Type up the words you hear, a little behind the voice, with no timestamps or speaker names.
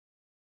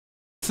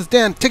is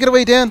Dan. Take it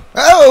away, Dan.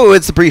 Oh,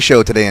 it's the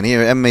pre-show today on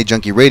here, MMA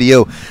Junkie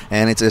Radio,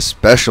 and it's a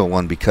special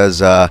one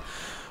because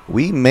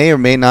we may or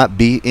may not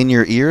be in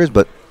your ears,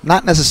 but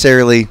not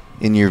necessarily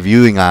in your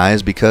viewing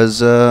eyes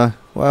because,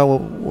 well,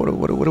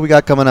 what do we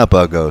got coming up,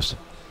 Ghost?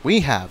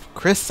 We have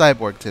Chris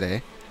Cyborg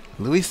today,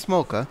 Louis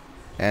Smolka,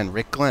 and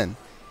Rick Glenn.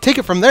 Take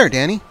it from there,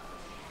 Danny.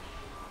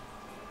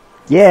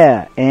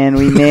 Yeah, and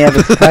we may have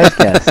a surprise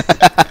guest.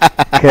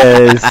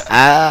 Because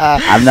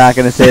I'm not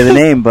going to say the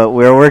name, but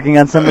we're working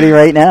on somebody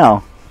right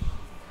now.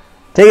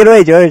 Take it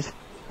away, George.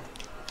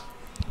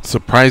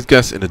 Surprise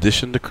guest in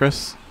addition to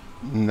Chris?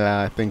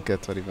 Nah, I think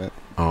that's what he meant.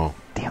 Oh.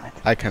 Damn it.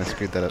 I kind of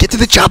screwed that up. Get to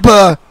the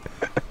chopper!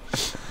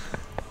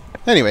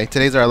 Anyway,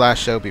 today's our last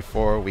show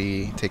before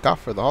we take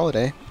off for the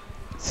holiday.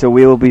 So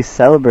we will be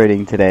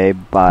celebrating today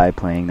by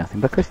playing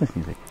nothing but Christmas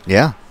music.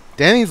 Yeah.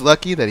 Danny's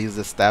lucky that he's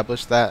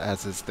established that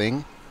as his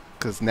thing,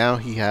 because now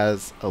he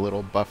has a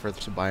little buffer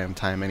to buy him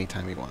time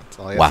anytime he wants.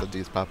 All he has to do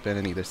is pop in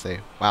and either say,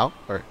 wow,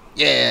 or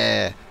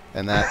yeah,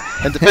 and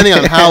depending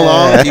on how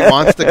long he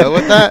wants to go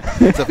with that,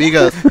 so if he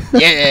goes,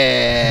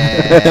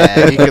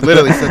 yeah, he could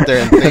literally sit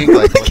there and think,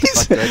 like, what the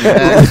fuck do I do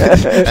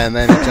next? And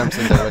then he jumps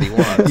into what he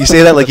wants. You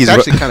say that like it's he's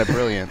actually kind of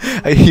brilliant.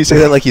 You say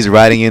that like he's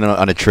riding in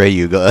on a tray.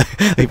 You go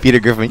like Peter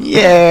Griffin.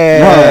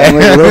 Yeah.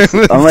 No,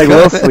 I'm like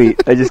Lil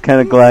Sweet. I just kind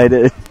of glide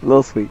it.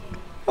 Lil Sweet.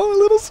 Oh,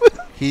 Little Sweet.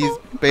 He's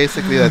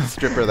basically that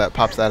stripper that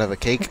pops out of a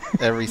cake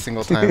every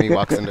single time he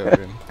walks into a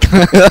room.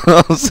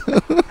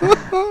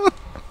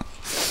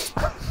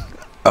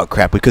 Oh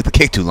crap! We cooked the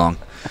cake too long.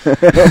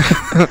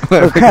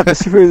 Oh crap! The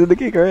stripper's in the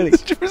cake already. The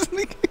stripper's in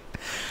the cake.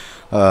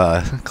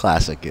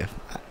 Classic gift.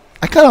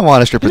 I kind of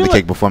want to strip in the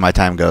cake before my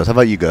time goes. How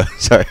about you go?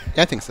 Sorry.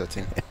 Yeah, I think so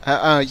too.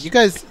 You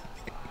guys,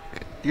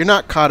 you're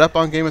not caught up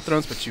on Game of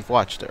Thrones, but you've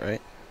watched it,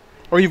 right?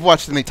 Or you've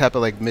watched any type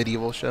of like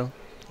medieval show?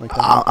 Like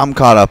I'm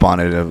caught up on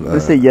it.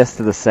 Let's say yes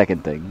to the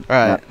second thing. All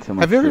right. So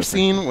have you ever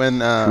seen when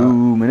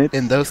 2 minutes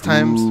in those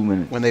times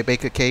when they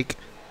bake a cake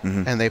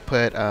and they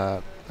put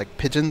like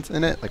pigeons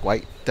in it, like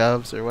white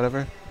doves or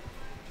whatever?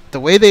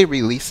 The way they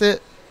release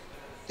it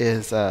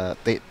is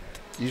they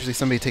usually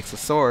somebody takes a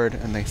sword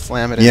and they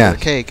slam it into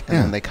the cake and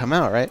then they come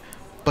out, right?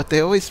 But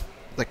they always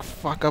like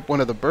fuck up one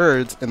of the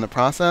birds in the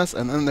process,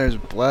 and then there's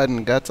blood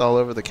and guts all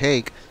over the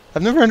cake.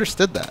 I've never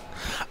understood that.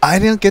 I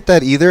didn't get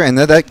that either, and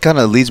that kind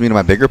of leads me to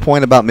my bigger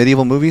point about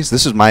medieval movies.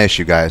 This is my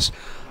issue, guys.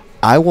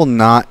 I will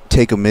not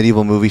take a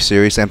medieval movie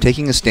seriously. I'm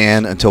taking a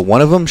stand until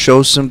one of them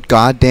shows some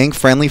goddamn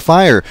friendly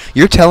fire.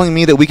 You're telling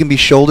me that we can be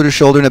shoulder to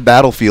shoulder in a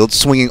battlefield,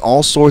 swinging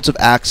all sorts of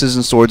axes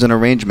and swords and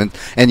arrangement,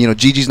 and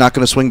Gigi's not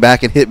going to swing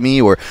back and hit me,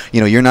 or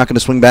you're not going to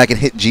swing back and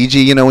hit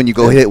Gigi. When you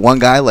go hit one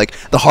guy, like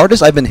the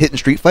hardest I've been hit in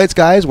street fights,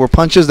 guys, were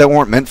punches that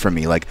weren't meant for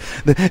me. Like,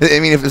 I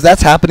mean, if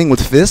that's happening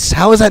with fists,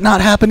 how is that not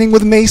happening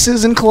with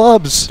maces and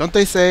clubs? Don't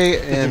they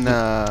say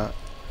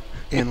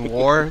in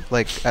war,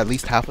 like, at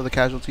least half of the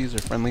casualties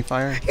are friendly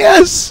fire?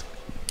 Yes!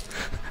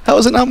 How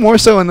is it not more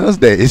so in those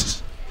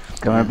days?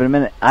 Coming up in a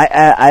minute.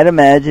 I'd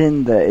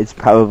imagine that it's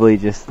probably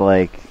just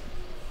like,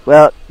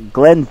 well,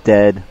 Glenn's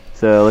dead,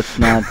 so let's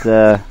not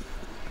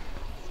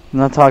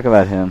talk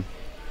about him.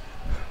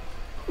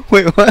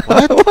 Wait, what?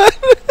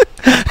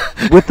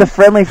 With the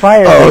friendly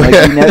fire,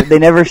 they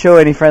never show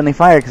any friendly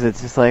fire because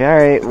it's just like, all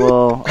right,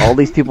 well, all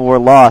these people were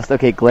lost.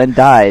 Okay, Glenn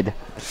died.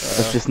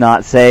 Let's just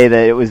not say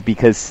that it was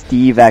because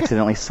Steve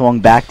accidentally swung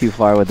back too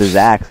far with his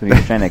axe when he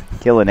was trying to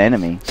kill an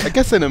enemy. I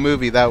guess in a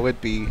movie that would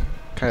be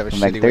kind of a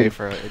shitty way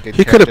for a good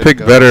He could have picked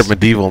better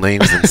medieval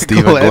names than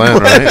Steve and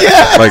Glenn, right?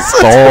 Yes. Like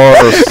Thor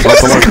or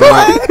something like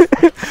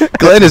that.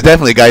 Glenn is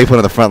definitely a guy you put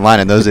on the front line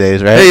in those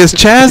days, right? Hey, is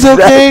Chaz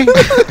okay?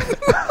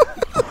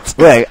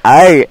 Wait,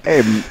 I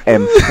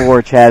am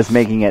for Chaz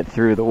making it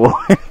through the war.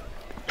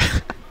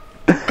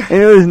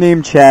 Anyone who's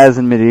named Chaz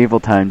in medieval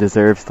time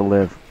deserves to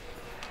live.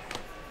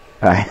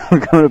 Alright, we're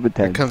coming up at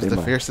 10. Here comes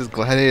the fiercest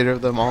gladiator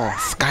of them all,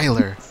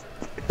 Skylar.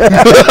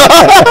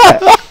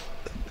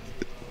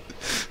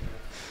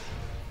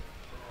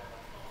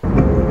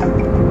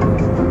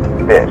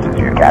 This is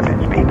your captain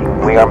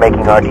speaking. We are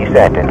making our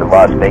descent into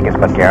Las Vegas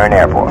McCarran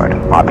Airport.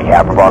 On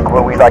behalf of our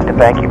crew, we'd like to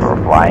thank you for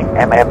flying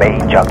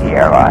MMA Junkie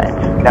Airlines.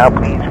 Now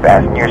please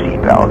fasten your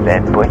seatbelts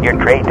and put your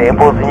tray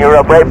tables in your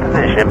upright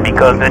position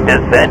because the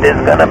descent is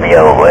going to be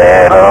a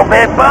little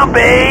bit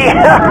bumpy.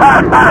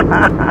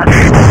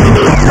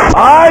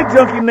 Alright,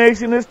 Junkie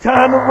Nation, it's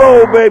time to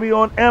roll, baby,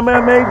 on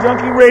MMA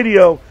Junkie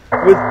Radio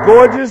with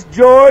Gorgeous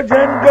George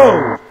and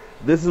Gold.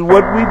 This is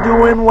what we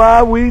do and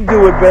why we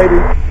do it, baby.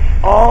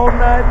 All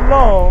night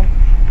long,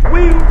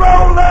 we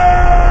rollin'!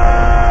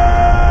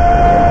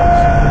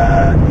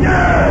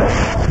 Yeah!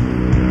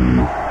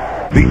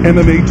 The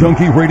MMA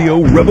Junkie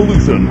Radio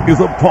revolution is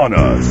upon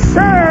us.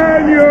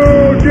 Can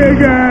you dig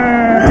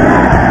it?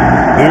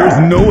 There's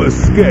no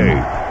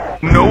escape.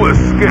 No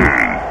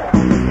escape.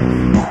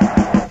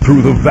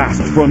 Through the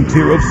vast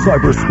frontier of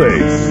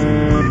cyberspace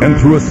and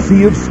through a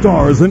sea of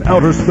stars in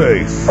outer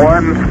space.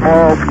 One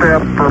small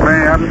step for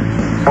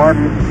man,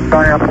 one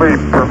giant leap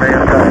for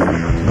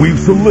mankind. We've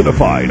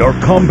solidified our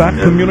combat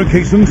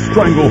communications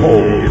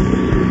stranglehold.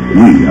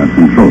 We are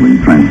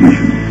controlling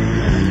transmission.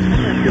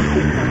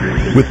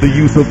 with the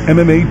use of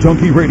MMA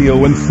Junkie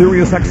Radio and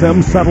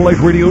SiriusXM satellite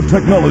radio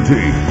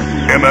technology.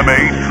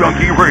 MMA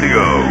Junkie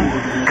Radio.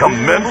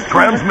 Commence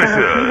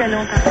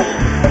transmission.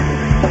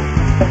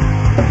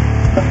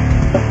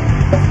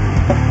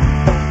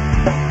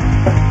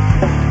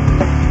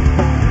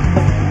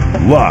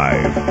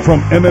 Live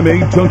from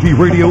MMA Junkie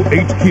Radio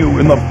HQ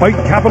in the fight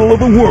capital of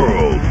the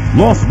world,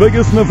 Las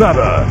Vegas,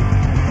 Nevada.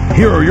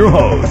 Here are your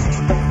hosts,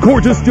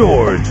 Gorgeous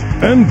George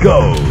and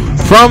Goes.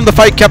 From the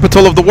fight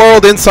capital of the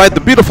world inside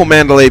the beautiful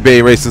Mandalay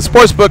Bay Racing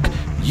Sportsbook,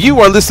 you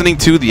are listening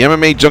to the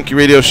MMA Junkie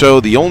Radio Show,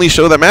 the only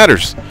show that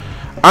matters.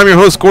 I'm your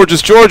host,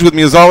 Gorgeous George. With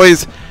me as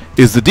always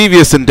is the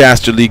devious and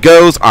dastardly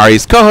Goes, our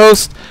ace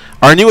co-host.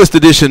 Our newest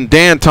addition,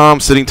 Dan Tom,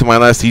 sitting to my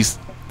left. He's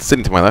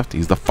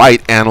the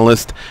fight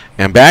analyst.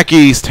 And back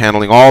east,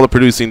 handling all the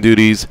producing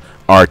duties,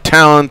 our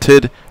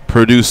talented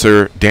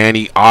producer,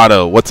 Danny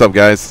Otto. What's up,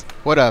 guys?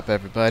 What up,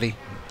 everybody?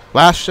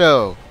 Last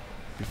show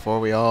before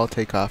we all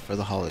take off for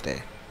the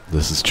holiday.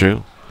 This is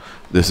true.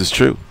 This is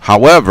true.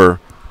 However,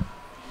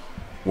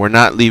 we're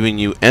not leaving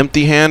you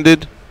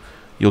empty-handed.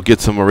 You'll get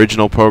some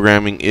original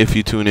programming if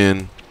you tune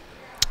in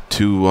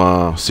to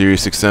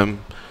SiriusXM.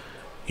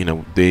 You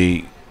know,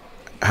 they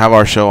have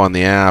our show on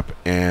the app,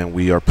 and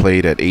we are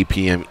played at 8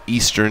 p.m.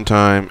 Eastern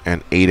Time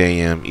and 8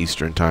 a.m.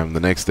 Eastern Time the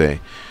next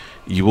day.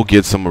 You will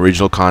get some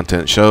original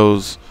content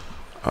shows.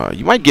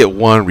 You might get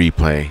one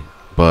replay,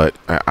 but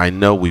I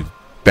know we've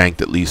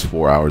banked at least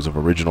 4 hours of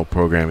original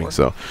programming,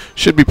 so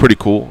should be pretty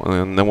cool.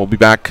 And then we'll be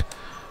back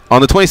on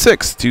the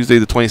 26th, Tuesday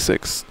the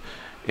 26th,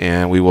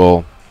 and we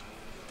will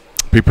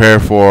prepare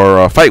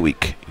for Fight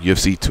Week,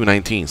 UFC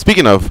 219.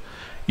 Speaking of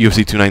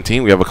UFC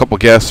 219, we have a couple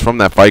guests from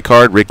that fight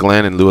card, Rick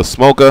Glenn and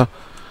Smolka.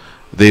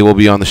 They will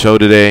be on the show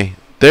today.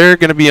 They're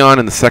going to be on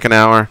in the second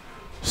hour,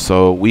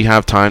 so we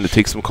have time to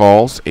take some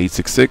calls,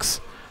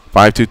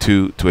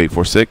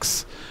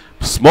 866-522-2846.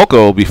 Smolka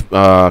will be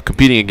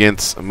competing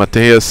against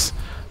Mateus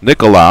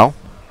Nicolau.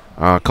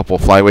 A couple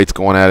of flyweights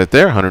going at it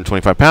there,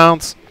 125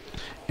 pounds.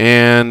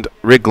 And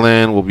Rick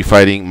Glenn will be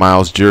fighting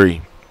Miles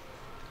Jury,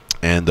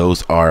 and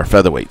those are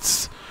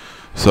featherweights.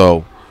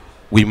 So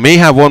we may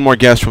have one more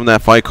guest from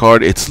that fight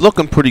card. It's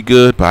looking pretty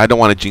good, but I don't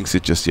want to jinx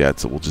it just yet,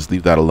 so we'll just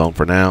leave that alone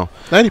for now.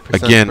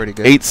 90% Again, pretty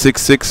good.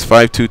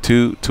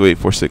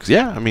 866-522-2846.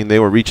 Yeah, I mean, they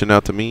were reaching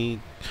out to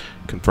me,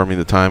 confirming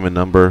the time and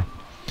number.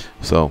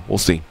 So we'll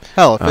see.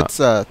 Hell, if it's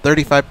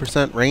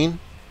 35% rain,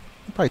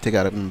 I'll probably take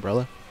out an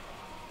umbrella.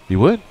 You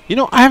would? You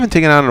know, I haven't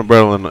taken out an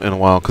umbrella in a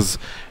while, because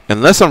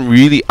unless I'm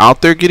really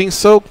out there getting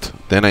soaked,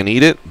 then I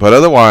need it. But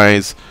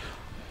otherwise,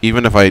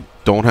 even if I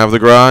don't have the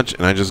garage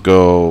and I just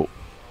go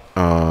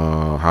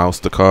house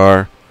to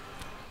car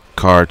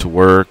to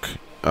work,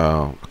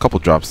 a couple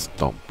drops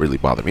don't really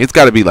bother me. It's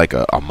got to be like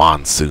a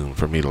monsoon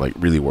for me to like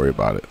really worry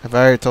about it. Have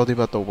I already told you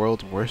about the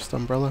world's worst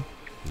umbrella?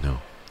 No.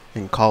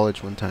 In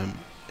college one time,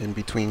 in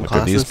between Like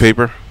classes. a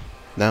newspaper?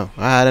 No,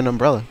 I had an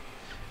umbrella.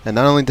 And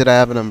not only did I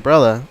have an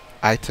umbrella,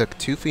 I took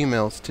two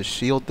females to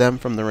shield them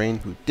from the rain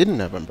who didn't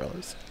have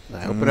umbrellas.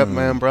 I open up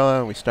my umbrella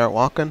and we start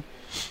walking.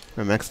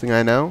 The next thing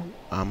I know,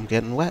 I'm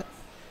getting wet.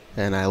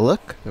 And I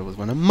look, it was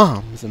one of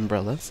Mom's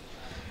umbrellas.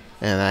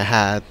 And I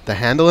had the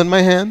handle in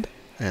my hand,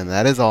 and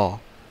that is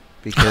all.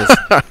 Because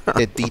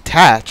it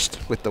detached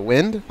with the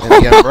wind,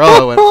 and the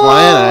umbrella went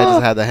flying, and I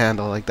just had the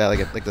handle like that,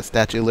 like the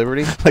Statue of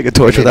Liberty. Like a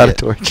torch without a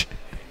torch.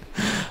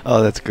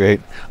 Oh, that's great.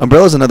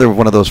 Umbrella's another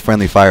one of those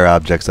friendly fire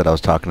objects that I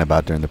was talking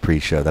about during the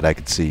pre-show that I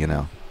could see, you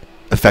know,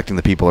 affecting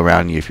the people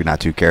around you if you're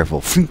not too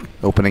careful.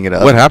 Opening it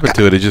up. What happened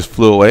to it? It just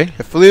flew away?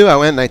 It flew, I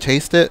went and I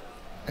chased it,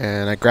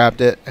 and I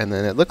grabbed it, and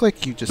then it looked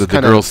like you just Did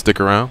kind the girls stick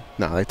around?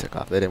 No, they took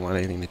off. They didn't want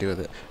anything to do with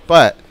it.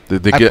 But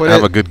Did they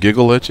have a good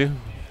giggle at you?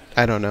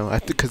 I don't know.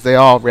 Because they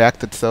all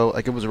reacted so,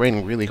 like it was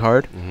raining really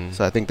hard.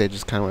 So I think they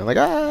just kind of went like,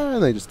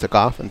 and they just took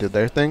off and did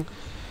their thing.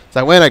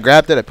 So I went, I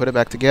grabbed it, I put it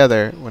back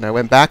together. When I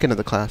went back into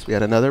the class, we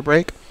had another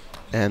break.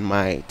 And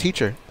my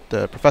teacher,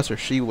 the professor,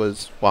 she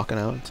was walking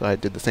out. So I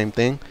did the same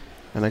thing.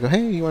 And I go,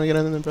 hey, you want to get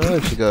under the umbrella?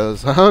 And she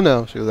goes, oh,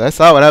 no. She goes, I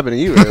saw what happened to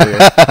you earlier.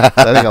 So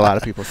I think a lot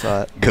of people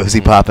saw it.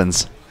 Cozy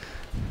Poppins.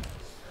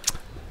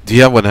 Do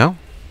you have one now?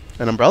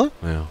 An umbrella?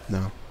 Yeah.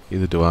 No.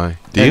 Either do I.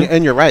 Do you?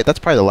 And you're right. That's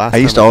probably the last I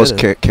used time to always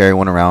did it. carry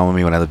one around with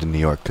me when I lived in New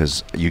York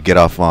because you get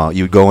off,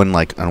 you go in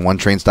like on one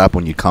train stop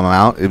when you come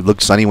out. It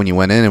looked sunny when you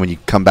went in, and when you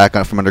come back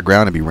out from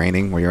underground, it'd be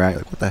raining where you're at.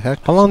 Like, what the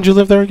heck? How long did you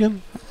live there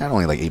again?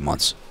 Only like 8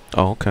 months.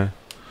 Oh, okay.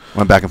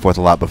 Went back and forth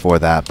a lot before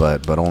that,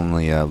 but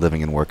only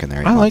living and working there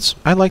 8 months.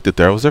 I liked it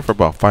there. I was there for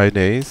about 5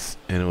 days,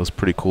 and it was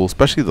pretty cool,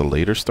 especially the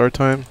later start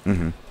time.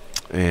 Mm-hmm.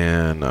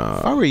 And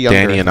were younger,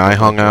 Danny and I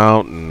hung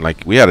out, and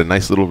like we had a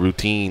nice little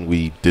routine.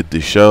 We did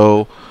the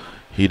show.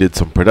 He did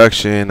some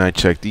production. I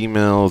checked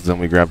emails. Then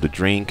we grabbed a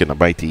drink and a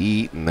bite to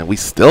eat, and then we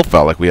still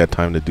felt like we had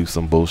time to do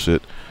some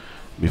bullshit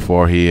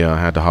before he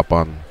had to hop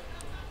on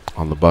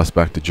the bus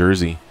back to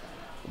Jersey.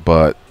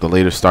 But the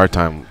later start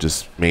time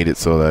just made it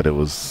so that it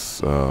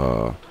was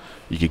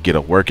you could get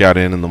a workout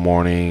in the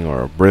morning,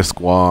 or a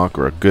brisk walk,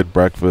 or a good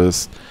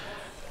breakfast,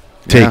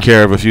 take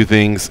care of a few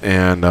things,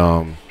 and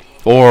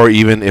or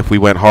even if we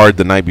went hard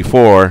the night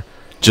before,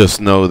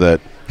 just know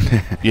that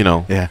you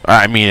know. Yeah.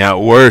 I mean, at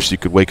worst, you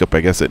could wake up,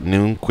 I guess, at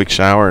noon, quick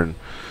shower, and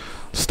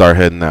start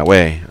heading that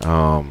way.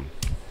 I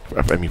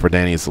mean, for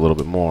Danny, it's a little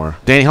bit more.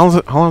 Danny, how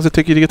long does it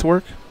take you to get to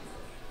work?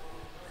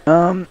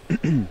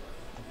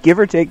 Give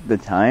or take the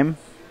time,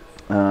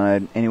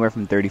 anywhere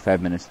from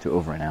 35 minutes to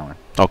over an hour.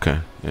 Okay,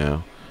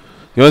 yeah.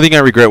 The only thing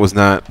I regret was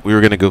we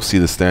were going to go see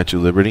the Statue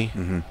of Liberty,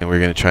 and we were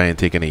going to try and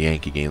take in a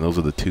Yankee game. Those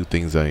are the two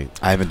things I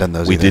haven't done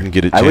those we either. didn't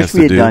get a chance to do. I wish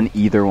we had done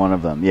either one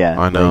of them, yeah.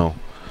 I know. Like,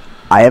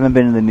 I haven't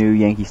been to the new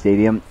Yankee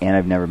Stadium, and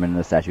I've never been to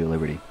the Statue of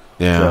Liberty.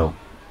 Yeah. So,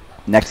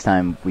 next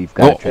time we've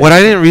got what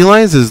I didn't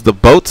realize is the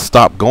boats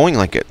stopped going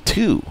like at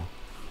 2.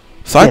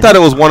 So I thought it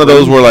was one of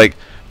those where like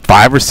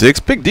 5 or 6.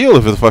 Big deal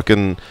if it's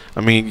fucking.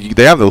 I mean,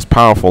 they have those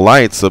powerful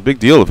lights. So big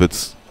deal if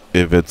it's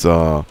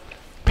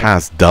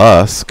past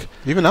dusk.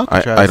 Even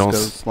Alcatraz I don't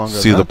goes longer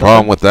see than the that,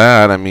 problem with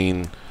that. I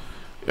mean,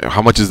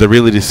 how much is there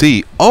really to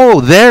see?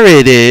 Oh, there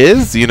it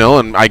is. You know,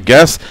 and I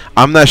guess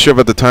I'm not sure if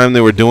at the time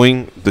they were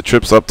doing the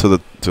trips up to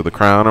the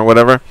Crown or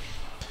whatever.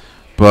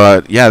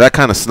 But yeah, that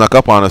kind of snuck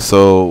up on us.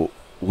 So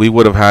we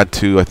would have had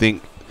to. I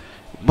think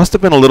must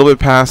have been a little bit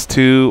past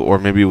 2, or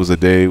maybe it was a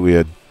day we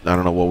had. I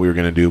don't know what we were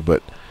gonna do,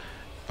 but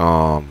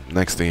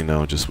next thing you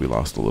know, just we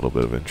lost a little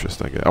bit of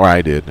interest. I guess, or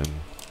I did, and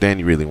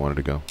Danny really wanted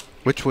to go.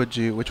 Which one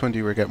do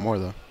you regret more,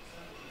 though?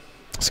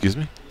 Excuse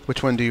me?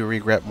 Which one do you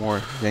regret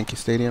more, Yankee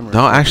Stadium? Or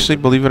No, actually,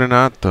 believe it or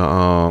not,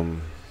 the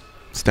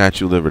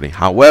Statue of Liberty.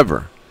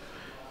 However,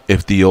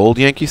 if the old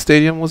Yankee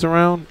Stadium was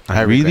around,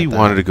 I really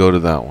wanted to go to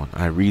that one.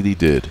 I really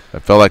did. I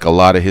felt like a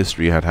lot of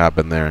history had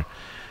happened there.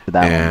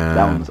 That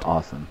one was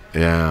awesome.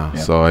 Yeah,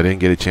 so I didn't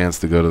get a chance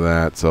to go to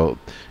that. So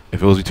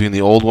if it was between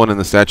the old one and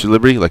the Statue of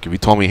Liberty, like if you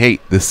told me, hey,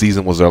 this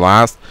season was our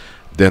last,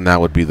 then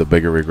that would be the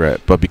bigger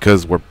regret. But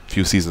because we're a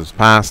few seasons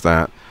past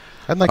that,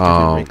 I'd like to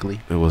do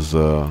Wrigley. It was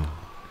the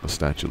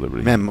Statue of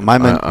Liberty. Man,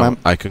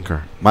 I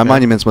concur. My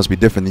monuments must be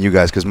different than you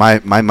guys, because my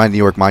New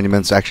York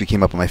monuments actually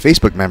came up on my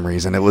Facebook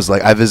memories, and it was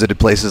like I visited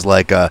places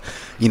like the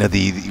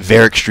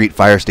Varick Street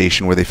Fire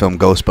Station where they filmed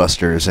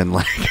Ghostbusters, and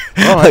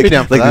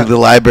the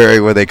library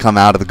where they come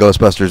out of the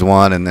Ghostbusters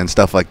one, and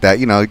stuff like that.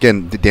 You know,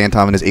 again, Dan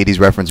Tom and his '80s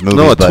reference movies.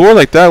 No, a tour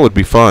like that would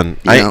be fun.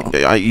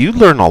 You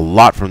learn a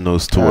lot from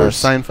those tours.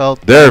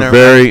 Seinfeld. They're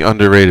very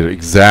underrated.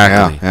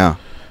 Exactly. Yeah.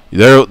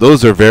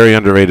 Those are very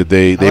underrated.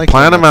 They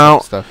plan them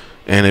out. Stuff.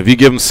 And if you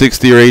give them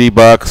 $60 or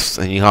 $80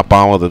 and you hop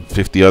on with the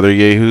 50 other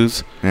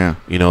yahoos,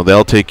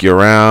 they'll take you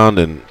around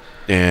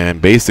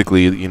and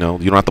basically, you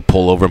don't have to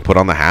pull over and put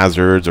on the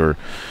hazards or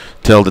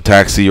tell the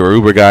taxi or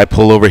Uber guy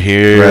pull over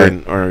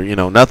here or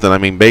nothing. I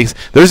mean,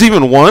 there's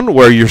even one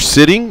where you're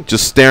sitting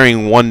just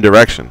staring one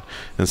direction,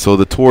 and so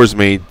the tours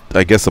made,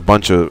 I guess, a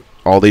bunch of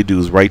all they do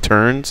is right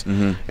turns,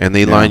 and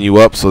they line you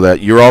up so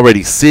that you're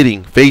already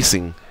sitting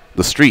facing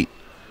the street.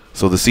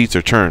 So the seats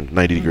are turned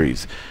 90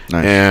 degrees.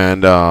 Nice.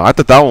 And I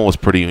thought that one was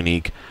pretty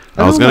unique.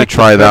 I was going to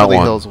try the that Beverly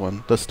one. Hills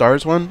one. The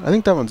Stars one, I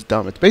think that one's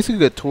dumb. It's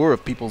basically a tour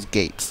of people's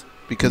gates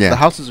because the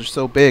houses are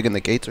so big and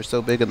the gates are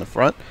so big in the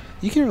front.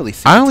 You can't really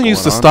see I only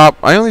used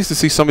to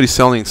see somebody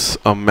selling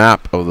a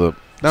map of the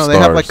No, stars. they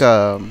have like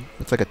a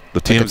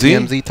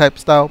TMZ type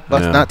style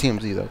bus. Yeah. Not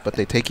TMZ though, but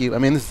they take you. I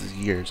mean, this is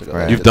years ago.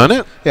 Right. You've done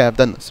it? Yeah, I've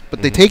done this.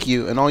 But they take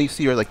you, and all you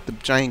see are like the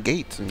giant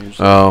gates. And you're just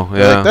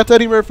like, that's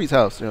Eddie Murphy's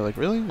house. And you're like,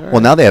 really? All right.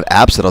 Well, now they have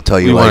apps that'll tell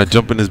you. You want to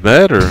jump in his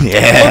bed or take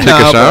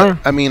a shower?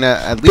 I mean,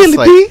 at least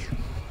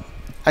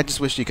I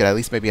just wish you could at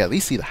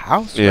least see the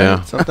house. Yeah.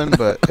 Right? Something,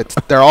 but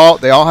they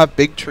all have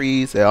big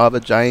trees. They all have a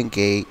giant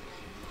gate.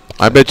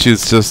 I bet you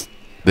it's just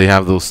they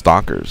have those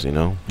stalkers.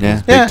 Yeah.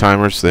 Those big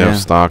timers. They have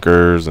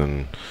stalkers,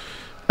 and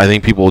I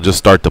think people will just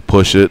start to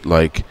push it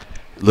like,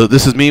 look,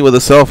 this is me with a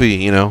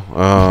selfie,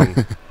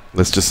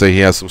 let's just say he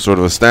has some sort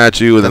of a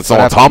statue, and then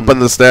someone's humping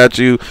the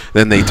statue,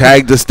 then they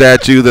tag the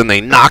statue, then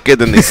they knock it,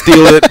 then they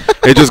steal it.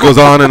 It just goes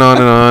on and on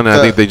and on. I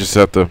think they just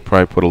have to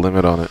probably put a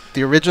limit on it.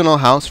 The original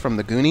house from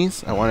the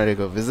Goonies, I wanted to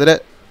go visit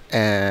it,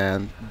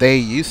 and they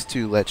used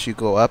to let you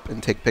go up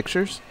and take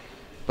pictures,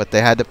 but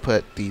they had to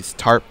put these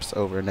tarps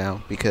over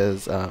now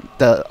because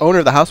the owner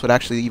of the house would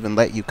actually even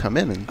let you come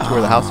in and tour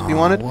the house if you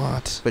wanted.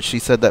 What? But she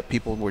said that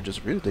people were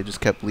just rude. They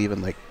just kept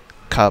leaving like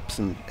cups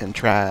and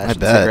trash and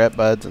bet. cigarette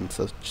butts, and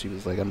so she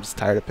was like, I'm just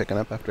tired of picking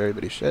up after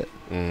everybody's shit.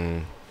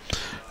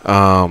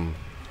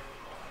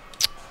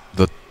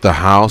 The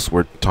house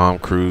where Tom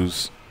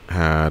Cruise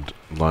had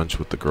lunch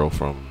with the girl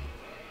from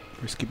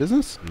Risky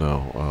Business?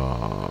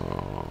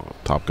 No,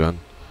 Top Gun.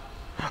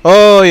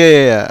 Oh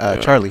yeah.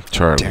 Charlie.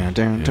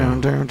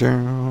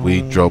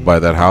 We drove by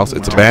that house.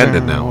 It's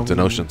abandoned now. It's in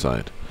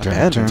Oceanside.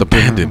 It's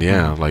abandoned.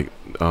 Yeah, like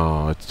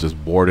it's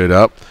just boarded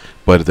up.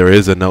 But there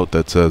is a note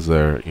that says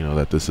there,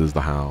 that this is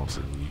the house.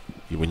 And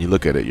when you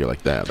look at it, you're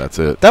like, that's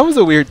it. That was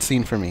a weird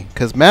scene for me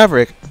because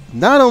Maverick,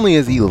 not only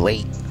is he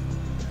late,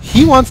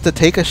 he wants to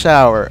take a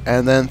shower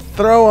and then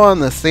throw on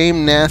the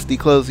same nasty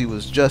clothes he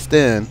was just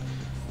in,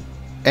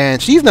 and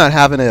she's not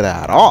having it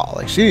at all.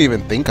 Like, she didn't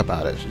even think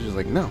about it. She's just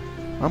like, no,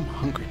 I'm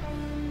hungry.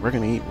 We're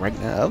going to eat right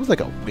now. That was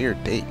like a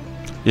weird date.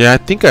 Yeah, I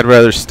think I'd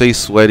rather stay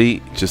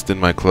sweaty just in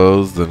my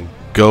clothes than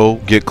go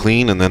get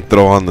clean and then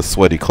throw on the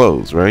sweaty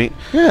clothes, right?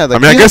 Yeah. I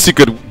mean, I guess you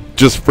could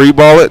just free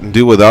ball it and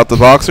do without the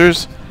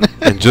boxers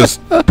and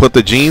just put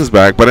the jeans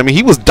back. But I mean,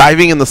 he was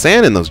diving in the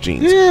sand in those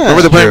jeans. Yeah.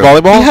 Remember they playing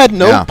volleyball? He had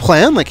no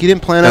plan. Like he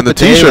didn't plan out and the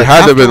day, T-shirt like,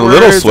 had to have been a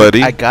little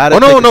sweaty. I got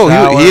it. Oh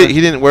no,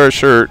 he didn't wear a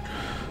shirt.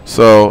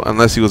 So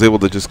unless he was able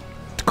to just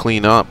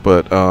clean up,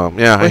 but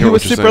yeah, But he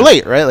was super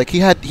late, right? Like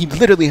he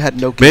literally had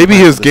no. Maybe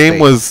his game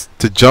was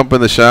to jump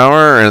in the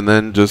shower and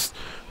then just.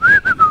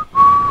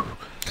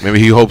 Maybe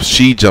he hopes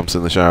she jumps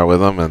in the shower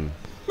with him and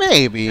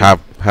maybe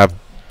have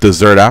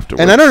dessert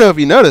afterwards. And I don't know if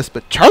you noticed,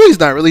 but Charlie's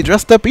not really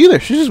dressed up either.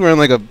 She's just wearing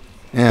like a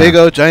big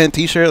old giant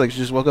T-shirt, like she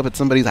just woke up at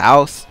somebody's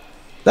house.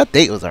 That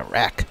date was a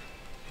wreck.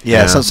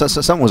 Yeah.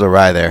 Something was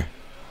awry there.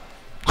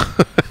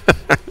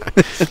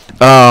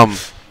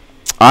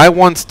 I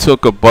once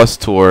took a bus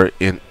tour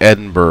in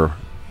Edinburgh,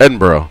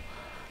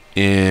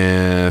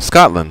 in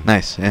Scotland.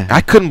 Nice. Yeah.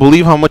 I couldn't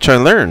believe how much I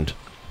learned.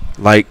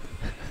 Like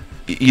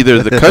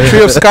either the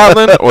country of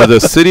Scotland or the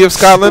city of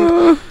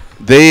Scotland,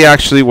 they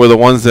actually were the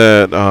ones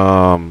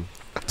that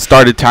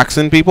started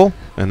taxing people,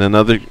 and then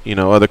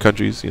other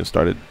countries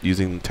started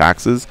using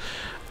taxes.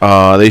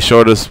 They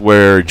showed us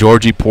where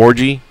Georgie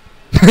Porgy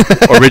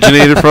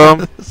originated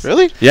from.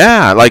 Really?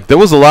 Yeah, like there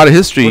was a lot of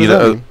history. What does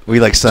that mean? We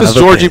like son just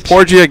of a Georgie bitch.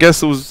 Porgy. I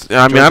guess it was.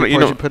 I mean, I don't.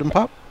 Georgie Puddin'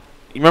 Pop.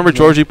 You remember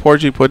Georgie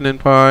Porgy pudding in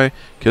pie,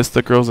 kissed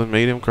the girls and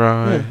made him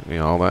cry. Yeah.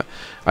 All that.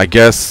 I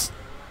guess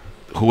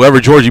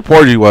whoever Georgie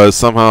Porgy was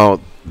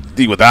somehow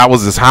that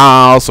was his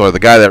house, or the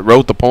guy that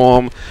wrote the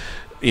poem,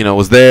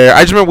 was there.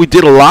 I just remember we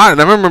did a lot, and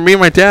I remember me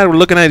and my dad were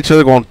looking at each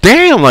other, going,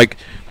 "Damn!" Like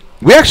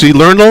we actually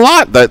learned a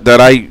lot that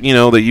that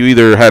you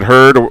either had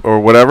heard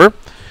or whatever.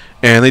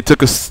 And they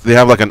took us. They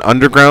have like an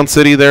underground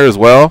city there as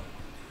well.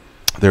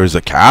 There's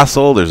a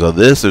castle. There's a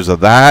this. There's a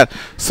that.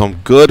 Some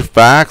good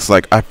facts.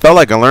 Like I felt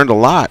like I learned a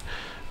lot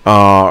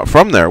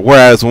from there.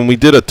 Whereas when we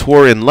did a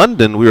tour in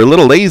London, we were a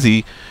little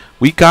lazy.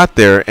 We got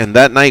there, and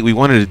that night we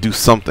wanted to do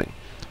something,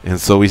 and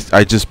so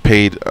I just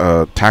paid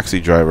a taxi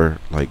driver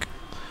like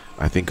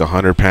I think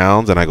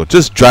 £100, and I go,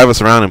 just drive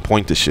us around and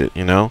point to shit,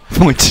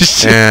 Point to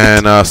shit.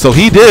 And so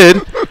he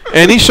did,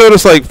 and he showed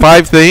us like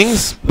 5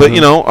 things, but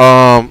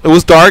it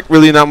was dark,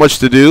 really not much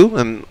to do,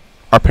 and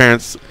our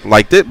parents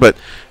liked it, but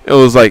it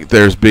was like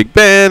there's Big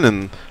Ben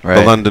and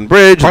the London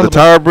Bridge and the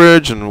Tower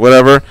Bridge and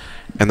whatever,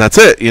 and that's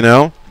it,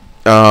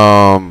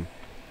 The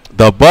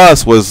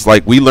bus was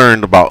like we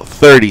learned about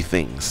 30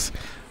 things,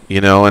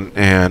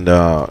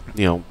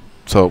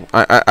 so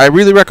I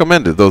really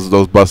recommended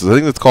those buses. I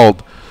think it's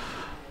called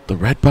the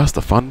Red Bus,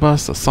 the Fun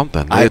Bus, or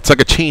something. It's like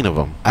a chain of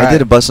them. I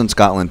did a bus in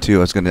Scotland too. I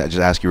was going to just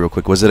ask you real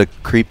quick. Was it a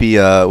creepy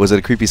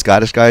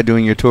Scottish guy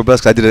doing your tour bus?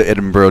 'Cause I did an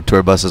Edinburgh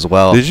tour bus as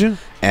well. Did you?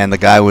 And the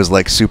guy was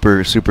like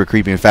super, super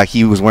creepy. In fact,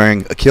 he was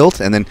wearing a kilt,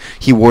 and then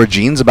he wore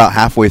jeans about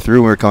halfway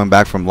through when we were coming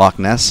back from Loch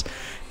Ness.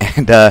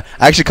 And I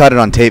actually caught it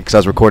on tape because I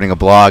was recording a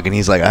blog, and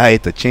he's like, I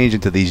had to change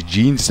into these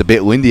jeans. It's a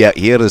bit windy out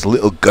here. This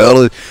little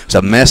girl, it's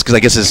a mess because I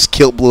guess his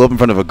kilt blew up in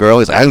front of a girl.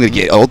 He's like, I'm going to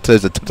get ultra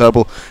as a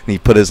trouble. And he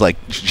put his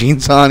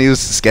jeans on. He was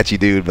a sketchy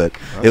dude, but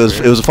it was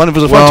a fun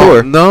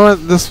tour. No,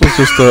 this was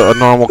just a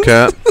normal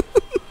cat.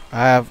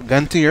 I have a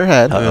gun to your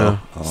head.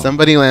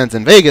 Somebody lands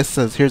in Vegas,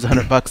 says, here's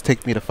 $100,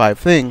 take me to 5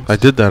 things. I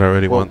did that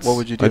already once. What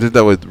would you do? I did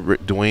that with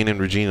Dwayne and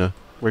Regina.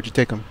 Where'd you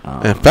take them?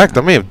 In fact,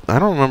 I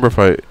don't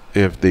remember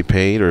if they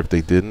paid or if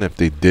they didn't. If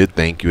they did,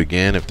 thank you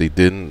again. If they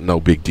didn't,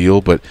 no big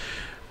deal. But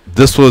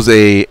this was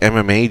a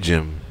MMA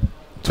gym.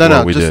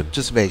 No,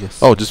 just Vegas.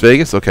 Oh, just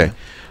Vegas? Okay.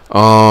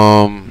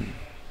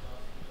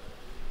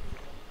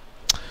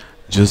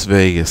 Just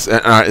Vegas.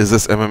 Is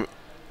this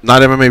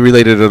not MMA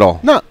related at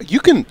all? No,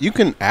 you can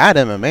add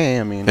MMA.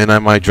 I mean. And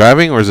am I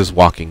driving or is this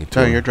walking?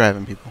 No, you're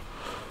driving people.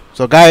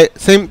 So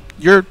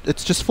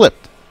it's just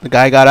flipped. The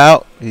guy got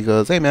out. He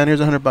goes, "Hey man, here's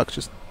 $100.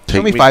 Just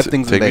tell me 5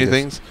 things in Vegas." Take me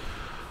things.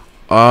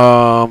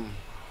 The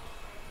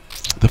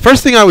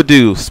first thing I would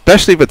do,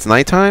 especially if it's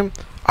nighttime,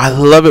 I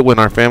love it when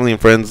our family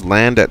and friends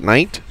land at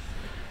night,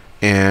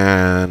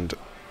 and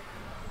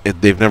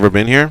they've never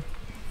been here.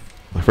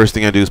 The first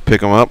thing I do is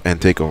pick them up and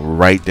take them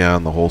right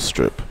down the whole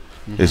strip.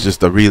 Mm-hmm. It's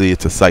just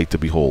it's a sight to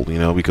behold,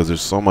 because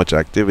there's so much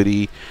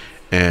activity,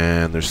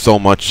 and there's so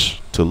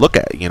much to look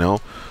at,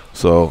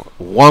 So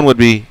one would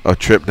be a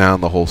trip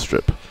down the whole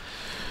strip.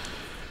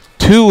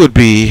 2 would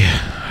be,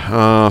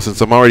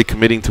 since I'm already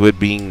committing to it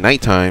being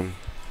nighttime,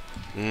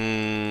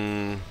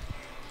 you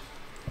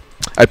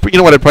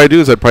know what I'd probably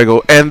do is I'd probably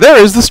go, and there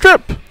is the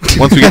strip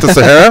once we get to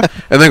Sahara,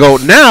 and then go,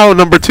 now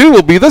number 2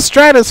 will be the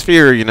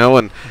stratosphere,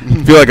 and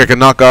feel like I can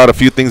knock out a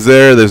few things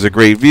there. There's a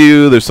great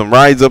view. There's some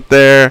rides up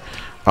there,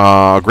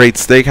 a great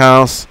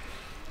steakhouse.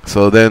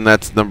 So then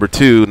that's number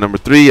 2. Number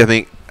 3, I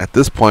think at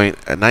this point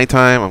at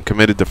nighttime, I'm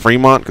committed to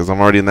Fremont because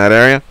I'm already in that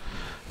area,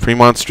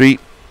 Fremont Street,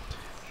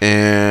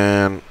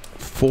 and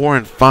 4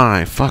 and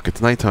 5. Fuck,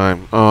 it's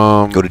nighttime.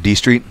 Go to D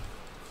Street.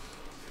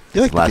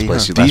 You like last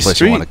place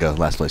you want to go.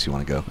 Last place you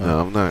want to go.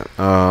 No, I'm not.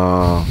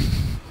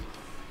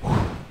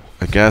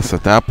 I guess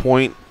at that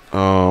point,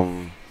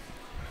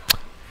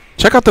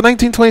 check out the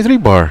 1923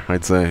 bar.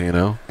 I'd say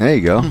There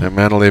you go. At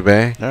Mandalay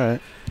Bay. All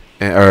right.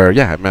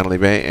 at Mandalay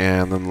Bay,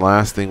 and then the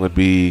last thing would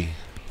be.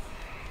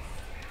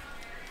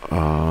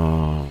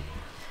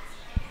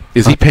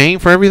 Is he paying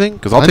for everything?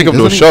 Because I'll take him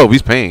to a show if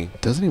he's paying.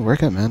 Doesn't he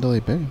work at Mandalay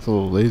Bay? It's a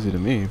little lazy to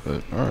me,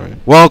 but all right.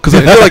 Well, because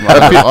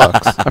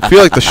I feel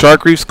like the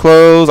Shark Reef's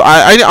closed.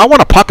 I want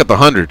to pocket the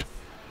 100.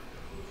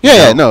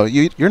 Yeah, no,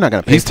 you're not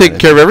gonna pay. He's taking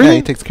care of everything. Yeah,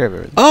 he takes care of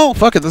everything. Oh,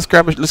 fuck it, let's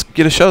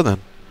get a show then.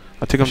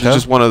 I'll take him to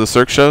just one of the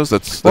Cirque shows.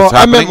 That's well,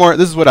 happening. I meant more.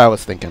 This is what I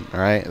was thinking. All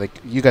right, like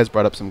you guys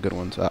brought up some good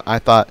ones. I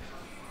thought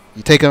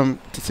you take him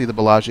to see the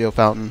Bellagio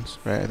fountains,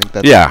 right? I think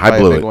that's I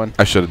blew a big it. one.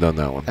 I should have done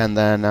that one. And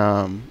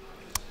then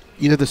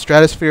either the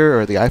Stratosphere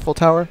or the Eiffel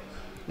Tower.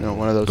 You know,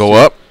 one of those. Go two.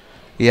 up.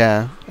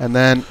 Yeah, and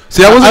then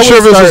see, I wasn't sure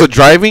if this was a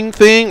driving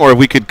thing or if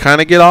we could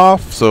kind of get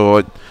off.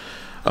 So,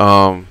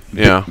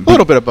 yeah, a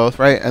little bit of both,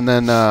 right? And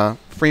then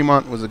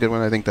Fremont was a good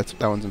one. I think that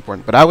one's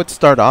important. But I would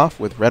start off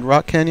with Red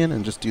Rock Canyon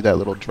and just do that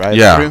little drive.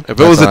 Yeah, if it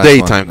was a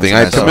daytime thing,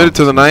 I committed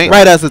to the night.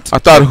 Right as it's. I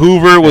thought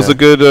Hoover was a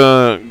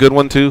good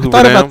one too. I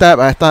thought about that,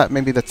 but I thought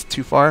maybe that's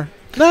too far.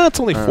 No, it's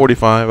only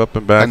 45 up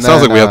and back. And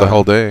Sounds then, like we have the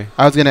whole day.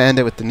 I was gonna end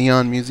it with the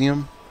Neon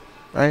Museum,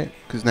 right?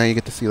 Because now you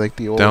get to see like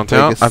the old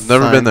downtown. Vegas I've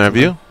never been there. Have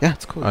you? Yeah,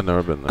 it's cool. I've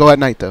never been there. Go at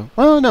night though.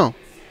 Well, no,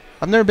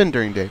 I've never been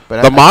during day.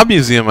 But the Mob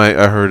Museum I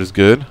heard is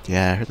good.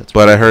 Yeah, I heard that's.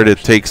 But I heard it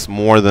takes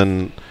more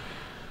than,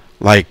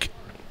 like,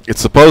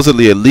 it's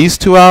supposedly at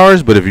least 2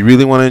 hours. But if you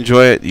really want to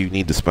enjoy it, you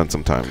need to spend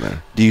some time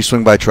there. Do you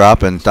swing by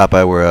Trop and stop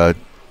by where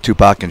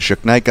Tupac and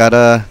Suge Knight got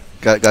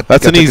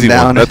That's an easy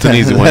one. That's an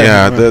easy one.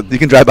 Yeah, you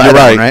can drive by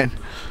that one, right?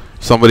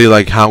 Somebody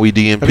like Howie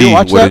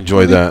DMP would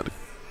enjoy that.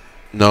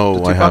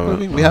 No, I haven't.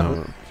 Movie? We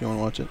haven't. If you want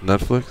to watch it.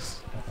 Netflix.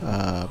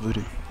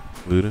 Voodoo.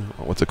 Voodoo.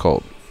 What's it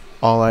called?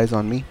 All Eyes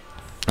on Me.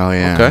 Oh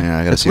yeah. Okay. Yeah,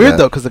 I gotta it's see weird that.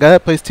 though, because the guy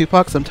that plays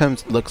Tupac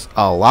sometimes looks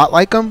a lot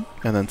like him,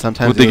 and then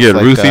sometimes. Would they get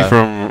like Ruthie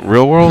from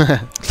Real World?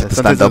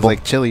 Sometimes it's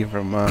like Chili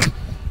from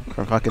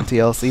fucking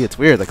TLC. It's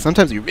weird. Like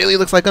sometimes he really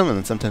looks like him, and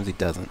then sometimes he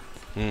doesn't.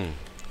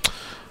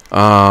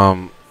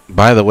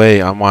 By the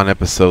way, I'm on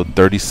episode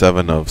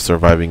 37 of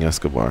Surviving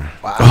Escobar.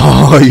 Wow.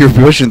 Oh, you're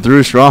pushing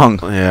through strong.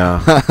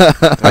 Yeah.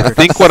 I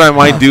think what I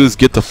might do is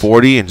get to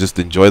 40 and just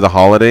enjoy the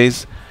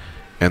holidays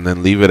and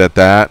then leave it at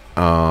that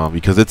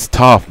because it's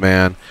tough,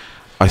 man.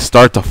 I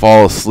start to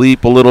fall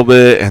asleep a little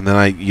bit, and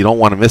then you don't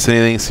want to miss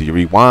anything, so you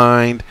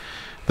rewind.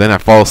 Then I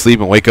fall asleep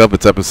and wake up.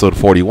 It's episode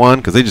 41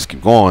 because they just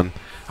keep going.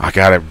 I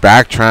got to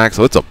backtrack,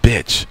 so it's a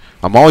bitch.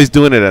 I'm always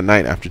doing it at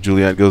night after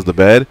Juliet goes to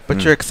bed.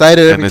 But you're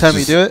excited every time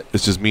you do it?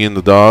 It's just me and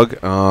the dog.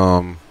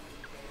 I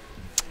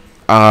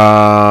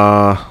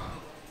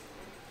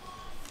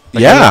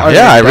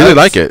really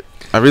like it.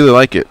 I really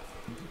like it.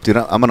 Dude,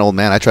 I'm an old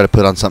man. I try to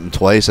put on something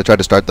twice. I tried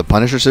to start the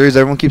Punisher series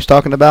everyone keeps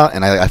talking about,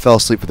 and I fell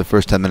asleep for the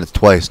first 10 minutes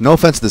twice. No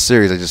offense to the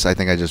series. I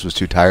think I just was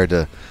too tired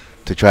to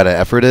try to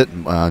effort it,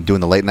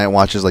 doing the late night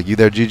watches like you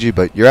there, Gigi.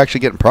 But you're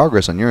actually getting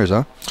progress on yours,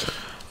 huh?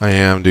 I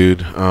am,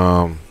 dude.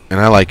 And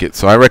I like it,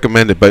 so I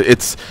recommend it. But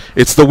it's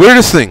the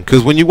weirdest thing,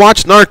 because when you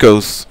watch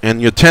Narcos and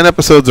your 10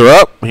 episodes are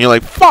up, and you're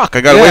like, fuck,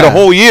 I got to wait a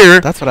whole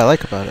year. That's what I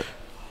like about it.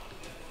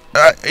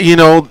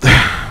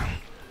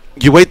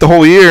 You wait the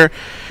whole year,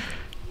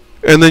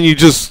 and then you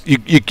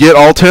get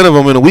all 10 of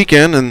them in a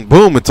weekend, and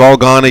boom, it's all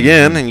gone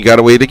again, and you got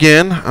to wait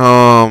again.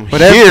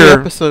 But every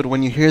episode,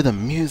 when you hear the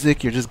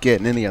music, you're just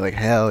getting in it. You're like,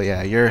 hell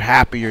yeah, you're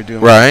happy you're doing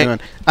what you're doing.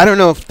 I don't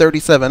know if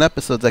 37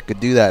 episodes I could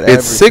do that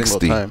every single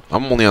time.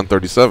 I'm only on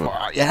 37.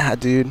 Yeah,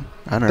 dude.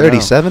 I don't know.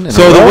 37?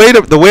 So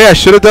the way I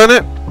should have done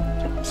it,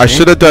 I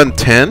should have done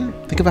 10.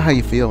 Think about how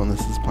you feel when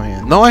this is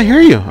playing. No, I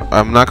hear you.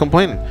 I'm not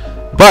complaining.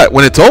 But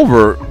when it's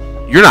over,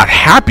 you're not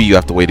happy you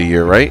have to wait a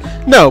year, right?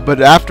 No,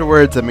 but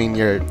afterwards, I mean,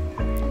 you're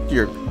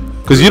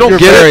because you don't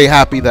get very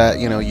happy that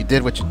you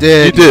did what you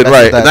did. You did,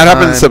 right? And that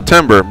happened in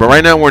September. But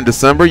right now we're in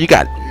December. You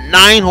got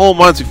 9 whole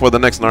months before the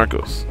next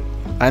Narcos.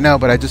 I know,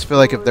 but I just feel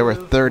like if there were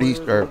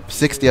 30 or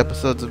 60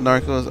 episodes of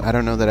Narcos, I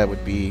don't know that I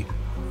would be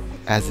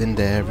as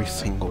into every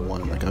single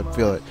one. Like I would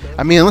feel it.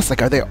 I mean, unless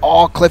are they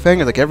all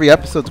cliffhangers? Like every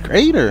episode's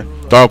great, or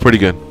they're all pretty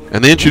good,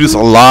 and they introduce a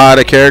lot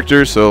of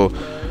characters. So,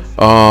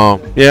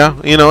 yeah,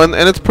 and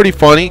it's pretty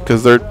funny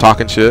because they're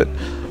talking shit.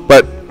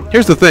 But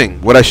here's the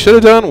thing: what I should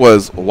have done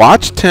was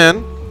watch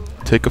 10,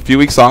 take a few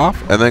weeks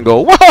off, and then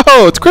go,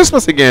 whoa, it's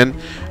Christmas again.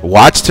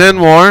 Watch 10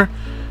 more.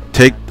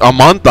 Take a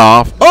month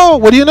off. Oh,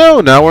 what do you know?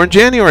 Now we're in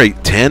January.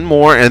 10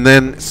 more, and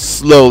then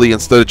slowly,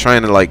 instead of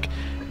trying to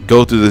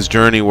go through this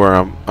journey where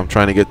I'm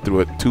trying to get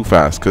through it too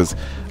fast, because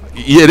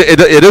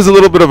it is a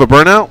little bit of a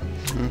burnout.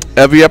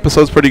 Every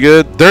episode's pretty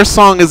good. Their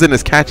song isn't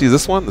as catchy as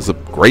this one. It's a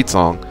great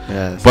song.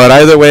 Yes. But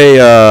either way,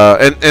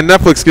 and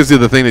Netflix gives you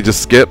the thing to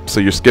just skip, so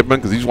you're skipping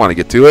because you just want to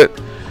get to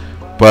it.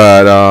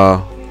 But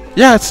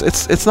yeah,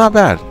 it's not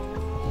bad.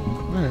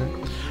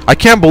 I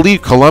can't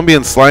believe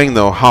Colombian slang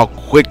though, how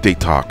quick they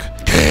talk.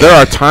 There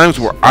are times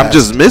where I'm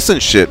just missing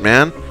shit,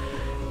 man.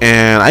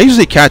 And I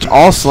usually catch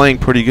all slang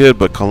pretty good,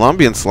 but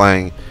Colombian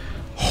slang,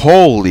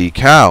 holy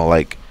cow,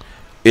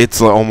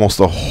 it's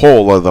almost a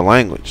whole other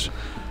language.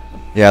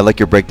 Yeah, I like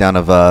your breakdown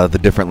of the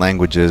different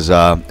languages.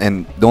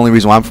 And the only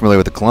reason why I'm familiar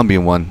with the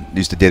Colombian one, I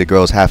used to date a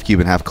girl who's half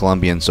Cuban, half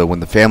Colombian. So when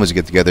the families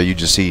get together, you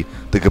just see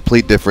the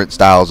complete different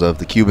styles of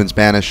the Cuban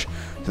Spanish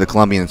to the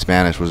Colombian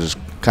Spanish was just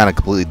kind of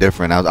completely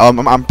different.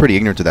 I'm pretty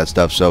ignorant to that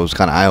stuff, so it was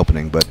kind of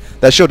eye-opening. But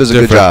that show does a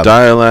good job. Different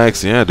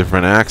dialects, yeah,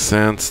 different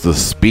accents, the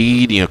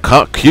speed. You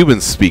know,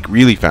 Cubans speak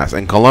really fast,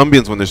 and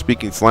Colombians, when they're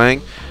speaking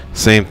slang,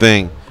 same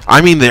thing.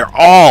 I mean, they're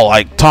all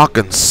like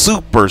talking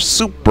super,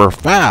 super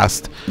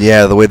fast.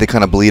 Yeah, the way they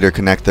kind of bleed or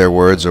connect their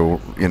words, or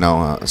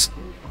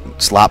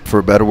slop for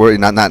a better word,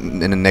 not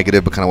in a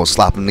negative, but kind of will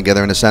slop them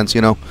together in a sense,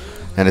 you know.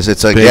 And it's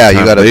like, Big yeah, time,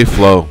 you gotta. they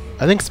flow.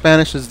 I think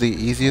Spanish is the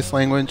easiest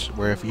language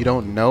where if you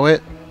don't know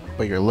it,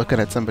 but you're looking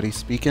at somebody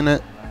speaking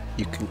it,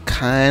 you can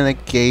kind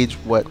of gauge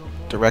what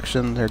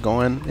direction they're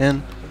going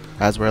in.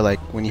 As where, like,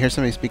 when you hear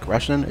somebody speak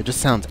Russian, it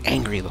just sounds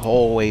angry the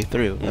whole way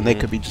through. And they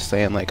could be just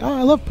saying, like, oh,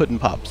 I love pudding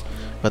pops.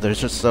 But they're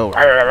just so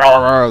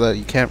that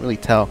you can't really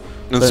tell.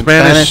 In But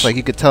Spanish, like,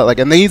 you could tell, like,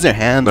 and they use their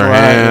hands their a lot,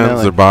 hands, you know,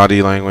 like, their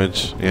body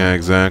language. Yeah,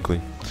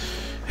 exactly.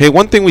 Hey,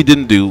 one thing we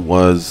didn't do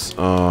was,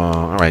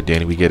 all right,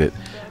 Danny, we get it.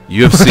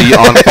 UFC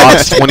on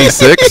Fox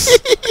 26.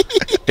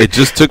 It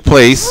just took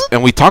place,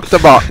 and we talked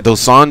about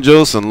Dos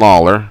Anjos and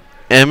Lawler,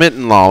 Emmett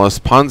and Lawless,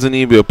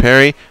 Ponzinibbio,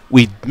 Perry.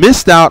 We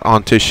missed out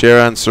on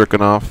Teixeira and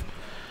Serkinov.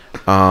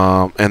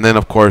 And then,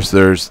 of course,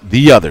 there's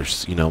the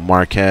others. You know,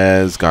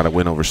 Marquez got a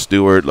win over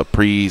Stewart,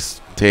 Laprice,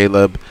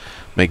 Taleb,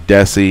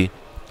 McDessie.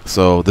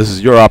 So this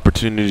is your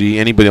opportunity.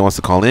 Anybody wants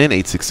to call in,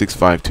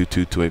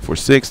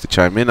 866-522-2846 to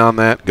chime in on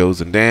that.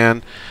 Goes and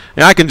Dan.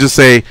 And I can just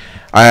say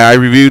I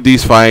reviewed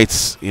these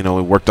fights. You know,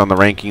 we worked on the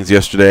rankings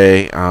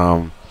yesterday.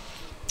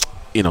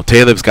 You know,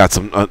 Taleb's got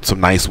some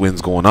nice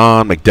wins going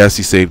on.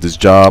 McDessie saved his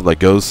job, like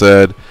Go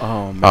said.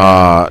 oh,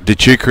 man.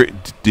 DiChirico.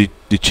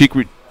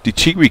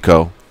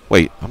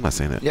 Wait, I'm not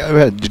saying that. Yeah,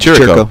 right.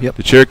 DiChirico. Yep.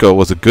 DiChirico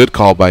was a good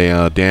call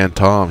by Dan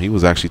Tom. He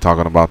was actually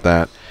talking about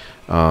that.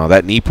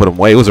 That knee put him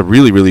away. It was a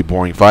really, really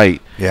boring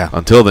fight. Yeah.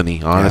 Until the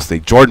knee, honestly.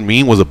 Yeah. Jordan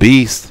Mean was a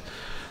beast.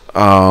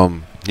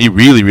 He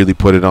really, really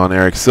put it on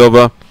Eric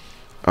Silva.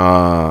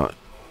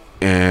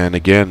 And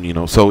again, you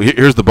know, so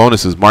here's the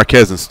bonuses.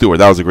 Marquez and Stewart.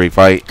 That was a great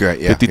fight. Great,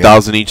 yeah.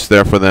 50,000 each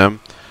there for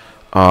them.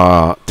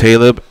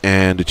 Taleb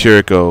and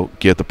DiChirico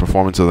get the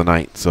performance of the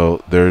night.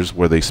 So there's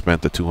where they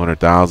spent the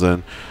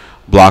 200,000.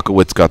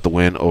 Blachowicz got the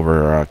win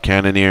over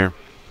Cannonier.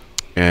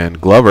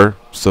 And Glover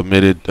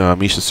submitted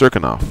Misha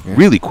Serkinov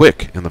really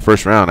quick in the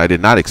first round. I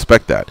did not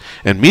expect that.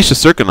 And Misha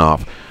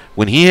Serkinov,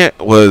 when he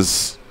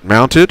was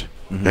mounted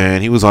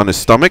and he was on his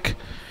stomach,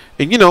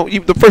 and, you know,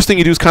 the first thing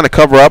you do is kind of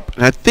cover up.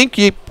 And I think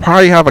you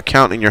probably have a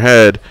count in your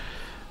head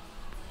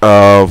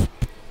of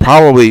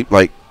probably,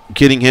 like,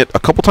 getting hit a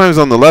couple times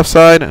on the left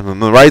side and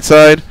on the right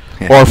side,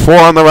 or 4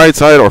 on the right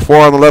side or 4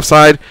 on the left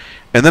side.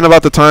 And then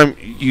about the time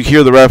you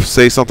hear the ref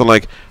say something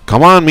like,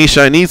 come on,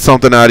 Misha, I need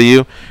something out of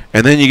you.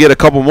 And then you get a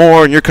couple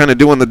more and you're kind of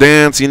doing the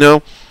dance, you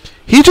know.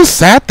 He just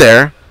sat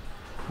there.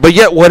 But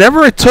yet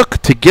whatever it took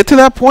to get to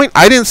that point,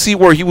 I didn't see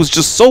where he was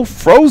just so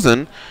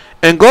frozen.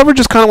 And Glover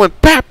just kind of went,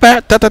 bat,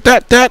 bat, dat, dat,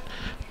 dat, dat.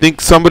 Think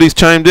somebody's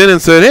chimed in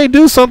and said, hey,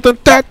 do something,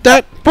 dat,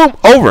 dat, boom,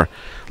 over.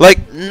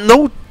 Like,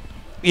 no,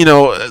 you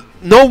know,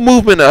 no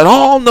movement at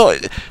all.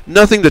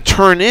 Nothing to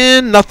turn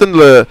in, nothing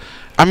to,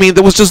 I mean,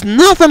 there was just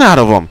nothing out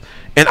of him.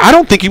 And I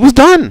don't think he was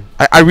done.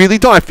 I really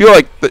don't. I feel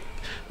like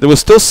there was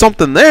still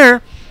something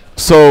there.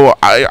 So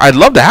I'd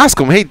love to ask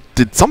him, hey,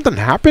 did something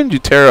happen? Did you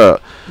tear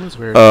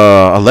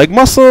a leg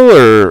muscle,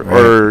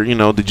 or you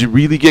know, did you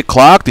really get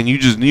clocked and you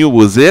just knew it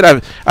was it?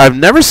 I've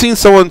never seen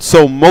someone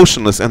so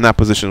motionless in that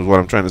position. Is what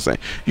I'm trying to say.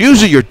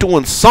 Usually you're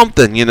doing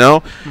something, you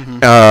know,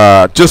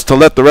 just to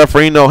let the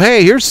referee know,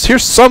 hey,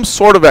 here's some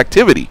sort of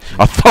activity.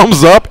 A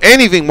thumbs up,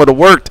 anything would have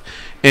worked.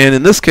 And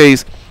in this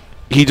case,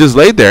 he just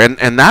laid there,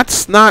 and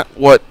that's not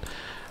what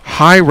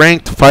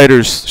high-ranked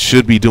fighters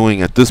should be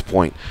doing at this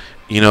point.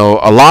 You know,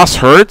 a loss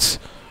hurts,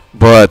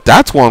 but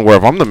that's one where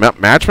if I'm the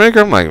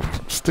matchmaker, I'm like,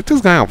 stick this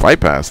guy on Fight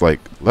Pass.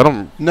 Like, let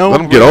him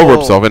get over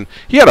himself. And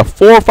he had a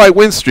 4-fight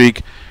win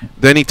streak.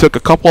 Then he took a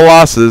couple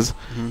losses,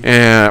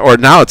 or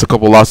now it's a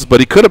couple losses,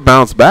 but he could have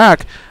bounced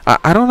back.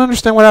 I don't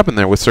understand what happened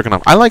there with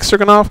Serkinov. I like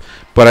Serkinov,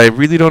 but I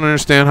really don't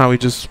understand how he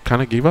just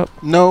kind of gave up.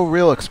 No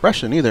real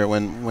expression either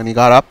when he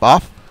got up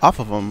off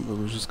of him. It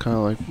was just kind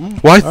of like,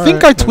 well, I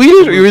think I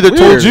tweeted or either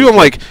told you, I'm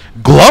like,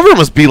 Glover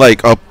must be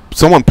like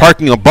someone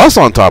parking a bus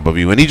on top of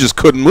you, and he just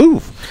couldn't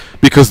move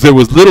because there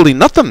was literally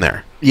nothing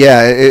there.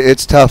 Yeah,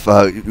 it's tough.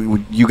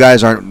 You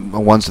guys aren't the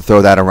ones to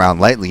throw that around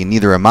lightly, and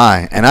neither am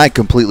I. And I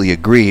completely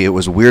agree. It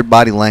was weird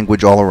body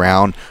language all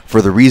around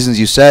for the reasons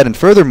you said. And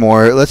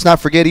furthermore, let's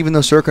not forget, even though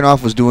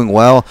Serkinov was doing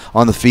well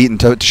on the feet and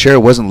Teixeira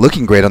wasn't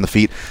looking great on the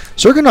feet,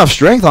 Serkinov's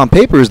strength on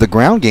paper is the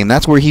ground game.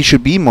 That's where he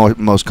should be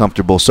most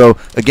comfortable. So,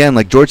 again,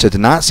 like George said, to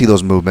not see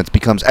those movements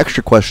becomes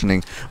extra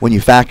questioning when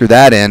you factor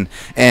that in.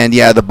 And,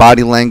 yeah, the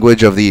body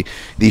language of the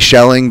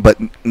shelling, but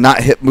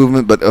not hip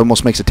movement, but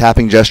almost makes a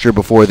tapping gesture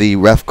before the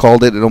ref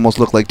called it. It almost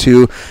looked like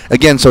two.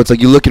 Again, so it's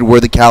like you look at where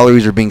the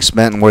calories are being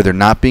spent and where they're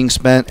not being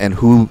spent and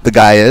who the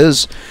guy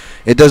is.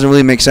 it doesn't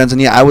really make sense.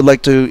 And yeah, I would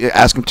like to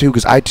ask him too,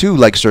 because I too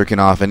like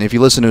Sirkinov. And if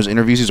you listen to his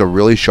interviews, he's a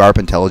really sharp,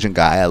 intelligent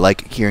guy. I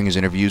like hearing his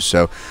interviews,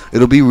 so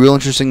it'll be real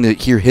interesting to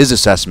hear his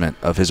assessment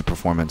of his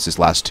performance this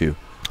last two.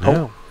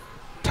 Yeah.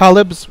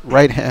 Talib's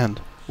right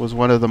hand was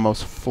one of the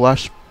most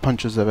flush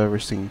punches I've ever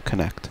seen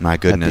connect. My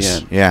goodness. At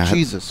the end. Yeah.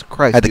 Jesus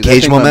Christ. Had the dude, that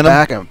cage thing went momentum?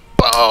 back and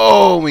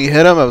boom, he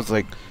hit him. I was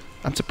like,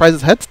 I'm surprised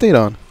his head stayed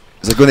on.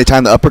 It's like when they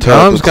timed the uppercut.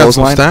 Tom's with got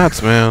some clothesline.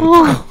 stats, man.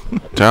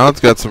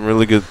 Talon's got some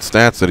really good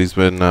stats that he's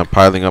been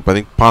piling up. I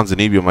think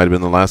Ponzinibbio might have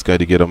been the last guy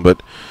to get him,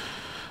 but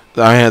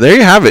there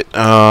you have it.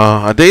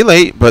 A day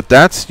late, but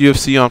that's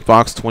UFC on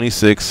Fox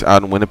 26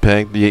 out in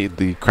Winnipeg.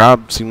 The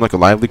crowd seemed like a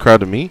lively crowd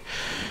to me.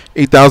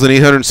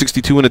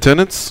 8,862 in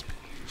attendance.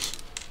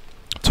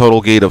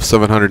 Total gate of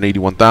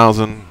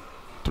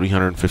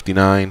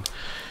 781,359.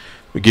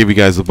 We gave you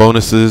guys the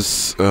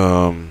bonuses.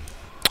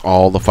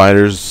 All the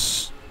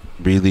fighters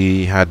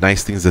really had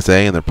nice things to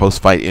say in their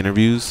post-fight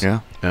interviews.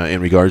 Yeah.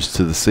 In regards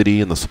to the city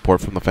and the support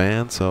from the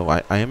fans. So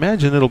I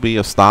imagine it'll be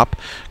a stop.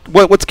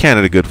 What's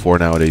Canada good for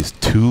nowadays?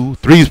 2?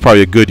 3 is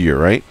probably a good year,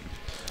 right?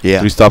 Yeah.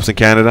 3 stops in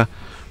Canada.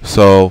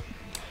 So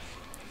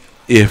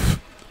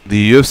if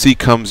the UFC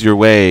comes your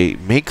way,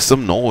 make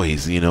some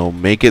noise,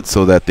 make it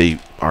so that they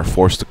are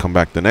forced to come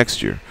back the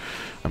next year.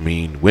 I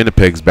mean,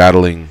 Winnipeg's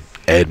battling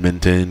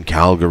Edmonton,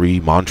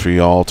 Calgary,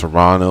 Montreal,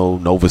 Toronto,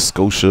 Nova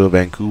Scotia,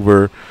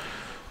 Vancouver.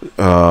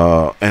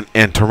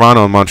 And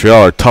Toronto and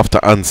Montreal are tough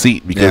to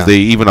unseat because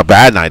even a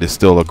bad night is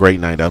still a great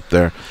night up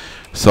there.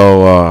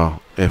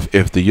 So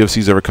if the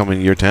UFC's ever coming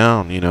to your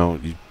town,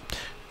 you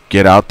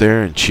get out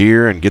there and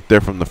cheer and get there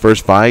from the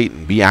first fight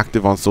and be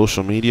active on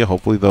social media.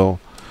 Hopefully they'll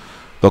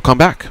come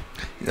back.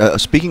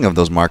 Speaking of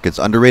those markets,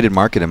 underrated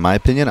market in my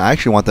opinion, I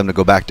actually want them to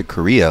go back to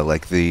Korea.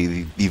 Like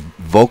the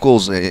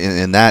vocals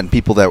in that, and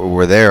people that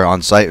were there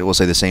on site will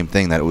say the same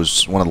thing, that it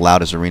was one of the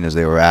loudest arenas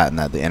they were at, and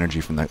that the energy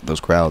from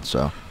those crowds.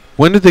 So.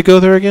 When did they go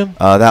there again?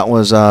 That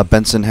was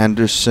Benson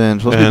Henderson.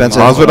 Supposed to be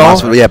Benson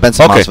Masvidal? Yeah,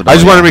 Benson Okay, Masvidal. I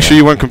just wanted to make sure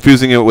you weren't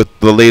confusing it with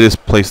the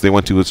latest place they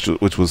went to,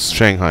 which was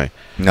Shanghai.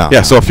 No.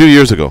 Yeah, so a few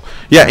years ago.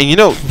 Yeah,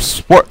 and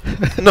sport.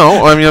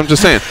 No, I mean I'm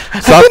just saying.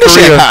 South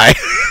Korea.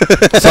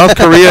 South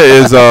Korea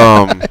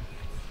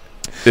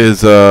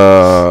is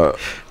Oh,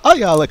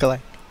 y'all look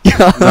alike.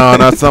 No,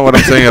 that's not what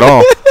I'm saying at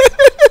all.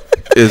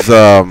 Is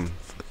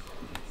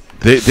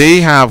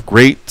they have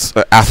great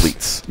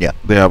athletes. Yeah.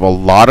 They have a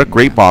lot of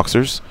great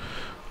boxers.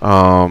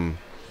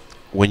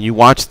 When you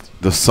watch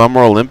the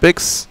Summer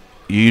Olympics,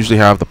 you usually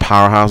have the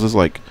powerhouses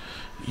like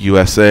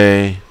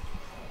USA,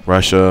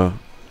 Russia,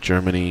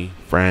 Germany,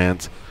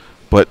 France,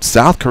 but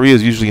South Korea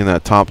is usually in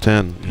that top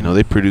 10.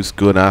 They produce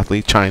good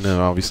athletes. China,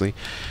 obviously,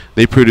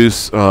 they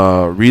produce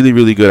really,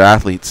 really good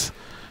athletes,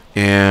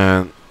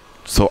 and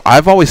so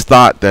I've always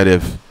thought that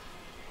if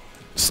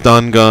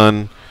Stun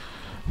Gun,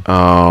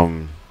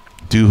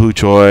 Do Hoo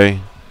Choi,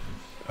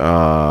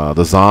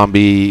 the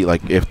Zombie,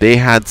 like if they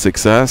had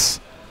success,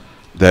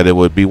 that it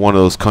would be one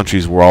of those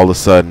countries where all of a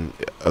sudden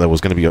there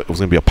was going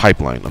to be a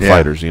pipeline of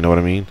fighters. You know what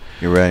I mean?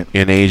 You're right.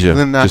 In Asia, And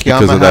then just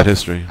because of that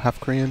history. Half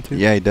Korean too.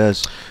 Yeah, he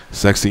does.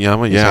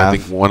 Sexyama, yeah, I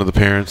think one of the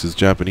parents is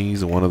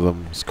Japanese and one of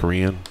them is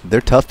Korean.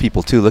 They're tough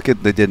people too. Look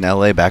at they did in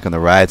L.A. back in the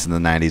riots in the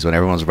 '90s when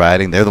everyone was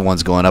rioting. They're the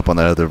ones going up on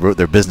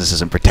their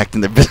businesses and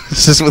protecting their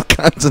businesses with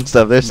guns and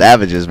stuff. They're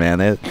savages, man.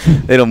 They're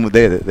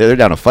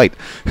down to fight.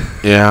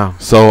 Yeah.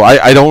 So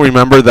I don't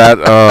remember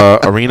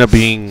that arena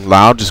being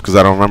loud just because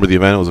I don't remember the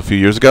event. It was a few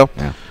years ago.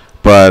 Yeah.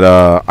 But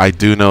I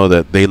do know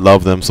that they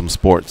love them some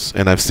sports,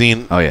 and I've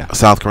seen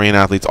South Korean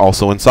athletes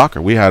also in soccer.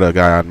 We had a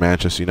guy on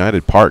Manchester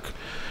United Park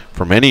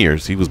for many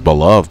years. He was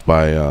beloved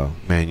by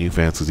Man U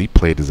fans because he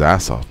played his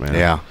ass off, man.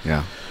 Yeah.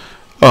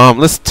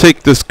 Let's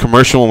take this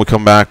commercial. When we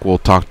come back, we'll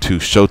talk to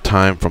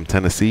Showtime from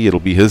Tennessee.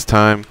 It'll be his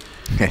time.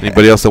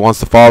 Anybody else that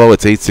wants to follow,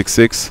 it's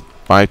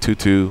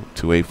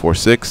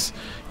 866-522-2846.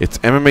 It's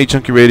MMA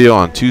Junkie Radio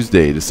on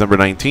Tuesday, December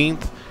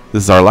 19th.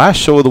 This is our last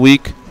show of the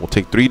week. We'll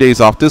take 3 days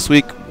off this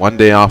week, 1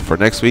 day off for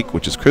next week,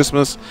 which is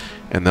Christmas,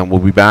 and then we'll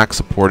be back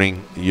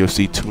supporting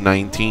UFC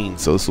 219.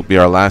 So this will be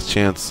our last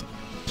chance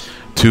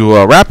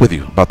to rap with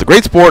you about the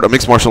great sport of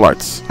mixed martial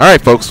arts. All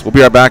right, folks, we'll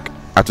be right back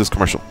after this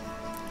commercial.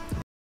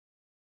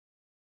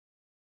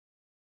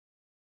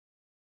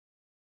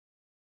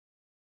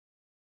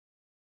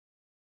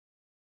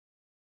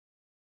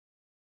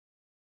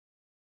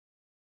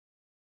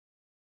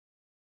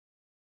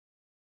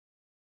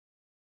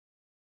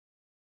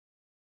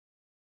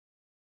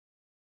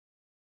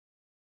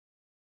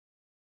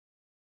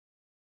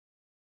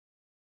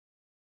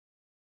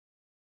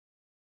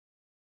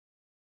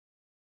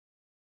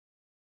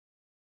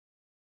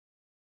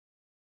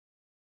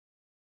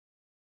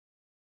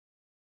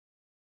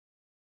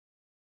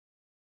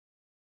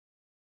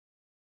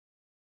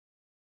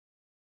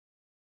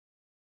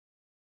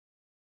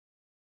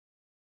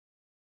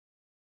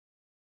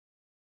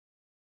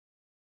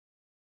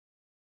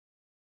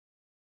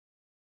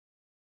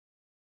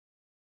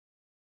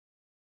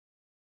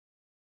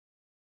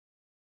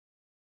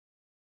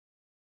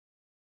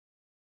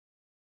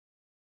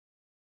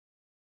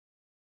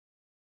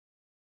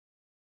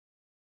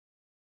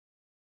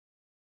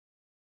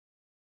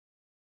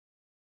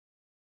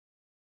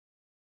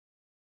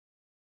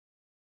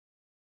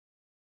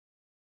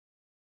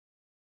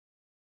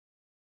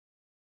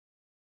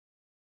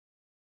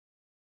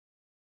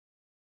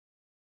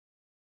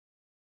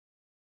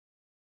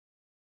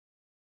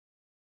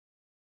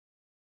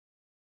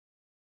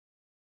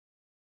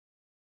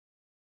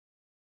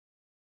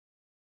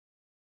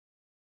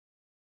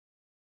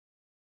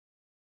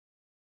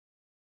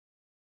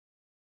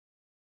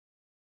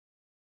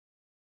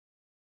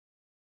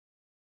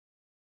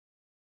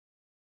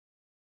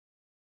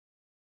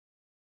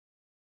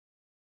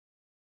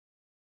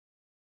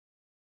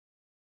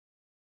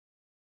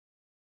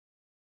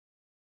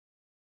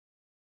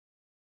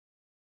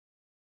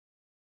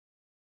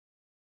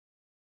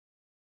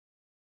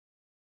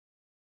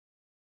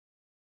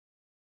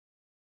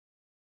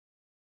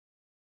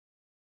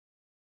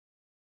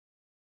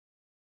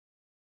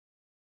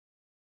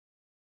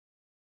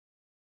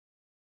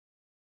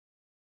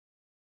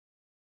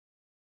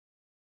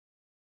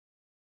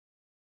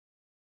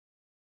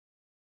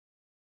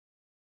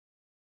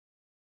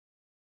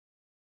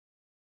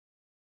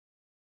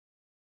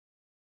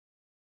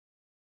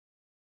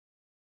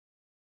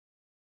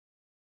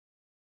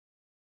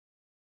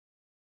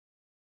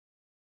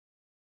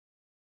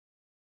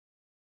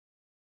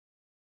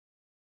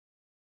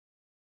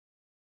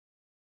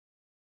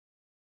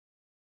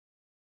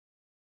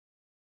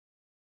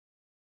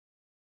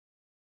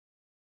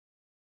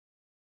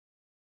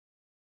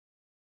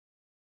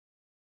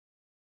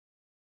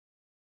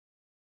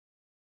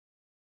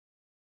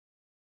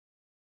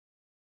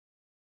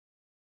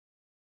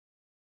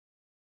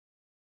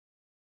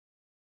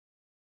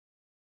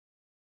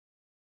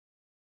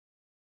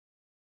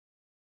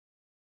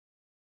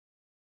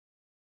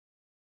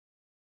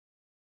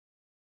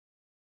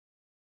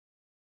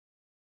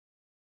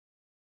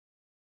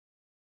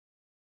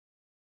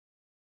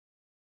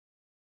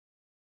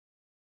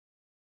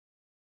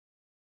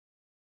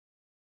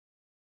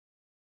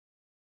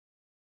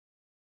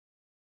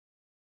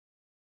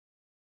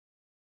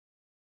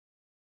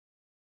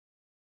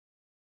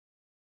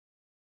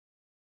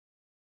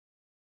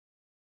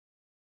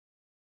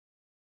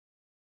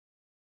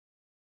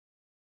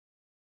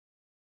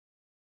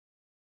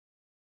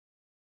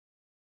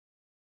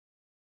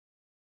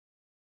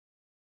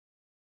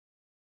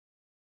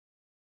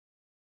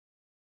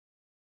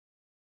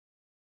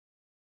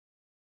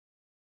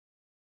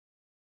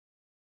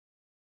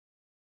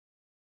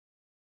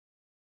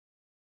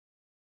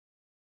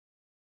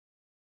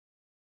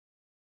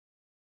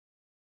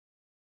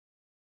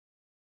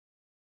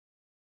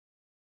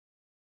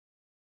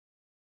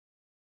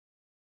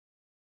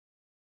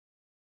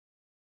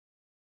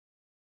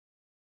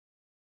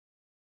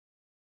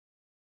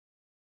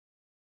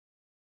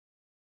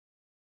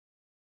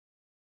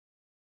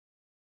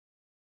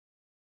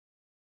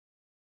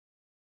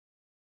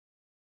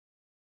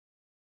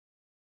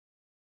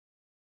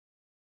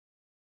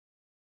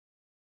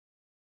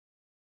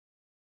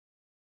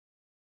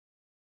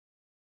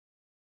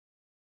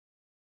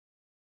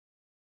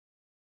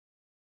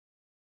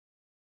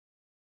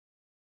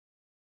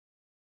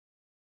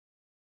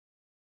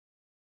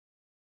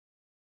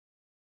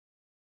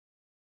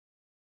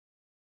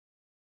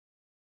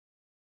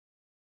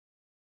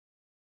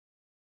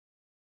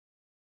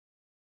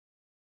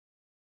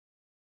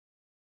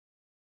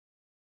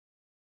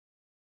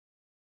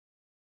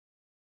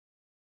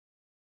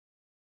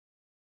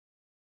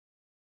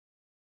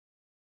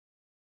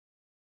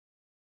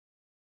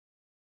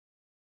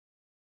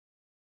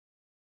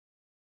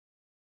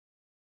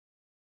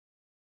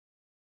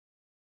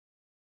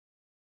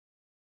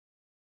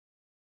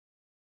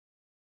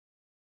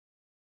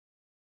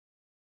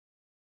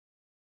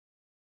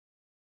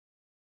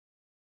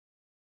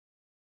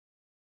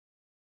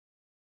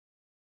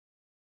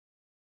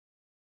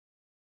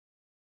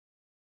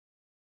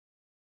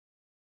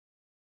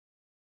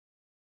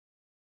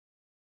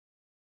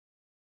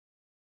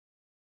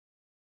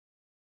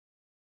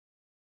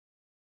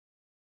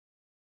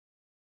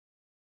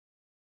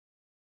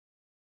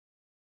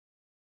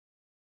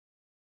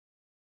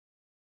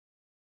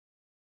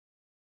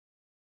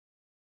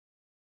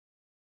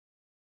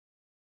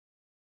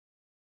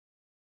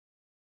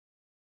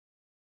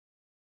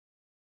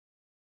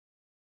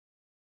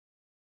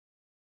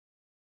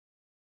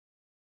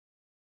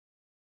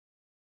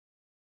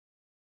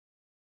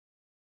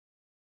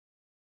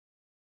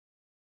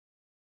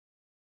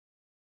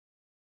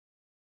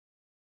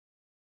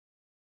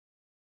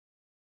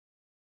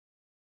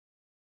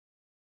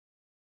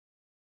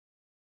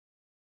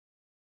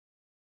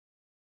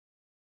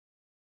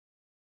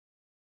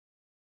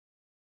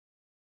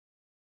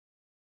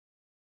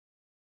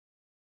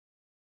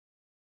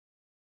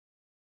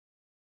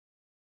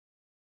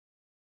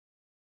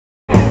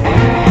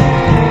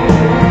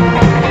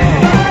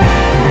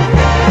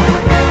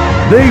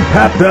 They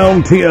pat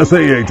down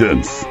TSA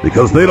agents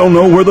because they don't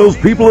know where those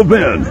people have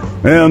been.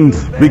 And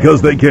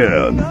because they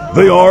can.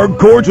 They are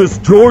Gorgeous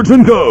George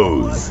and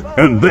Goes.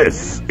 And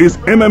this is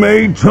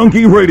MMA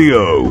Junkie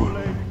Radio.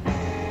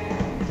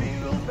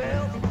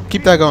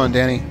 Keep that going,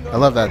 Danny. I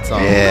love that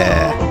song.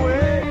 Yeah.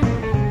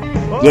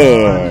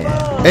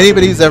 Yeah.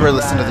 Anybody who's ever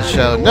listened to the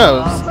show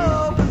knows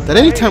that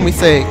anytime we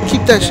say,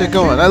 keep that shit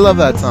going, I love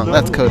that song,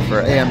 that's code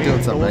for, hey, I'm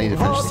doing something, I need to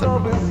finish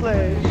something.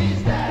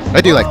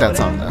 I do like that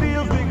song, though.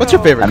 What's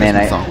your favorite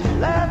Christmas song?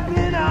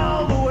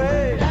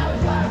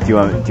 Do you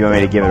want me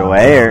to give it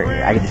away, or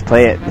I can just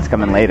play it? It's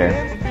coming later.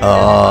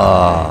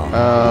 Oh.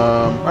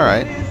 All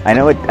right. I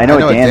know what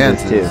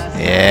Dan's is too.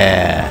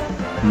 Yeah.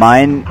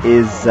 Mine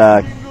is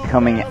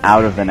coming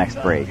out of the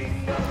next break,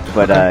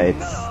 but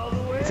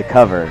it's a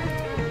cover.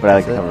 But I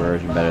like the cover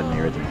version better than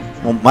the original.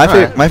 Well,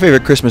 my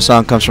favorite Christmas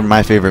song comes from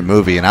my favorite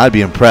movie, and I'd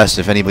be impressed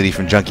if anybody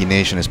from Junkie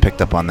Nation has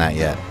picked up on that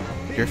yet.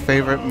 Your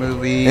favorite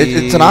movie?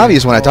 It's an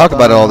obvious one. I talk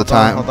about it all the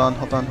time.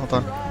 Hold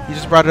on. You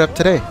just brought it up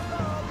today.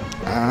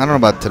 I don't know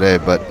about today,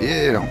 but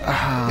you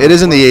know, it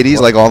is in the 80s,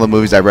 like all the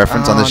movies I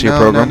reference on this year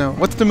program. No.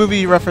 What's the movie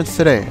you referenced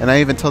today? And I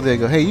even told you, I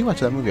go, hey, you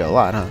watch that movie a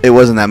lot, huh? It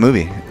wasn't that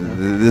movie. It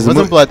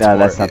wasn't Bloodsport.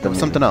 That's not the movie.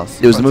 Something else.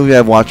 It was the movie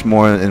I've watched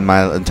more in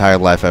my entire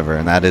life ever,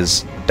 and that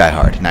is Die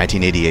Hard,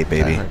 1988,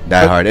 baby.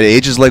 Die Hard. It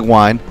ages like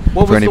wine.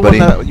 What for was anybody.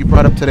 the one that you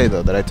brought up today,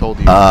 though, that I told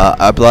you?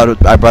 I brought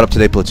up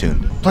today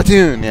Platoon.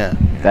 Platoon, yeah.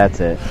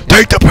 That's it.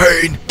 Take the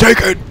pain, take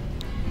it.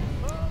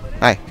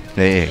 Hi.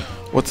 Hey.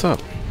 What's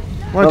up?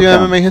 Want to do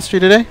MMA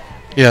history today?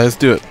 Yeah, let's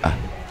do it.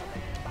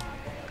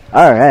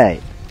 All right.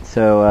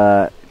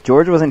 So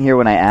George wasn't here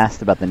when I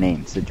asked about the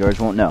name, so George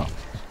won't know.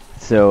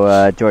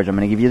 So George, I'm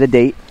going to give you the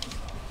date.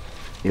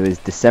 It was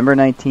December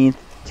 19th,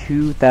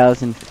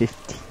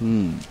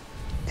 2015.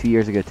 2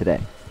 years ago today.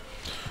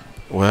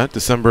 What?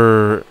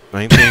 December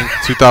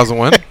 19th,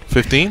 2001?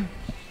 15?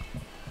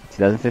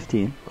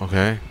 2015.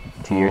 Okay.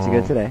 2 years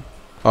ago today.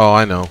 Oh,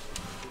 I know.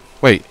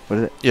 Wait. What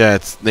is it? Yeah,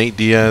 it's Nate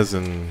Diaz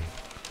and...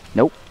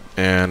 Nope.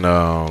 And,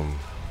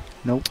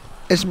 Nope.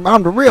 It's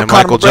I'm the real and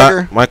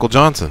Conor Michael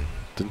Johnson.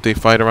 Didn't they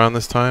fight around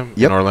this time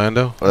in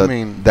Orlando? I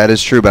mean, that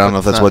is true, but I don't know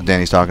if that's what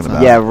Danny's talking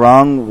about. Yeah,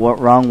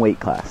 wrong weight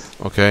class.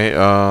 Okay.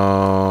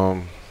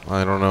 I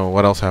don't know.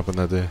 What else happened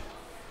that day?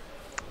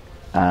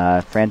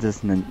 Francis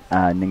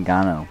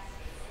Ngannou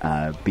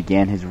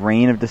began his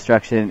reign of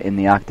destruction in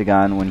the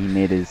octagon when he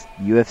made his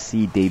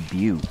UFC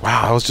debut.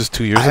 Wow, that was just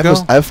 2 years ago?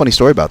 I have a funny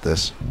story about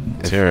this.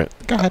 Let's hear it.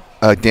 Go ahead.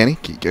 Danny,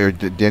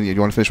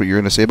 you want to finish what you were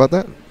going to say about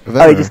that event?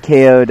 Oh, he just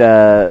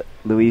KO'd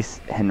Luis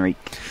Henrique.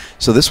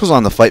 So this was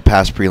on the Fight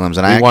Pass prelims,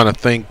 and I want to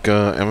thank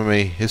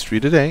MMA History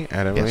Today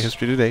at MMA Yes.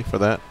 History Today for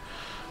that.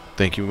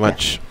 Thank you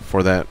much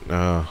for that,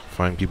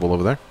 fine people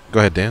over there. Go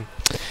ahead, Dan.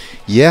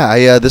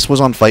 Yeah, this was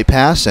on Fight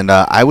Pass, and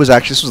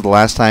this was the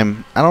last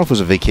time, I don't know if it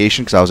was a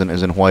vacation because I was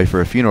in Hawaii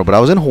for a funeral, but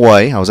I was in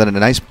Hawaii. I was at a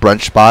nice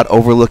brunch spot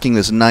overlooking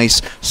this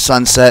nice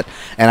sunset,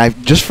 and I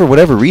just for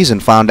whatever reason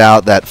found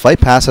out that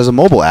Fight Pass has a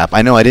mobile app.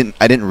 I know I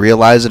didn't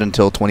realize it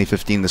until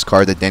 2015, this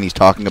card that Danny's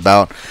talking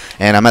about,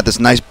 and I'm at this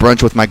nice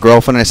brunch with my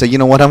girlfriend, and I said, you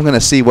know what, I'm going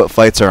to see what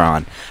fights are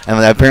on. And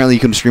apparently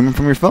you can stream them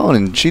from your phone,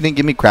 and she didn't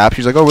give me crap.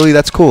 She's like, oh, really,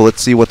 that's cool.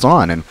 Let's see what's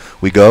on. And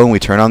we go, and we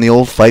turn on the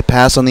old Fight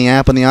Pass on the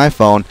app on the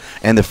iPhone,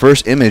 and the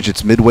first image,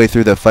 it's midway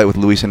through the fight with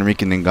Luis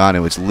Henrique and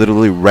Ngannou. It's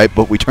literally right,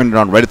 but we turned it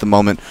on right at the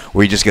moment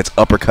where he just gets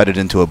uppercutted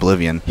into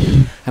oblivion.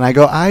 And I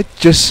go, I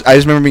just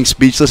remember being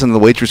speechless, and the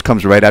waitress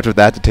comes right after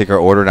that to take our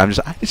order, and I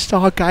just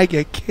saw a guy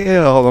get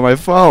killed on my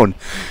phone.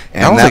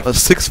 And that was like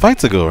 6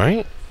 fights ago,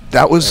 right?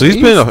 That was so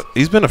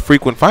he's been a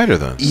frequent fighter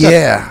then.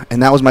 Yeah,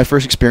 and that was my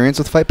first experience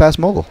with Fight Pass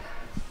Mobile.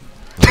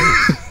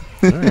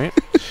 All right.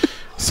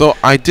 So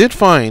I did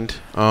find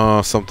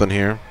something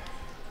here,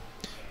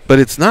 but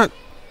it's not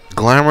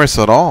glamorous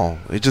at all.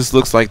 It just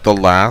looks like the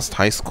last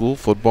high school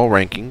football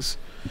rankings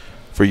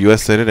for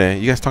USA Today.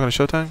 You guys talking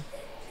to Showtime?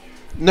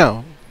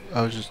 No,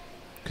 I was just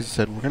because you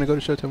said we're gonna go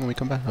to Showtime when we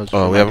come back.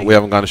 Oh, we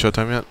haven't gone to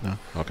Showtime yet. No.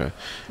 Okay.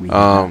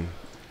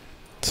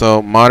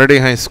 So Mater Dei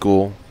High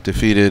School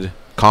defeated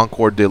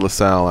Concord de La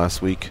Salle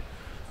last week.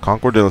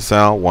 Concord de La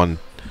Salle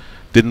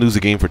didn't lose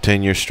a game for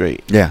 10 years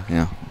straight.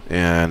 Yeah.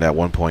 And at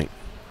one point,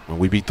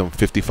 we beat them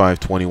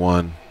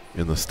 55-21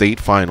 in the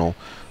state final.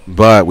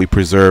 But we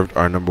preserved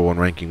our number one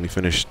ranking. We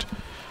finished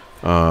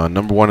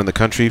number one in the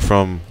country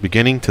from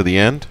beginning to the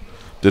end.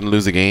 Didn't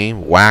lose a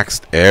game.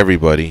 Waxed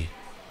everybody.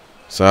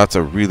 So that's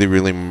a really,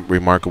 really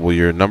remarkable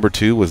year. Number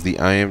two was the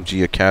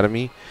IMG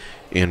Academy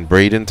in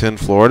Bradenton,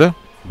 Florida.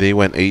 They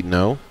went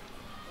 8-0.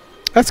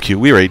 That's cute.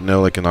 We were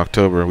 8-0 like in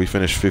October. We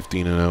finished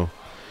 15-0.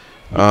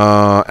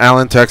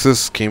 Allen,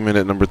 Texas came in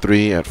at number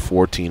 3 at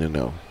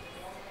 14-0.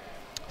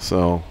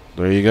 So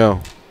there you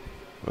go.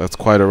 That's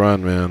quite a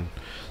run, man.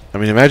 I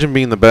mean, imagine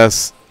being the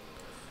best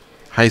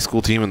high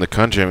school team in the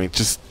country. I mean,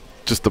 just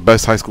the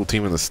best high school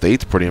team in the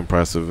state's pretty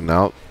impressive. And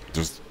now,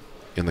 just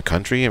in the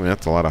country, I mean,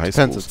 that's a lot of high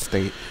schools. Depends on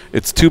state.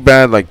 It's too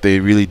bad, like,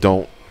 they really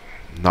don't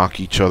knock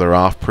each other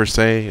off, per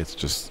se. It's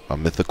just a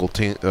mythical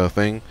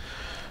thing.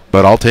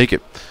 But I'll take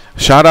it.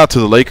 Shout out to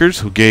the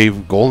Lakers, who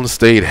gave Golden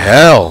State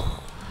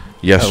hell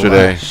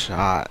yesterday.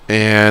 Shot.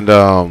 And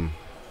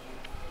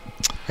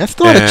That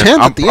still had a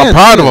chance at the end. I'm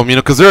proud too. of them,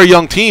 because they're a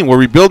young team. We're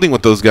rebuilding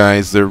with those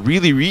guys. They're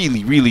really,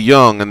 really, really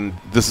young, and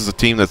this is a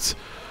team that's,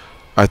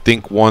 I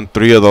think, won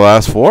 3 of the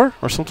last 4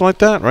 or something like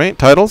that, right?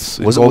 Titles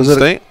in Golden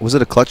State. Was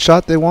it a clutch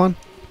shot they won?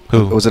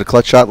 Who? Was it a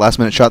clutch shot, last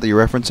minute shot that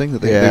you're referencing that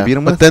they beat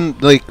them with? But then,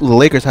 like, the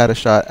Lakers had a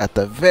shot at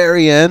the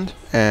very end,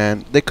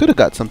 and they could have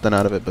got something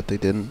out of it, but they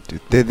didn't.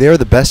 Dude, they're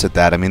the best at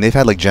that. I mean, they've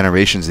had like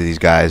generations of these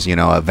guys.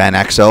 Van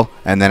Exel,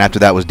 and then after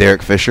that was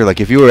Derek Fisher.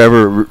 Like, if you were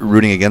ever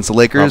rooting against the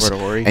Lakers,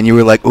 and you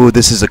were like, "Oh,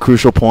 this is a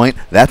crucial point,"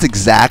 that's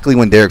exactly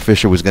when Derek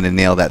Fisher was going to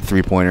nail that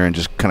 3-pointer and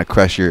just kind of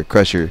crush your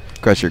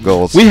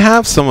goals. We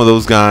have some of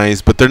those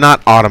guys, but they're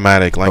not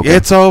automatic. Like,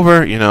 it's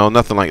over.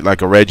 Nothing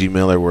like a Reggie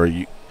Miller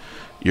where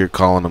you're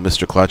calling him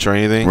Mr. Clutch or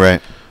anything. Right.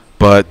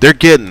 But they're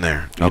getting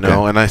there, you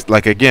know. And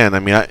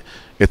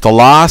it's a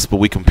loss, but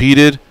we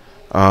competed.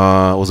 It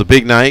was a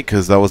big night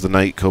because that was the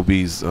night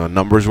Kobe's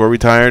numbers were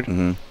retired.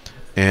 Mm-hmm.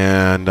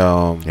 And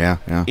yeah.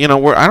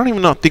 I don't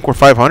even think we're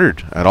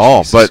 500 at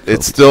all. Jesus, but Kobe.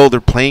 it's still,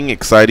 they're playing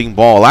exciting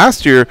ball.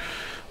 Last year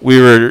we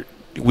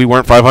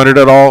weren't 500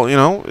 at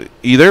all,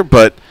 either.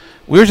 But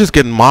we were just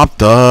getting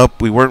mopped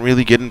up. We weren't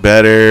really getting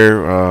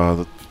better.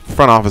 The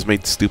front office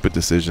made stupid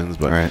decisions,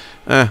 but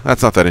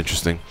that's not that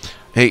interesting.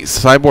 Hey,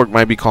 Cyborg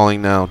might be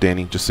calling now,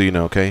 Danny, just so you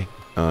know, okay?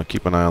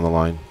 Keep an eye on the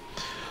line.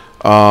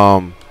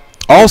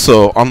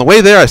 Also, on the way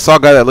there, I saw a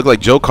guy that looked like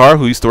Joe Carr,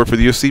 who used to work for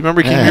the UFC.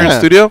 Remember, he came here in the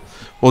studio?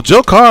 Well,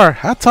 Joe Carr,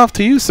 hats off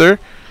to you, sir.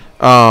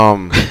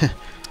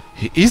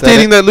 He's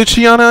dating that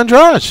Luciana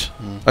Andrade.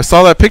 I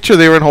saw that picture.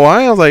 They were in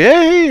Hawaii. I was like,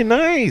 hey,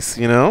 nice,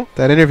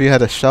 That interview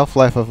had a shelf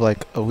life of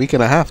like a week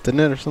and a half, didn't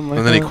it, or something like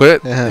that? And then he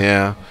quit?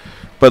 Yeah.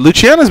 But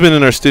Luciana's been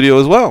in our studio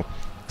as well.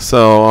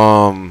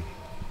 So,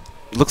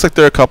 looks like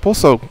they're a couple,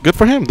 so good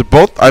for him.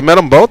 I met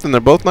them both, and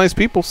they're both nice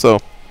people, so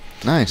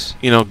nice.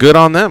 Good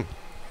on them.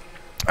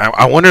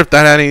 I wonder if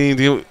that had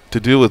anything to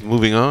do with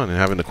moving on and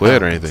having to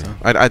quit or anything. So.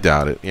 I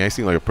doubt it. Yeah, he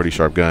seemed like a pretty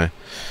sharp guy.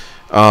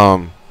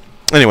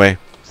 Anyway.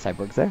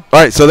 Cyborg's there. All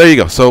right, so there you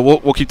go. So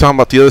we'll keep talking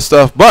about the other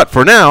stuff. But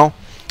for now,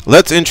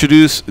 let's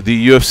introduce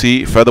the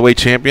UFC featherweight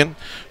champion.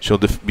 She'll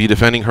be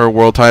defending her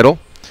world title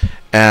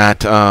at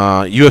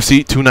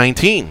UFC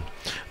 219.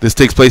 This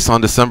takes place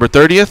on December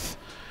 30th.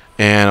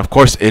 And, of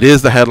course, it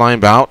is the headline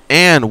bout.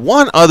 And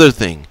one other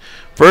thing.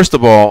 First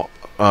of all,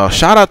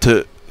 shout out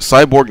to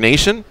Cyborg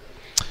Nation.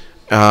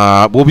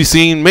 We'll be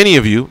seeing many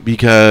of you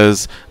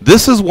because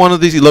this is one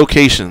of these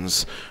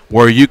locations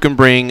where you can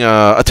bring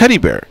a teddy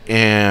bear.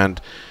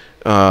 And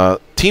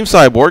Team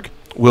Cyborg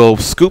will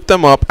scoop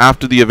them up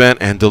after the event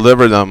and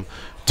deliver them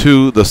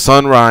to the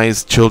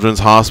Sunrise Children's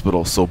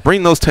Hospital. So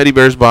bring those teddy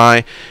bears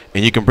by,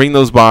 and you can bring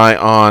those by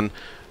on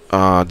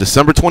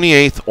December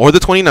 28th or the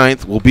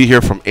 29th. We'll be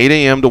here from 8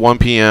 a.m. to 1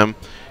 p.m.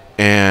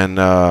 And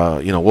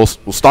we'll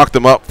stock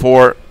them up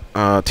for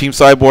Team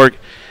Cyborg,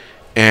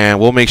 and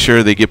we'll make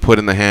sure they get put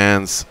in the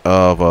hands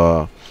of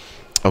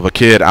a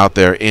kid out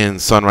there in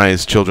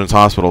Sunrise Children's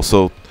Hospital.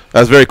 So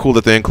that's very cool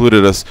that they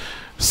included us.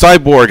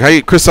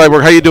 Cyborg, Chris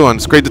Cyborg, how you doing?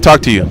 It's great to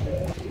talk to you.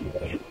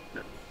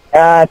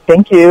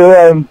 Thank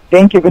you.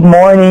 Thank you. Good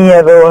morning,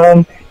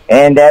 everyone.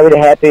 And I'm really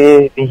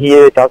happy to be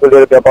here to talk a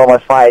little bit about my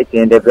fight.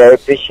 And I very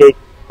appreciate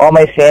all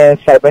my fans,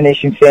 Cyber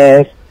Nation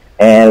fans.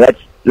 And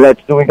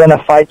we're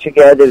gonna fight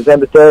together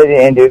December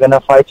 30th, and we're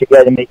gonna fight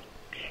together, make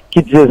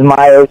kids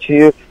smile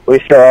too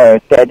with our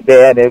teddy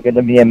bear. They're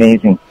gonna be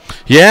amazing.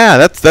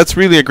 Yeah, that's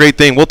really a great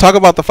thing. We'll talk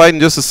about the fight in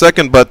just a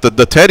second, but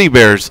the teddy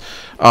bears,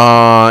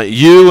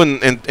 you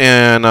and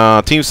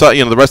Team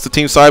the rest of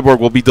Team Cyborg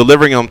will be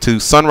delivering them to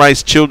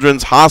Sunrise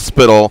Children's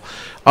Hospital.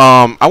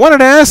 I wanted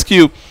to ask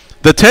you,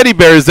 the teddy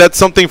bear, is that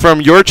something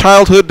from your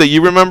childhood that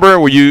you remember?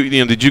 Were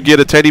did you get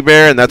a teddy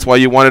bear and that's why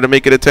you wanted to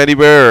make it a teddy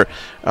bear? Or,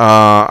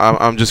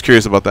 I'm just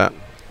curious about that.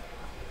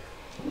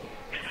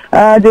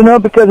 I don't know,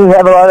 because we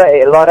have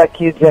a lot of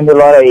kids and a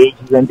lot of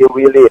ages, and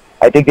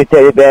I think the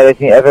teddy bear, I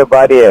think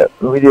everybody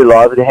really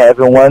loves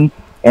having one,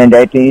 and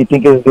I think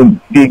it's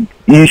a big,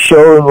 you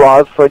show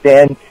love for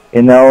them,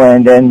 and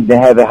then they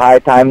have a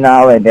hard time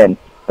now, and then,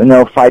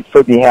 fight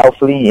for be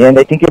healthy, and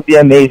I think it'd be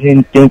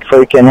amazing thing for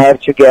you can have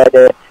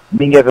together,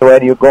 being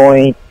everywhere you're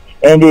going,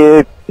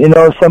 and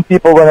some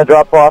people want to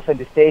drop off in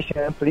the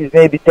station, please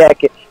maybe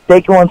take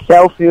one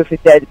selfie with the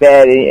teddy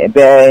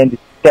bear and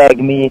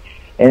tag me.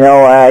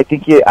 I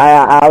think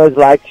I always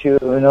like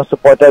to,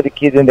 support other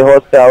kids in the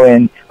hospital,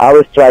 and I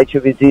always try to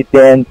visit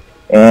them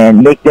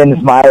and make them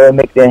smile and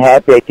make them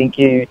happy. I think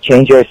you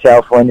change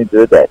yourself when you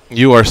do that.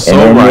 You are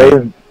so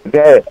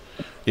right.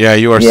 Yeah,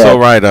 you are so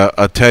right.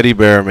 A teddy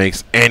bear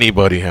makes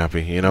anybody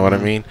happy. You know what I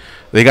mean?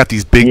 They got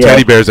these big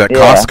teddy bears at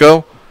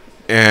Costco,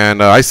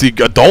 and I see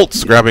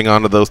adults grabbing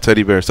onto those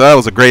teddy bears. So that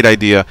was a great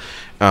idea,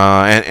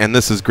 and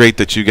this is great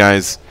that you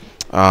guys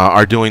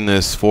are doing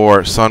this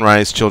for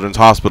Sunrise Children's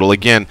Hospital.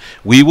 Again,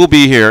 we will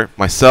be here,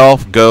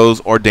 myself, Goes,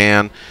 or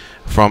Dan,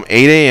 from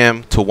 8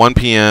 a.m. to 1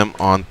 p.m.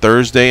 on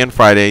Thursday and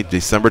Friday,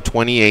 December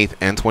 28th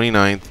and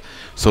 29th.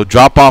 So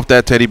drop off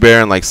that teddy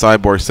bear, and like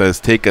Cyborg says,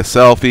 take a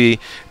selfie,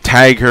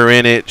 tag her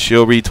in it,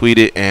 she'll retweet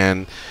it,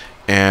 and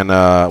and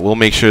we'll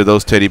make sure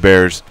those teddy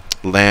bears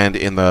land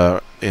in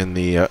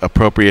the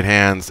appropriate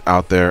hands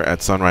out there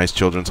at Sunrise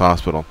Children's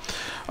Hospital.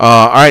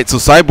 All right, so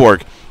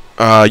Cyborg,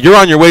 you're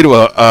on your way to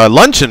a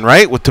luncheon,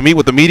 right? To meet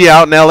with the media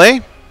out in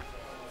L.A.?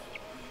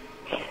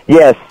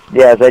 Yes.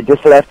 I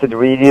just left the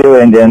radio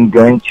and then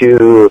going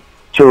to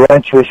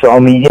lunch with all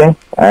media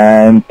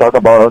and talk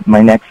about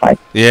my next fight.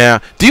 Yeah.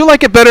 Do you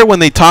like it better when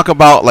they talk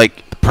about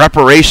like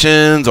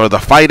preparations or the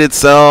fight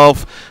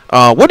itself?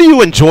 What do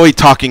you enjoy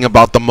talking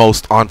about the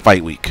most on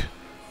Fight Week?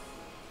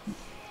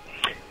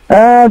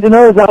 It's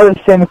always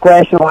the same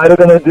question. What are you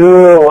going to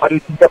do? What do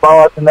you think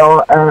about,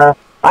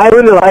 I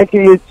really like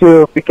it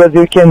too because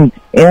you can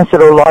answer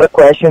a lot of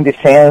questions the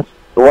fans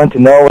want to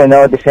know,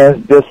 the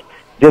fans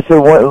just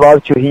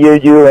love to hear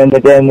you, and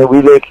then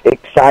really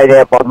excited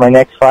about my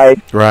next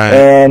fight. Right.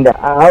 And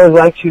I would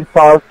like to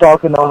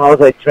talking on how's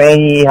I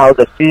training, how's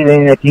I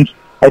feeling. I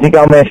think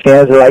all my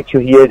fans would like to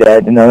hear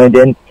that,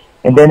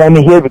 and then I'm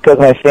here because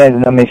my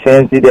fans, my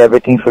fans did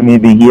everything for me to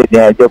be here. They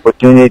had the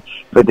opportunity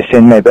to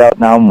defend my belt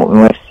now in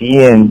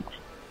UFC, and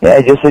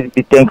I just would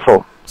be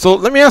thankful. So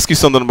let me ask you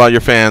something about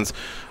your fans.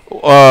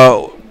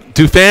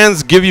 Do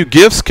fans give you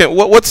gifts?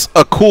 What's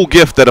a cool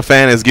gift that a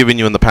fan has given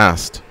you in the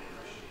past?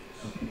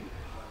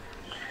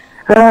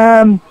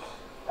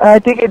 I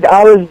think it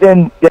always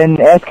been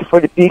asking for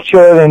the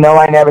picture, I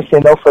never say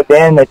no for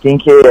them. I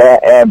think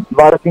a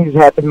lot of things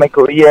happened in my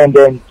career, and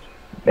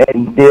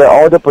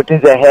all the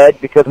opportunities I had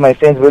because my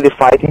fans really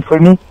fighting for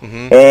me.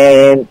 Mm-hmm.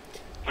 And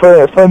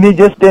for me,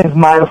 just them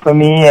smile for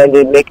me and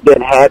they make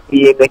them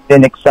happy, make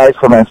them excited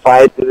for my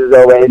fight. This is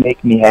always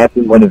make me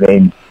happy,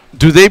 motivate me.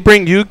 Do they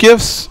bring you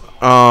gifts?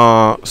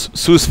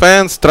 Sus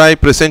fans traem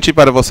presente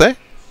para você?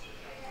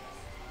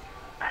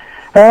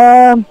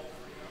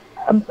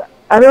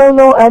 I don't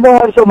know. I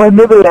don't have so much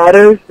maybe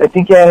letters. I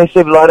think I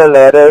receive a lot of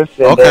letters.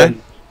 And okay.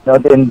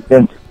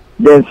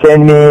 Then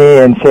send me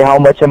and say how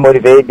much I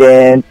motivate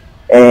them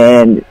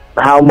and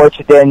how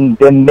much then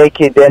make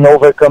it then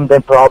overcome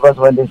the problems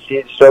when they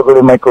see the struggle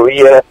in my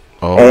career.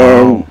 Oh,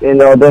 and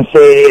wow. Then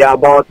say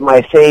about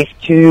my faith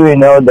too.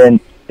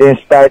 Then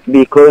start to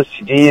be close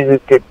to Jesus,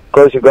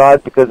 close to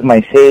God because of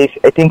my faith.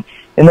 I think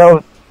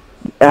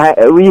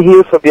we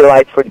here for be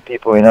light for the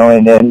people.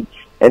 And then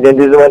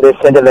this is when they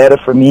send a letter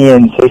for me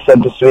and say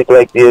something sweet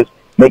like this,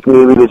 make me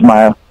really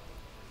smile.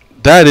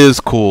 That is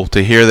cool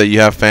to hear that you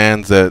have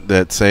fans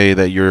that say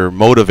that you're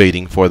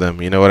motivating for them.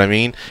 You know what I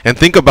mean? And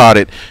think about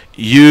it.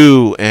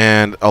 You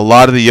and a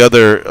lot of the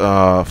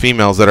other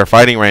females that are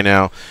fighting right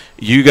now,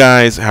 you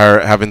guys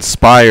have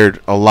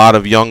inspired a lot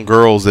of young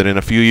girls that in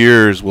a few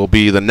years will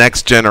be the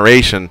next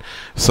generation.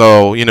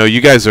 So, you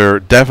guys are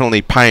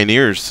definitely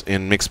pioneers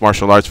in mixed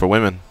martial arts for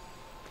women.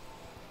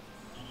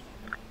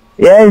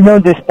 Yeah,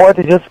 the sport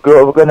is just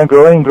gonna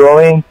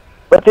growing.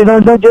 But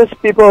not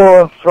just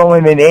people from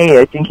MMA.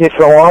 I think it's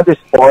from all the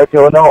sports.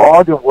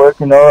 All the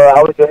work. I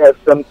always have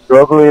some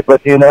struggle,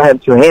 but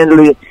have to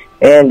handle it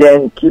and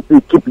then keep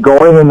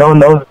going.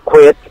 No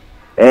quit.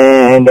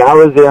 And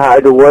always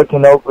hard work.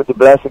 With the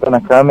blessing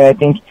gonna come.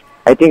 And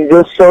I think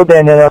just show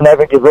them.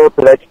 Never give up.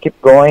 Let's keep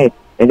going.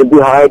 And it'll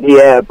be hard,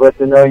 yeah. But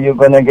you're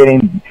gonna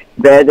get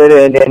better,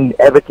 and then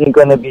everything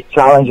gonna be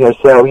challenge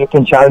yourself. You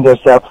can challenge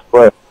yourself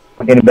for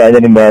getting better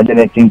and better, and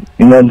I think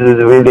this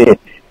is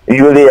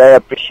really I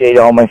appreciate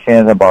all my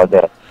fans about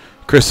that.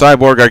 Chris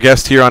Cyborg, our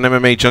guest here on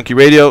MMA Junkie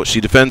Radio.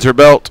 She defends her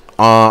belt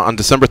on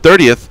December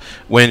 30th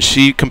when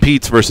she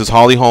competes versus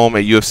Holly Holm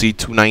at UFC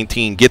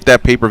 219. Get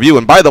that pay-per-view.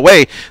 And by the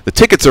way, the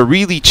tickets are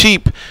really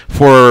cheap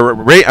for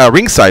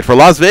ringside for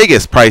Las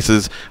Vegas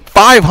prices.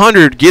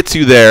 $500 gets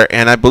you there,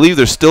 and I believe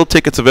there's still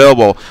tickets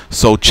available,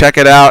 so check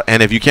it out.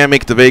 And if you can't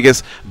make it to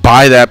Vegas,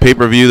 buy that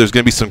pay-per-view. There's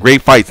going to be some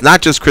great fights,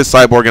 not just Chris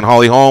Cyborg and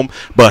Holly Holm,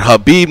 but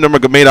Khabib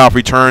Nurmagomedov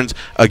returns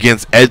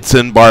against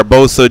Edson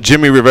Barbosa,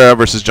 Jimmy Rivera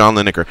versus John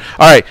Lineker.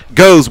 All right,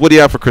 Goes, what do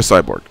you have for Chris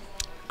Cyborg?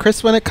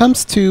 Chris, when it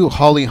comes to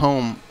Holly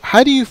Holm,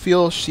 how do you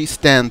feel she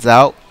stands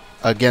out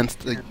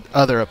against the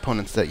other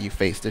opponents that you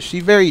faced? Is she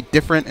very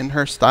different in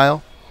her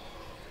style?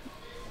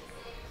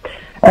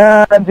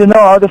 All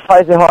the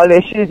fights in Holly,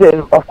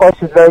 of course,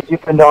 she's very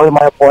different than all of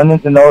my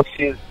opponents.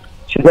 She's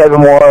having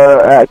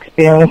more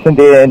experience in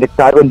the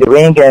type in the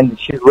ring, and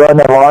she's run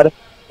a lot.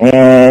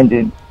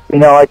 And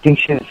I think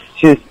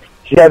she's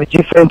have a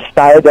different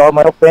style than all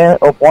my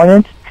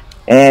opponents,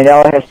 and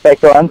I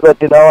respect her.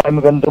 But I'm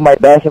going to do my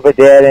best over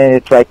there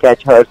and try to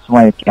catch her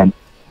when I can.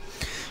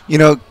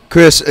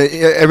 Chris,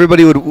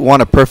 everybody would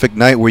want a perfect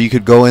night where you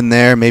could go in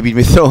there, maybe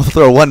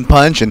throw one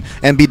punch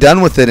and be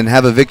done with it and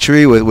have a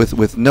victory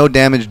with no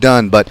damage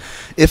done. But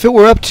if it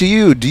were up to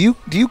you, do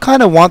you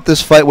kind of want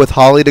this fight with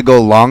Holly to go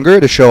longer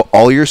to show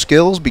all your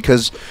skills?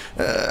 Because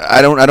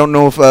I don't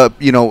know if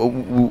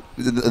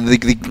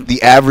the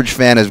average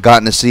fan has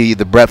gotten to see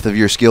the breadth of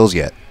your skills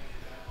yet.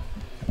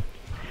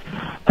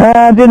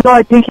 I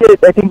think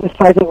this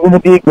fight is going to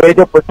be a great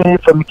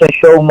opportunity for me to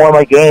show more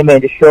my game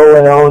and to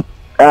show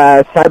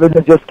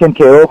Cyber just can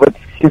KO, but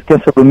she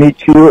can submit me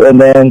too. And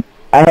then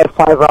I have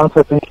 5 rounds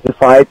to finish the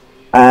fight.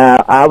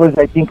 I want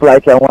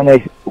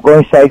to go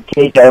inside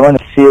cage. I want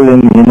to feel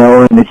and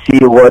and see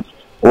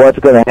what's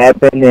gonna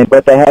happen.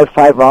 But I have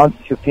 5 rounds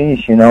to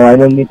finish. I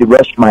don't need to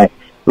rush.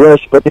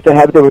 But if I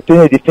have the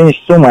opportunity to finish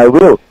soon, I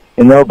will.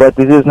 But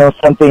this is not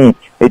something.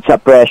 It's a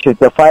pressure.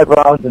 It's a 5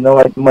 rounds.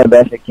 I do my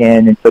best I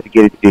can and try to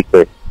get it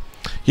victory.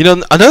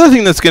 Another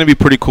thing that's going to be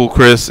pretty cool,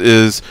 Chris,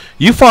 is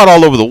you fought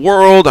all over the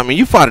world. I mean,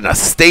 you fought in a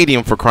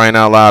stadium, for crying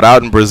out loud,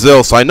 out in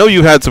Brazil. So I know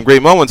you had some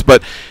great moments.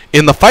 But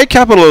in the fight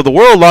capital of the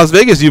world, Las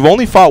Vegas, you've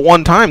only fought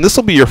one time. This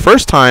will be your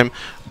first time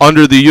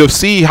under the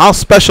UFC. How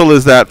special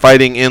is that,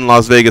 fighting in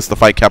Las Vegas, the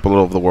fight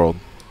capital of the world?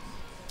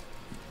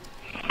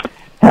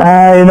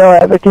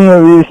 Everything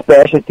is really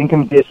special. I think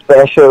it's a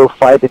special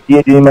fight I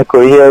did in my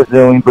career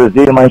in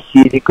Brazil, my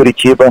city,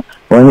 Curitiba,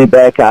 only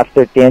back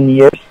after 10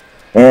 years.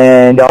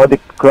 And all the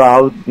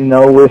crowd,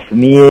 with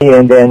me,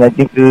 and then I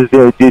think this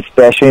is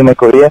special in my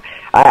career.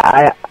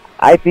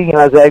 I think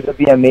Las Vegas will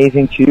be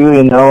amazing too.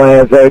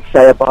 I'm very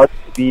excited about it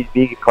to be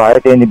big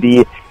card and to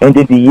be end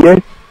of the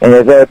year. And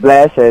I'm very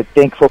blessed,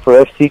 thankful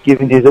for FC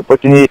giving this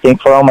opportunity,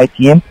 thankful for all my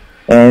team,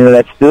 and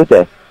let's do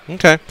that.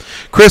 Okay.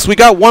 Chris, we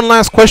got one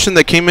last question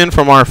that came in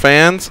from our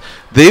fans.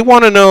 They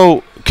want to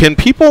know, can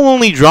people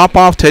only drop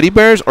off teddy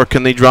bears, or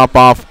can they drop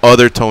off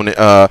other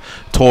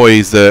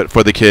toys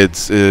for the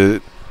kids?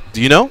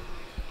 Do you know?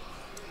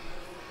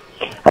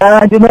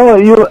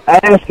 You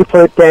ask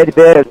for teddy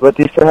bears, but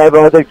if you have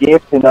other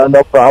gifts,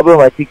 no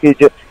problem. I think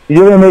you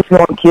will make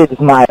one kid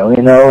smile,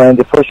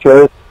 and for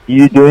sure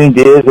you doing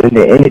this and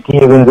anything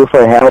you're going to do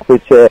for help,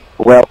 it's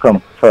welcome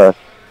for us.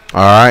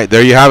 All right,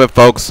 there you have it,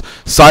 folks.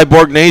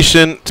 Cyborg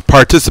Nation, to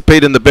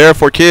participate in the Bear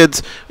for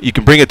Kids, you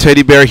can bring a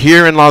teddy bear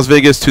here in Las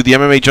Vegas to the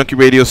MMA Junkie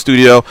Radio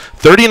studio,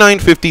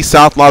 3950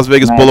 South Las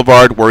Vegas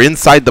Boulevard. We're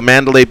inside the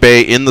Mandalay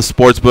Bay in the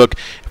sports book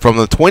from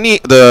the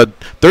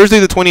Thursday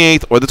the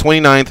 28th or the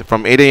 29th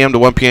from 8 a.m. to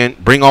 1 p.m.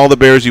 Bring all the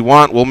bears you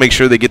want. We'll make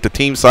sure they get to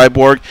Team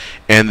Cyborg,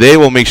 and they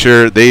will make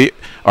sure they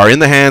are in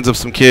the hands of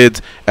some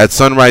kids at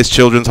Sunrise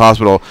Children's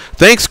Hospital.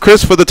 Thanks,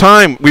 Chris, for the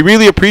time. We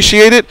really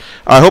appreciate it.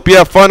 I hope you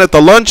have fun at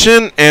the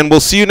luncheon, and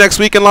we'll see you next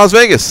week in Las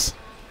Vegas.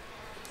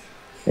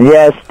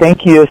 Yes,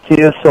 thank you. See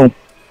you soon.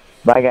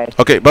 Bye, guys.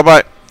 Okay,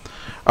 bye-bye.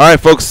 All right,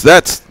 folks,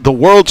 that's the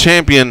world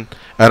champion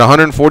at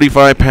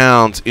 145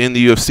 pounds in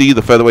the UFC,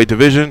 the featherweight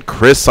division,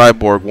 Chris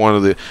Cyborg, one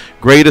of the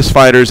greatest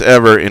fighters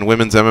ever in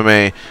women's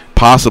MMA,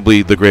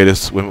 possibly the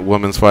greatest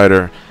women's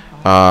fighter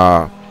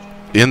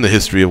in the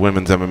history of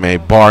women's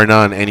MMA, bar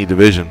none, any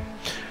division.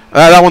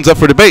 That one's up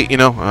for debate.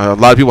 A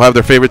lot of people have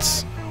their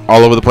favorites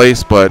all over the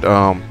place, but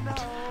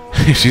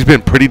she's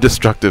been pretty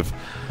destructive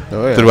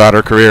throughout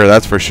her career,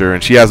 that's for sure,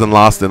 and she hasn't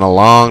lost in a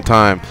long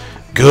time.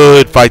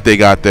 Good fight they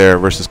got there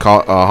versus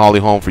Holly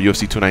Holm for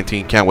UFC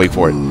 219. Can't wait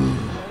for it.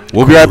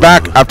 We'll be right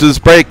back after this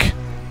break.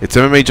 It's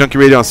MMA Junkie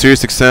Radio on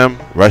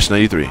SiriusXM, Rush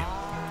 93.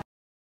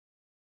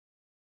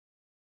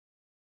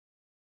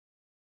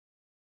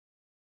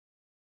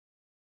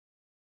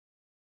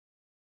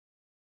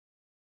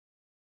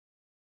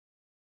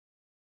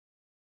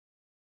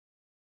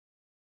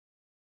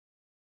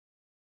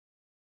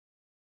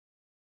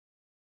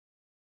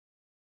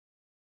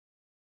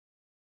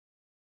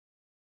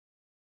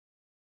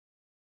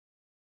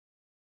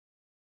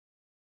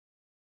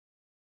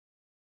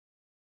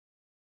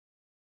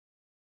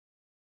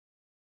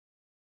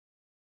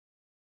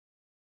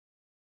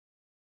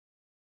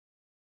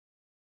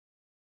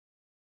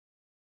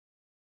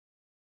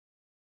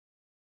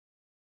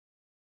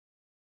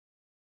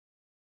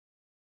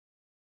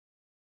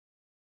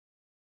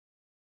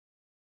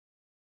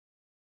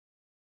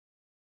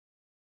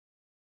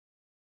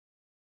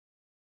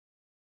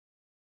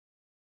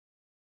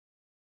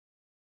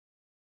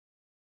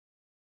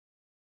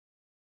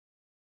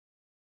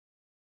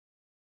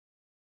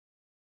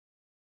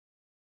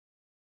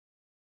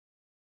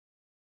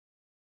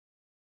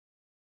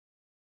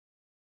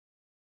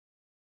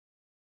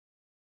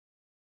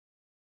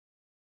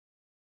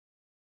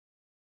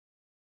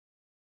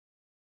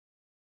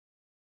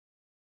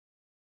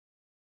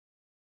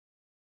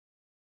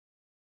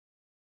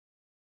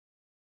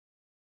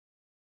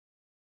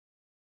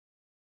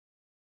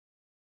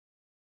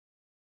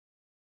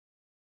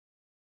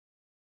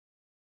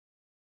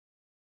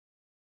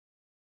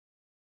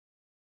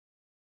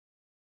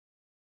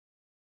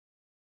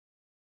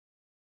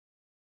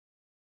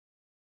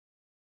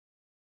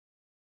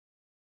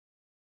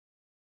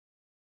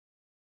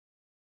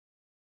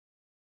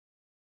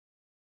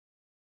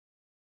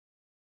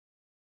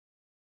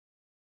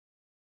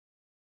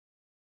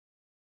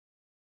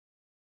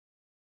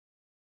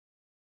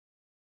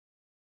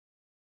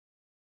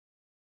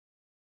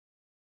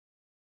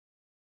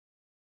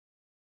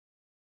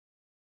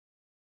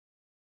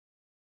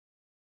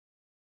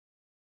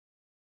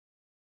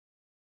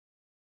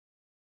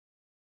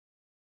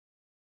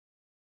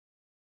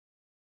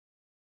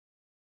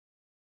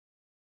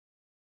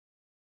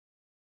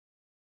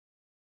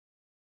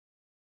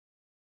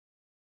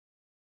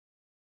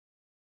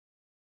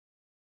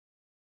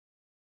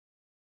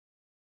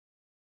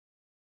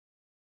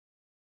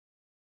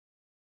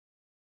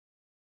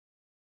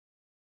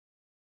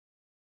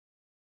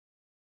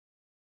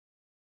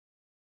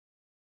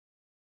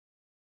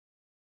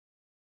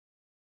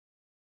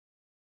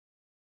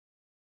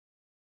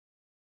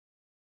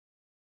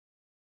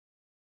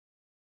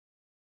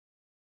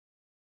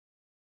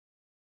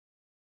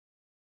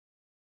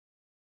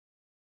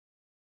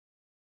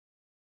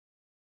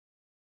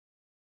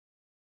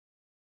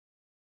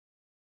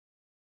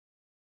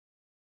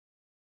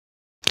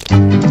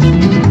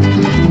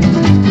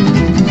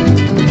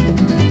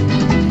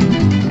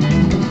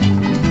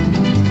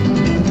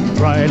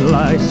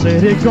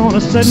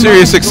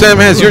 SiriusXM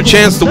has your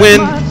chance to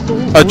win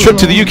a trip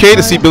to the UK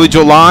to see Billy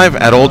Joel live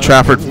at Old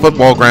Trafford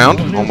Football Ground,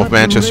 home of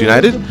Manchester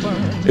United.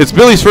 It's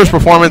Billy's first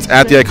performance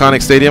at the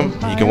iconic stadium.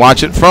 You can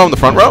watch it from the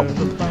front row.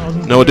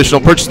 No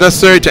additional purchase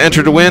necessary to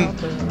enter to win.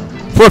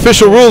 For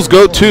official rules,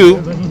 go to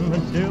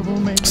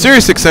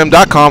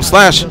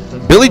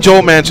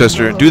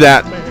SiriusXM.com/BillyJoelManchester. Do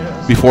that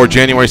before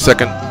January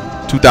 2nd,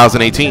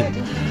 2018.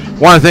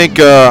 Want to thank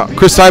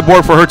Chris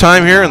Cyborg for her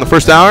time here in the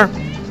first hour.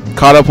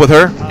 Caught up with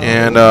her,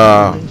 and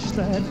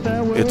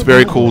it's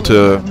very cool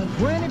to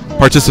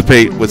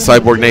participate with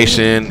Cyborg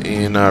Nation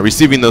in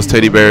receiving those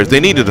teddy bears. They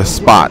needed a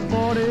spot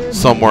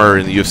somewhere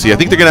in the UFC. I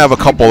think they're going to have a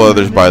couple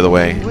others, by the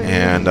way,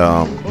 and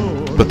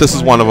but this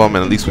is one of them,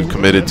 and at least we've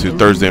committed to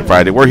Thursday and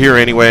Friday. We're here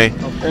anyway,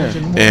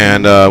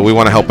 and we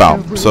want to help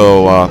out.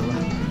 So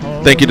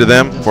thank you to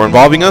them for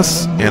involving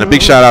us, and a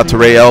big shout out to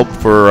Ray Elb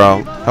for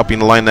helping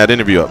to line that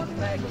interview up.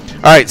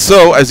 All right,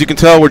 so as you can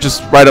tell, we're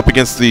just right up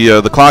against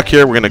the clock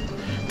here. We're going to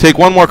take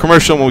one more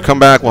commercial. When we come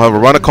back, we'll have a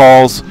run of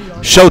calls.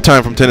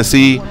 Showtime from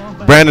Tennessee,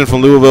 Brandon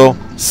from Louisville,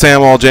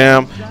 Sam All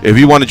Jam. If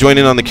you want to join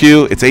in on the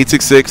queue, it's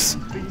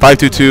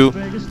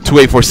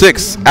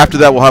 866-522-2846. After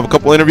that, we'll have a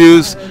couple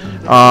interviews.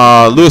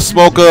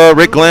 Smolka,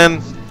 Rick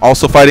Glenn,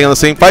 also fighting on the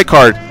same fight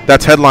card.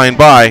 That's headlined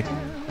by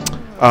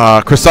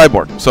Chris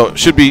Cyborg. So it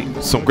should be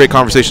some great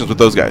conversations with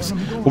those guys.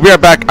 We'll be right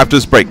back after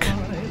this break.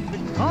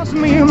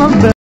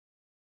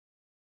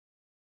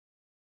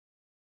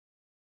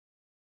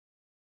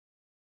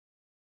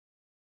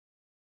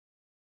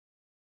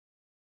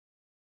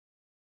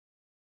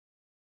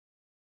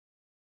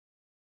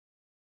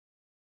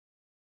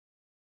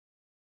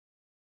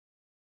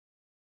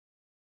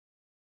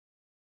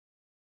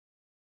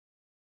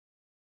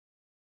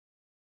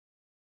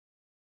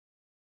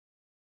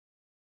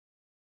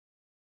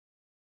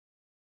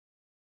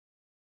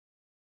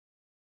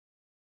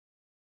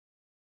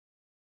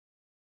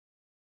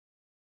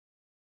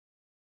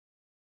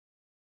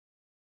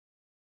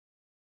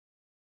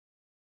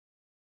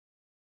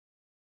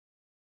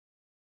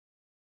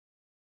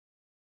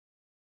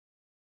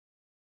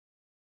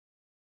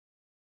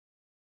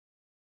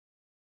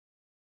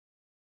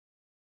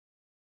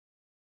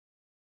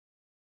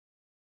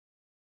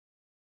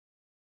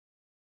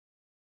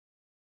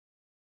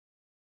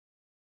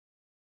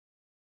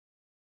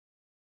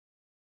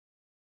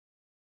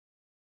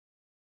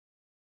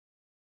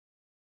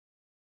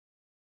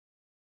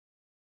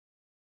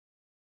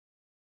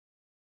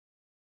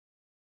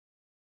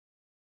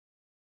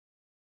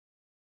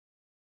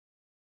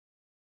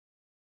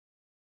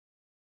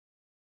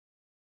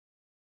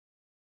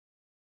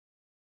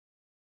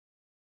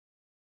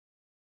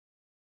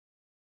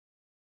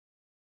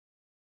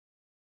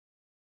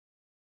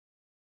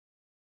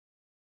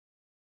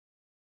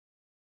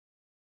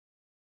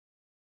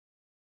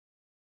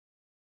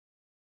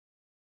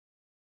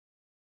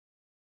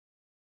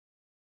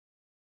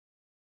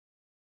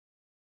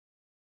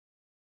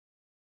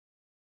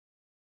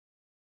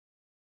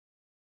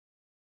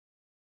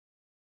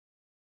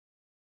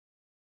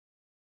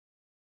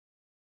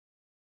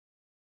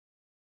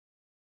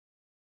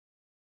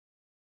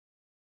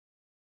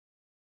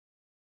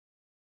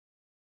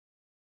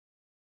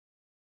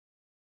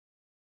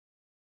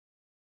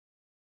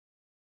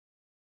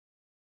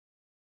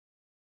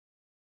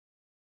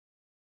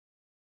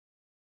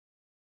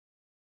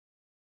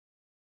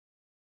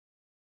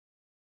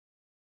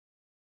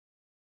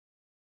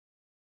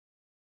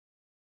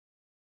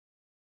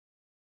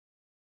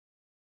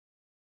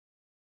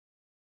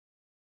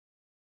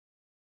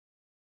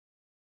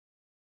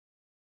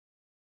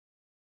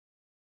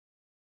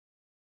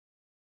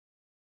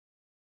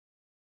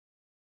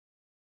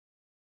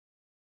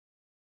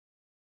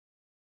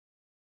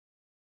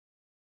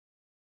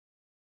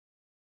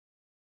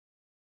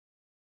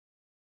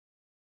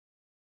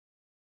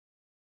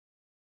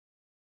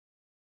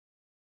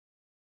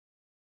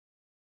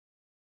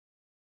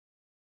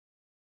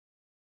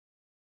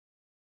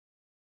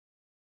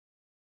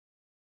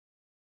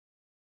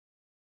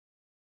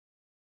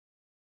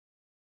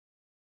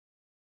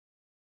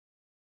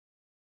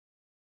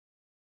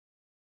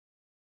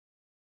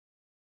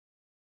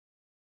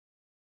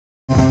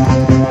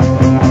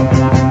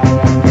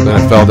 Then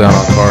it fell down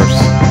on cars.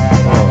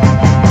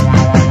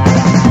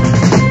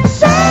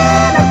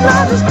 Santa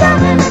Claus is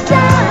coming to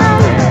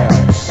town.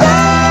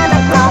 Santa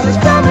Claus is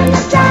coming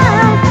to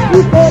town.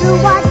 You better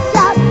watch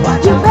out.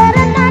 You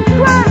better not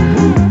cry.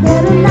 You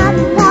better not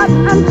pout.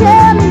 I'm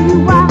telling you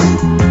why.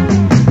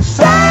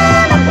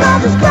 Santa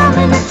Claus is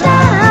coming to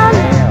town.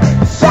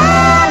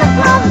 Santa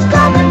Claus is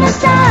coming to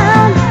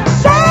town.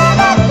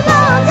 Santa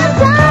Claus is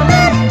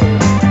coming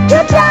to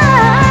town.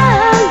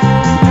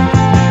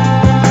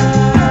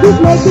 He's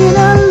making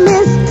a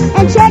list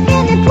and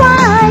checking it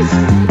twice.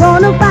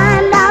 Gonna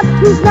find out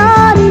who's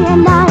naughty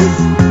and nice.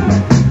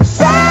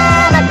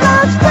 Santa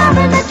Claus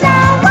coming to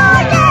town. Oh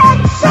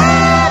yeah,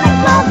 Santa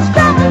Claus is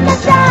coming to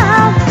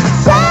town.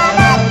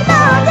 Santa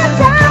Claus is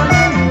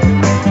coming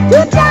to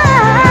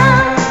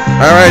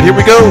town. All right, here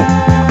we go.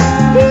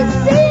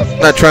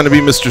 Not trying to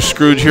be Mr.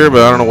 Scrooge here,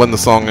 but I don't know when the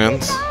song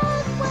ends.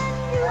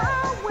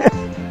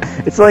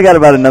 It's only got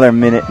about another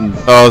minute and.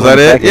 Oh, is that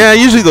it? seconds. Yeah,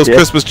 usually those Yeah.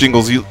 Christmas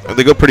jingles,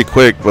 they go pretty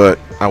quick, but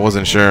I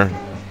wasn't sure. All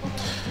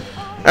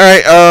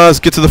right, let's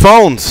get to the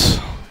phones.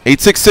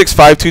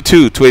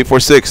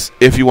 866-522-2846.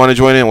 If you want to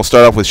join in, we'll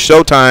start off with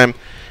Showtime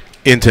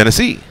in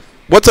Tennessee.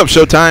 What's up,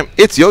 Showtime?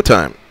 It's your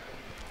time.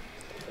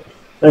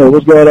 Hey,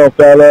 what's going on,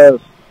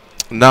 fellas?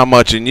 Not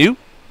much in you.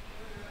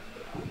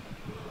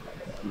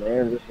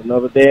 Man, just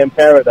another day in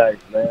paradise,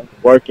 man.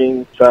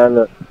 Working, trying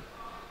to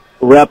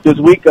wrap this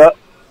week up.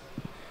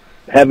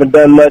 Haven't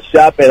done much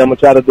shopping. I'm going to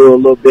try to do a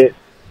little bit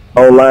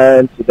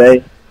online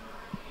today.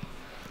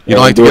 You don't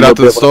like to get out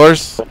to the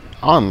stores?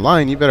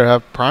 Online, you better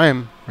have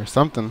Prime or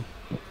something.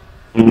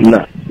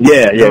 No.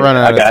 Yeah. You're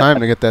running out of time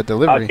to get that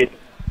delivery.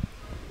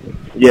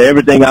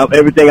 Everything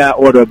I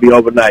order will be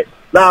overnight.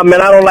 Nah,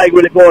 man, I don't like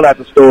really going out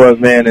to stores,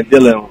 man, and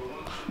dealing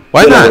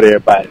Why not? with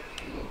everybody.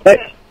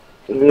 Hey,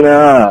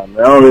 nah, man,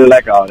 I don't really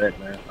like all that,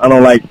 man. I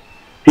don't like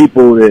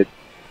people that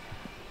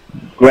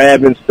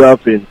grabbing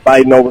stuff and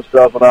fighting over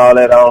stuff and all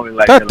that. I don't really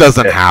like that. That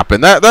doesn't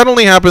happen. That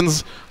only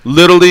happens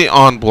literally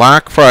on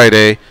Black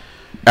Friday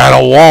at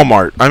a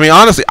Walmart. I mean,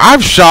 honestly,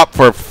 I've shopped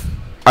for,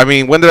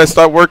 when did I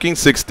start working?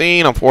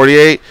 16, I'm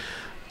 48.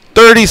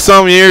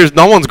 30-some years,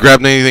 no one's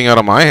grabbed anything out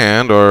of my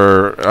hand.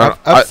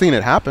 I've seen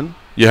it happen.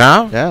 You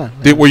have? Yeah.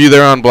 Were you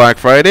there on Black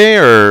Friday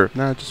or?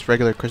 No, just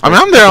regular Christmas.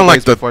 I'm there on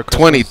like the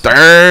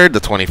 23rd,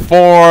 the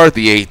 24th,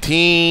 the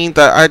 18th.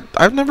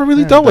 I've never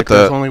really dealt with that.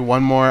 There's only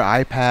one more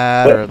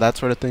iPad or that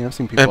sort of thing. I've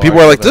seen people. And people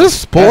are like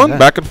this, pulling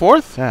back and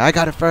forth. Yeah, I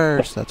got it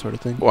first. That sort of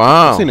thing.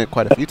 Wow. I've seen it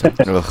quite a few times.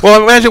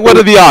 Well, imagine what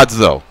are the odds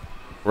though,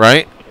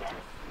 right?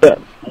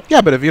 Yeah,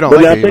 but if you don't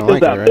like it, you don't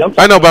like it, right?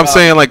 I know, but I'm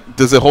saying like,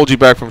 does it hold you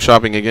back from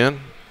shopping again?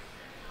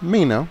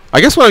 Me, no.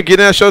 I guess what I'm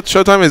getting at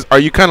Showtime is, are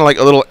you kind of like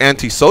a little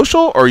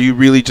antisocial, or you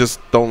really just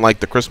don't like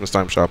the Christmas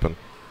time shopping?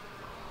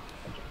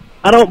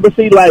 I don't, but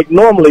see, like,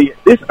 normally,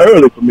 it's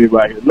early for me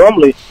right here.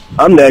 Normally,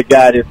 I'm that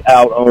guy that's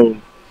out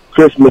on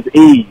Christmas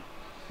Eve.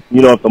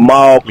 You know, if the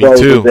mall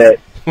closes at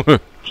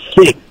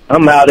 6,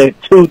 I'm out at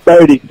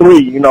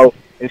 2:33, you know,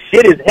 and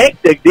shit is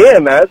hectic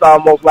then, man. It's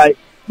almost like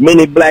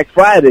mini Black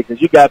Friday,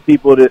 because you got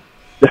people that,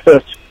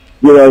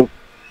 you know,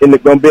 going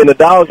to be in the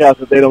doghouse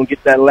if they don't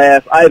get that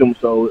last item.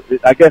 So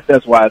I guess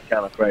that's why it's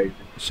kind of crazy.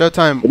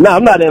 Showtime. But no,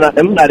 I'm not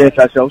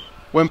anti-shows.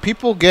 When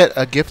people get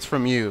a gift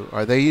from you,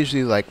 are they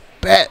usually like,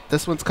 bet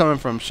this one's coming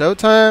from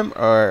Showtime,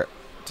 or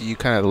do you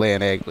kind of lay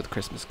an egg with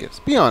Christmas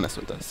gifts? Be honest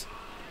with us.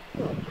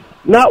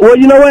 No, well,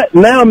 you know what?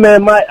 Now,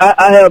 man,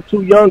 I have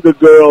 2 younger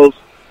girls,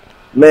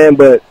 man,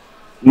 but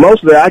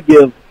mostly I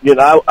give, you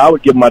know, I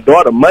would give my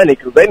daughter money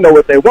because they know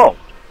what they want.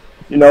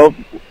 You know,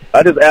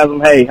 I just ask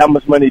them, hey, how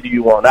much money do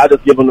you want? I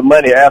just give them the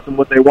money, ask them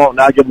what they want, and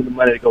I'll give them the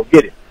money to go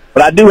get it.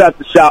 But I do have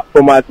to shop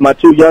for my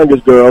 2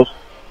 youngest girls.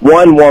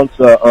 One wants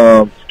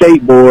a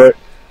skateboard,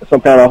 some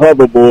kind of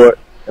hoverboard,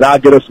 and I'll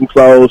get her some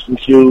clothes, some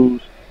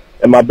shoes.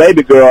 And my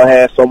baby girl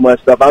has so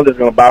much stuff, I'm just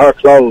going to buy her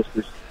clothes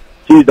because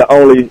she's the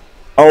only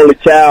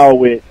child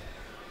with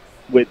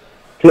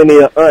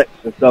plenty of aunts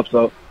and stuff,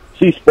 so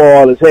she's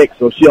spoiled as heck,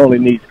 so she only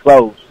needs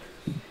clothes.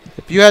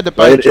 If you had to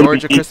buy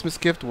George a Christmas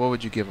gift, what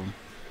would you give him?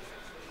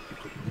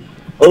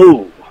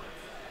 Ooh,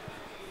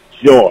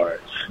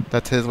 George.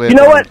 That's his way. You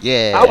know what?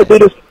 Yeah. I would do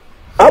this.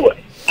 I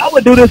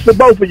would do this for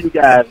both of you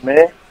guys,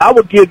 man. I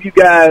would give you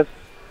guys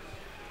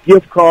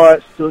gift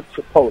cards to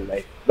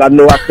Chipotle. I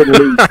know I couldn't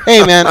leave.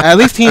 Hey, man, at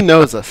least he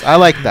knows us. I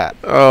like that.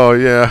 Oh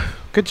yeah.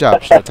 Good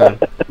job,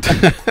 Showtime.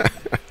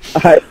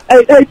 All right.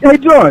 Hey,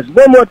 George.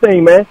 One more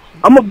thing, man.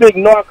 I'm a big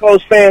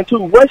Narcos fan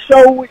too. What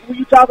show were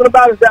you talking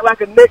about? Is that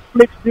like a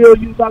Netflix deal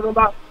you talking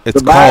about? It's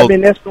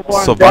Surviving called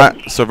Escobar.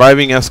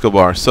 Surviving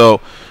Escobar. So,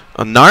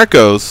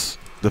 Narcos,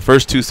 the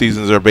first 2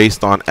 seasons are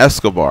based on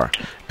Escobar.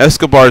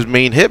 Escobar's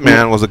main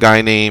hitman was a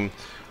guy named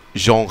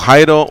João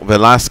Jairo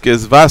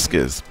Velasquez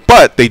Vasquez,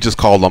 but they just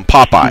called him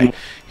Popeye.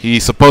 He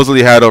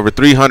supposedly had over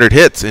 300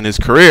 hits in his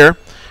career,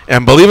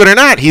 and believe it or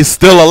not, he's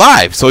still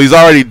alive. So he's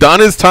already done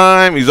his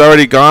time. He's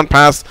already gone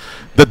past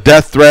the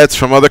death threats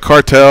from other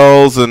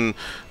cartels and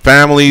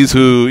families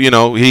who, you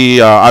know,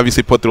 he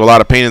obviously put through a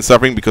lot of pain and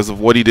suffering because of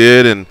what he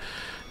did,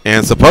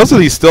 and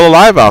supposedly he's still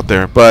alive out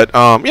there. But,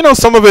 you know,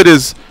 some of it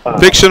is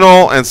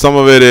fictional and some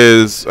of it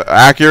is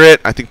accurate.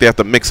 I think they have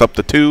to mix up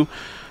the two.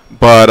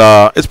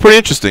 But it's pretty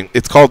interesting.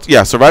 It's called,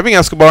 Surviving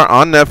Escobar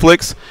on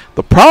Netflix.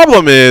 The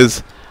problem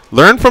is,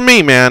 learn from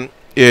me, man.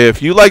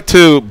 If you like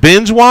to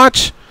binge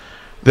watch,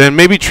 then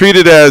maybe treat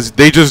it as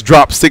they just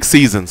dropped 6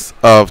 seasons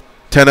of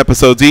 10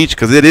 episodes each,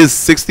 because it is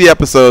 60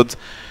 episodes.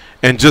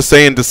 And just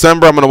say in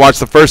December I'm going to watch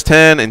the first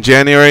 10, in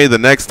January the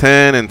next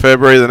 10, in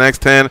February the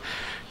next 10,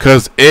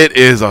 because it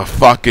is a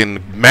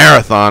fucking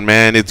marathon,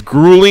 man. It's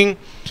grueling,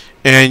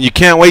 and you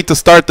can't wait to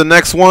start the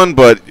next one,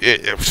 but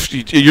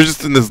you're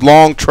just in this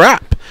long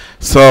trap.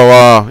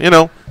 So, you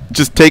know,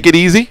 just take it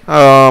easy.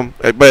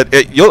 But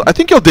I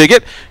think you'll dig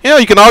it. You know,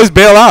 you can always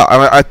bail out.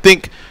 I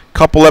think a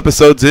couple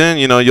episodes in,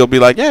 you know, you'll be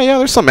like, yeah,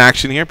 there's some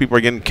action here. People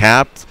are getting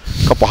capped,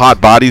 a couple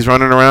hot bodies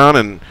running around,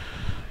 and you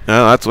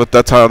know,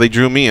 that's how they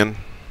drew me in.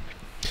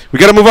 We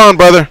got to move on,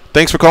 brother.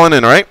 Thanks for calling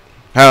in, all right?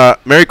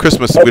 Merry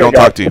Christmas if we don't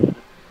talk to you.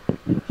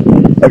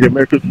 Okay,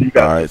 Merry Christmas, you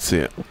guys. All right,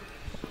 see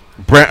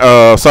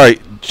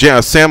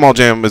ya. Sam All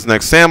Jam is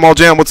next. Sam All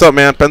Jam, what's up,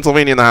 man?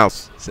 Pennsylvania in the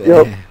house.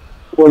 Yep.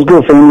 What's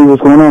good, family?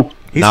 What's going on?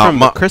 He's from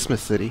the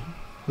Christmas City.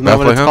 Isn't that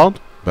what it's called?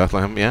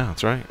 Bethlehem, yeah,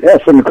 that's right. Yeah,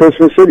 from the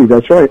Christmas City.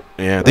 That's right.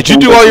 Yeah. Did you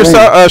do all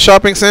your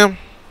shopping, Sam?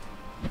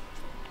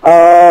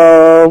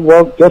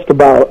 Well, just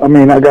about. I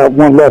mean, I got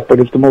one left, but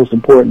it's the most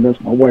important.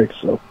 That's my wife.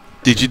 So.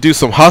 Did you do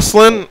some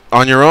hustling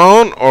on your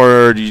own,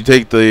 or did you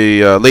take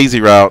the lazy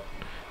route,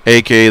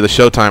 aka the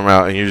Showtime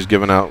route, and you're just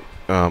giving out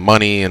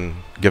money and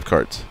gift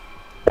cards?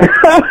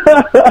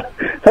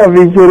 I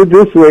mean, put it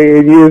this way: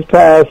 in years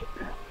past,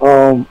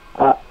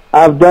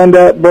 I've done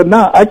that, but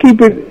I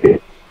keep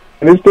it.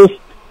 And it's just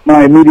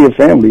my immediate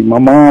family: my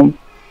mom,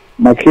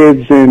 my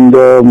kids, and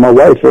my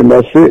wife, and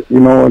that's it. You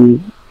know,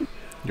 and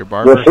your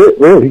barber. That's it,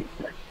 really.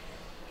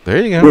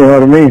 There you go. You know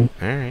what I mean?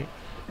 All right.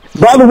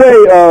 By the way,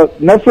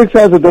 Netflix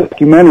has a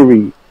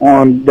documentary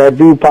on that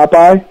dude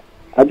Popeye.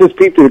 I just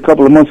peeped it a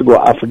couple of months ago.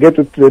 I forget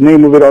the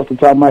name of it off the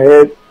top of my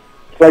head.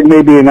 It's like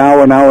maybe an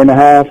hour and a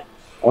half.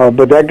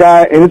 But that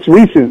guy, and it's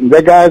recent.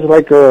 That guy's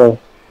like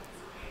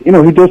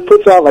he just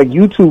puts out like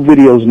YouTube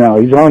videos now.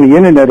 He's on the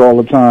internet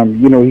all the time.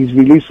 You know, he's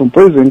released from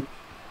prison,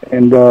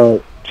 and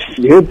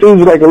his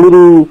dude's like a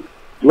little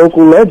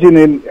local legend.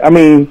 And I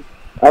mean,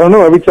 I don't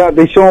know. Every time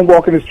they show him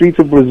walking the streets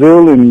of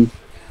Brazil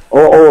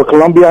or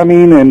Colombia, I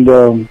mean,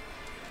 and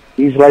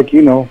he's like,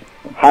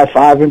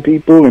 high-fiving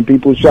people and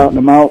people shouting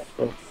him out.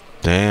 So,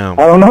 damn.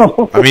 I don't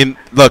know. I mean,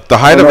 look, the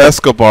height of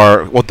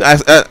Escobar,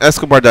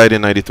 Escobar died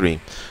in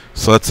 93.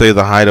 So let's say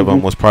the height of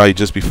him was probably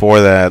just before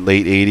that,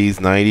 late 80s,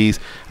 90s.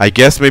 I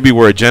guess maybe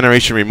we're a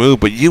generation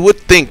removed, but you would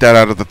think that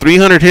out of the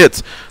 300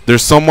 hits,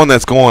 there's someone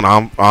that's going,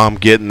 I'm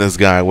getting this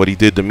guy, what he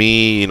did to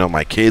me,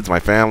 my kids, my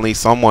family,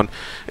 someone.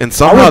 And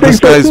somehow this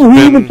guy's been...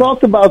 He even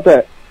talked about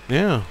that.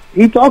 Yeah.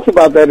 He talks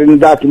about that in the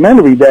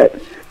documentary, that,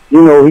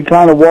 he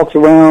kind of walks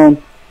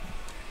around,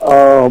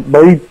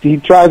 but he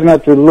tries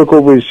not to look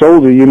over his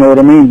shoulder, you know what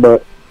I mean?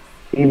 But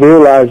he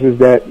realizes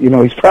that,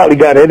 he's probably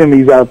got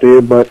enemies out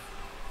there, but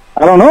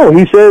I don't know.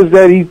 He says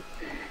that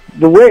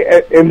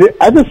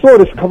I just saw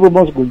this a couple of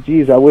months ago.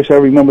 Geez, I wish I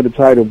remember the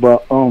title,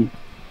 but,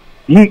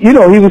 he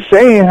was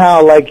saying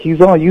how, like, he's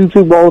on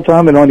YouTube all the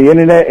time and on the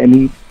internet,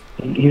 and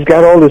he's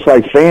got all this,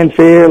 like,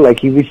 fanfare, like,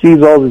 he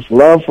receives all this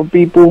love from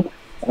people.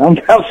 I'm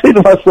saying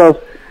to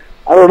myself,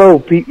 I don't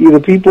know, either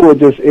people are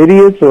just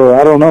idiots or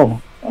I don't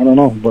know.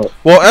 But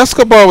well,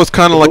 Escobar was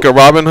kind of like a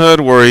Robin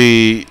Hood, where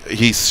he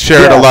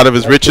shared a lot of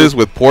his riches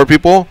with poor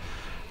people.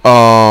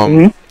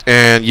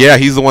 And yeah,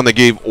 he's the one that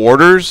gave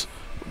orders.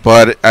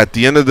 But at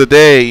the end of the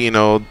day,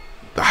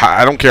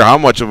 I don't care how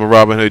much of a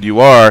Robin Hood you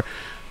are.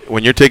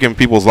 When you're taking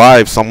people's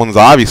lives, someone's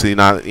obviously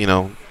not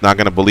going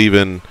to believe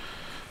in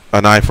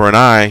an eye for an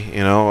eye.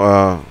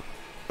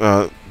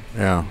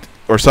 Yeah.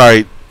 Or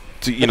sorry.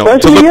 To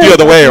look the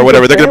other way or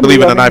whatever. They're going to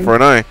believe in an eye for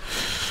an eye.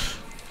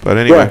 But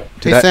anyway.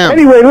 Hey, Sam.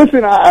 Anyway,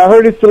 listen, I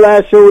heard it's the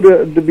last show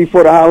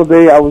before the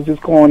holiday. I was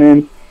just calling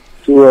in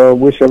to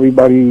wish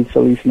everybody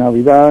Feliz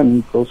Navidad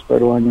and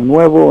Prospero Año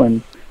Nuevo.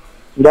 And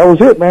that was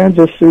it, man.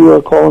 Just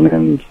to call in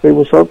and say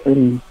what's up.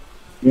 And,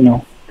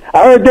 I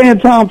heard Dan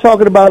Tom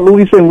talking about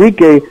Luis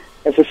Enrique.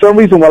 And for some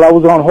reason, while I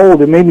was on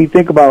hold, it made me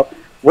think about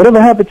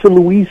whatever happened to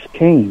Luis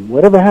Kane.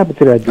 Whatever happened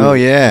to that dude? Oh,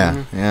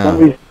 yeah.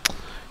 Yeah.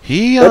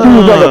 That dude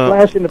was like a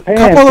flash in the pan.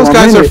 A couple of those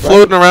guys are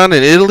floating around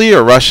in Italy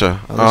or Russia.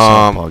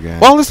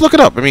 Well, let's look it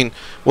up. I mean,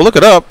 we'll look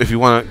it up if you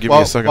want to give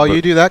me a second. While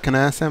you do that, can I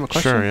ask Sam a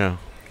question? Sure, yeah.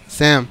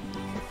 Sam.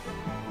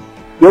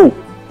 Yo.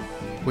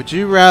 Would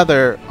you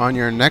rather, on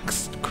your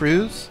next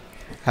cruise,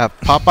 have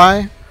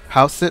Popeye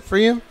house sit for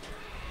you?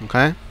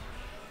 Okay.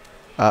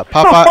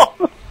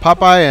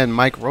 Popeye and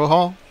Mike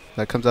Rohal,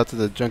 that comes out to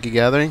the Junkie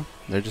Gathering.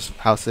 They're just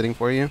house sitting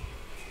for you.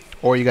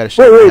 Or you got to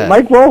shave your head.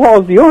 Mike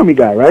Rohal's the Army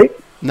guy, right?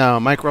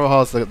 No, Mike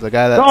Rohal's the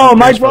guy that... Oh,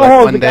 Mike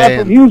Rohal's the guy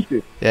from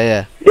Houston.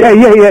 Yeah.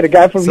 Yeah, the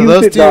guy from Houston.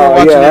 So those two are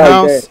watching your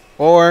house,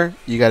 or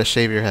you got to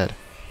shave your head.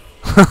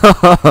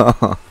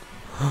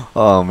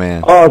 Oh,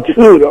 man. Oh,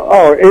 dude.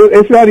 Oh,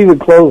 it's not even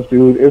close,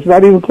 dude. It's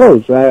not even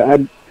close.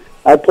 I'd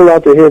pull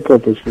out the hair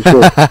clippers for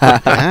sure.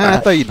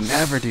 I thought you'd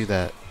never do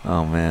that.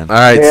 Oh, man. All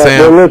right, yeah,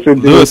 Sam.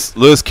 Listen,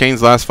 Lewis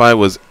Kane's last fight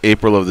was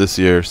April of this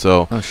year,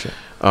 so... Oh, shit.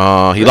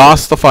 He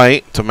lost the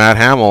fight to Matt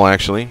Hamill,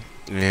 actually.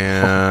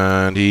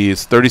 And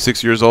he's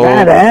 36 years old.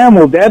 Matt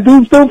Hamill, that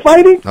dude's still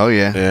fighting? Oh,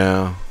 yeah.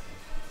 Yeah.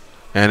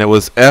 And it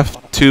was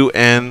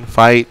F2N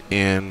fight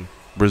in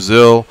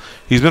Brazil.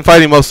 He's been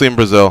fighting mostly in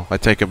Brazil. I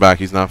take it back.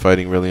 He's not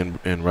fighting really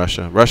in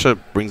Russia. Russia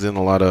brings in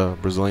a lot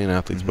of Brazilian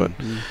athletes. But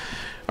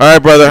all right,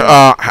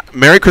 brother.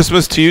 Merry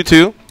Christmas to you,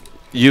 too.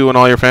 You and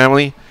all your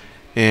family.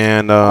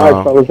 And all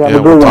right, fellas, have a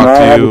good we'll one. talk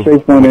to Have you. a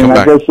safe one. We'll And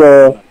I guess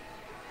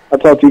I'll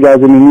talk to you guys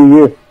in the new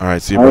year. All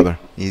right, see you, brother.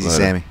 Easy,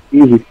 Sammy.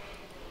 Easy.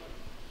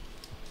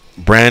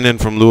 Brandon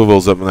from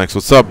Louisville's up next.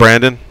 What's up,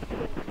 Brandon?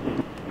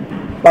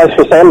 Nice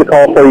for Sam to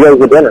call for you guys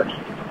to dinner.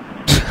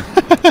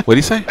 What do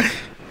you say?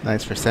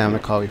 Nice for Sam to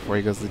call before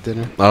he goes to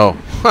dinner. Oh.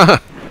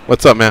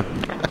 What's up, man?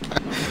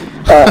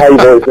 How you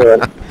guys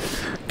doing?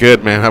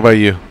 Good, man. How about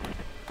you?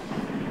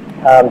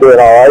 I'm doing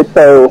all right.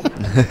 So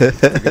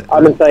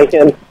I've been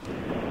thinking,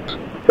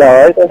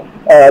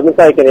 I've been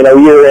thinking,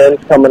 year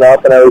end's coming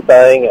up and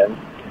everything, and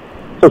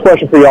so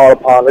question for y'all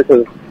to ponder,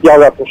 because y'all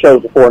got some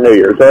shows before New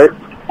Year's, right?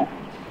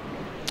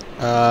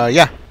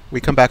 Yeah. We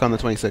come back on the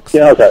 26th.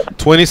 Yeah, okay.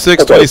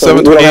 26, Okay,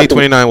 27, so 28,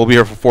 29. We'll be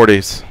here for 4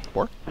 days.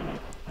 4?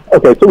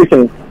 Okay, so we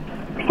can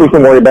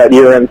worry about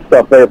year end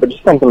stuff there, but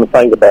just something to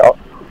think about.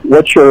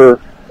 What's your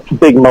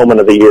big moment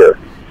of the year?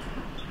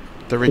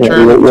 The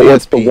return of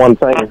What's GSP. the one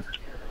thing?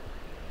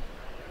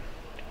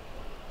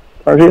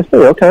 GSP,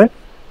 okay.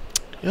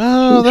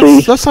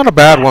 That's not a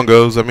bad one,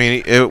 Goes. I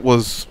mean, it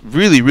was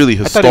really, really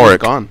I thought he was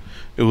historic. gone.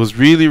 It was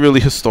really,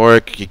 really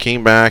historic. He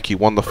came back. He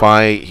won the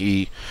fight.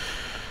 He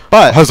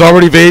But has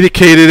already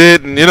vacated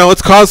it, and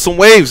it's caused some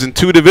waves in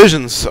 2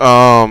 divisions.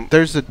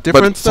 there's a But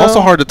difference, it's also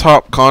though. hard to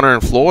top Conor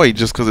and Floyd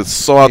just because it's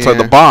so outside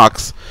Yeah. the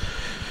box,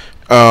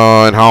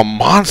 and how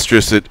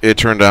monstrous it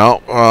turned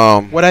out.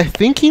 What I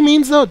think he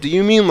means, though, do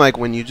you mean like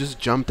when you just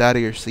jumped out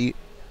of your seat?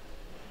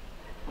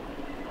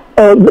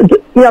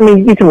 Yeah, I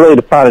mean, you can really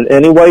define it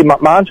anyway.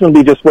 Mine's going to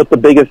be just what's the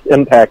biggest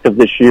impact of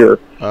this year.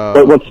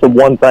 What's the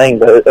one thing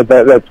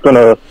that's going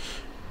to,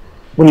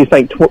 when you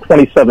think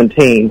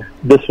 2017,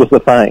 this was the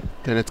thing?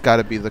 Then it's got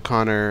to be the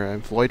Conor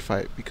and Floyd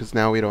fight, because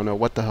now we don't know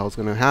what the hell's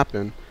going to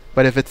happen.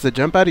 But if it's the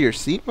jump out of your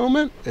seat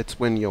moment, it's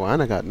when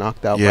Joanna got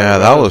knocked out. Yeah, by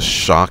that Rose. was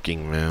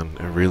shocking, man.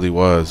 It really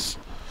was.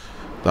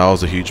 That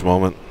was a huge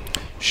moment.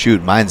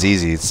 Shoot, mine's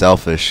easy. It's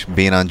selfish.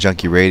 Being on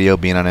Junkie Radio,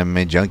 being on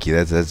MMA Junkie.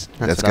 That's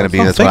what gonna I be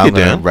was- that's thank what you, I'm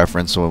gonna Dan.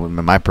 reference in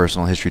my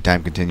personal history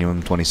time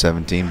continuum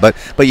 2017. But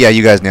yeah,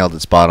 you guys nailed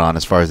it spot on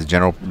as far as the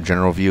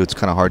general view. It's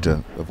kind of hard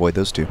to avoid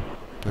those two.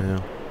 Yeah.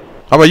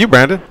 How about you,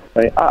 Brandon?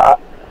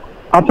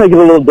 I'll take it a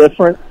little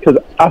different, because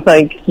I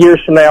think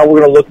years from now we're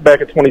going to look back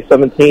at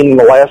 2017 and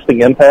the lasting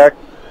impact.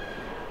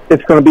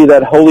 It's going to be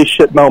that holy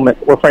shit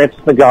moment where Francis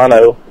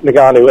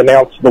Ngannou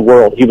announced to the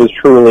world he was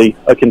truly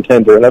a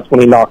contender, and that's when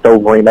he knocked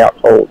over him out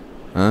cold.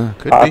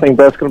 Could I be. think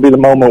that's going to be the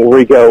moment where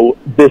we go,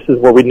 this is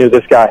where we knew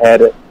this guy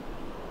had it.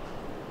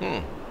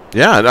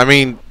 Yeah, I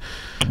mean,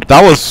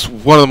 that was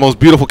one of the most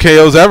beautiful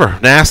KOs ever.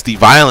 Nasty,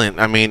 violent.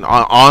 I mean,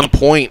 on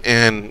point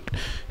and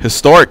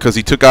historic, because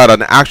he took out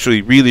an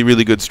actually really,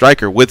 really good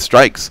striker with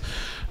strikes.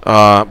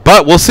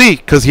 But we'll see,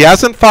 because he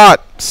hasn't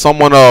fought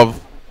someone of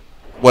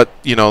what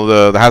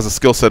that has a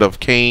skill set of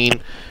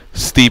Kane,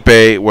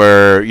 Stipe,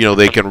 where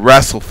they can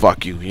wrestle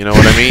fuck you. You know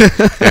what I mean?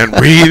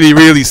 And really,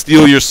 really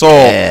steal your soul.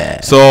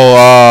 Yeah. So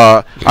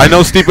I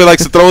know Stipe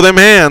likes to throw them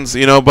hands.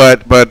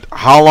 But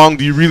how long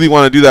do you really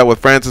want to do that with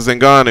Francis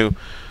Ngannou?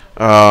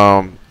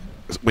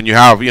 When you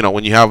have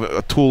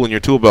a tool in your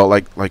tool belt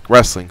like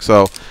wrestling.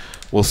 So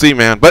we'll see,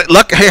 man. But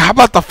look, hey, how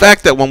about the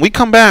fact that when we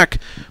come back,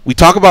 we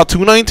talk about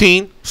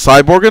 219,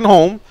 Cyborg and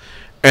home,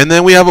 and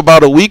then we have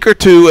about a week or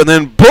two, and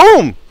then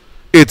boom,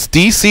 it's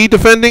DC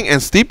defending and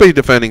Stipe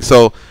defending.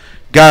 So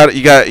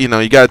you got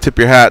to tip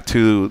your hat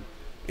to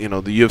the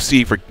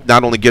UFC for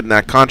not only getting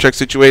that contract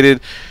situated,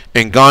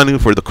 and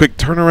Ngannou for the quick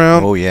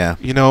turnaround. Oh yeah.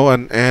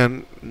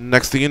 And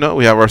next thing you know,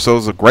 we have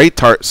ourselves a great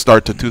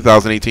start to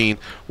 2018,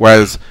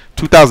 whereas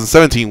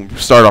 2017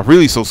 started off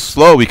really so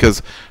slow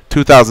because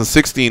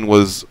 2016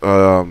 was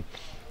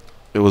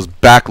it was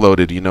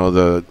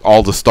backloaded.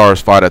 All the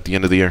stars fought at the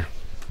end of the year.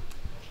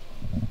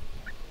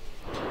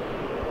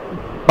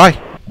 Bye.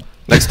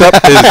 Next up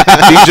is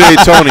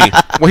DJ Tony.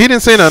 Well, he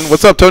didn't say none.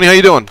 What's up, Tony? How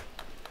you doing?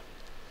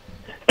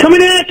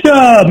 Coming at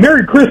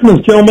Merry Christmas,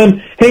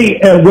 gentlemen. Hey,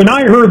 when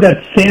I heard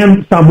that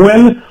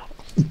Samuel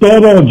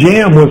Dodo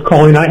Jam was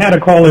calling, I had to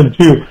call in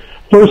too.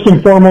 First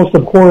and foremost,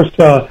 of course,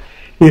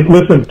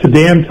 listen, to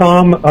Dan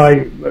Tom,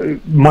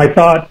 my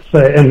thoughts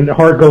and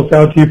heart goes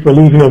out to you for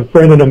losing a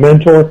friend and a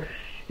mentor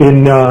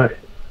in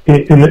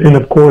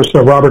of course,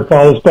 Robert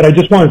Follows. But I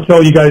just want to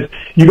tell you guys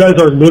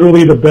are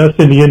literally the best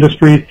in the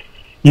industry.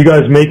 You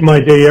guys make my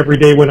day every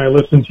day when I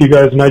listen to you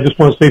guys, and I just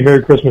want to say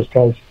Merry Christmas,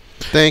 guys.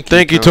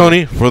 Thank you,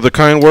 Tony, for the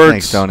kind words.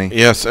 Thanks, Tony.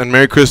 Yes, and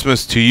Merry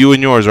Christmas to you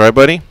and yours, all right,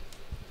 buddy?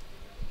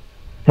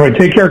 All right,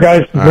 take care,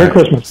 guys. All Merry right,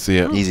 Christmas. See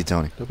ya. Easy,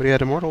 Tony. Nobody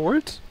had immortal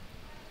words?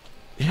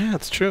 Yeah,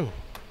 it's true.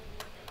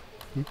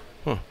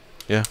 Huh.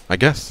 Yeah, I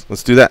guess.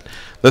 Let's do that.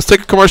 Let's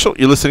take a commercial.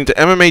 You're listening to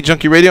MMA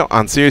Junkie Radio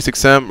on Sirius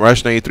XM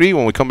Rush 93.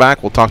 When we come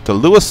back, we'll talk to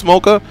Louis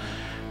Smolka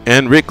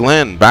and Rick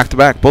Glenn,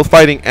 back-to-back, both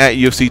fighting at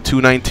UFC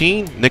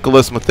 219.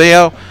 Nicholas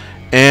Matheo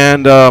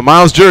and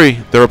Miles Jury,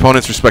 their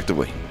opponents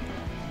respectively.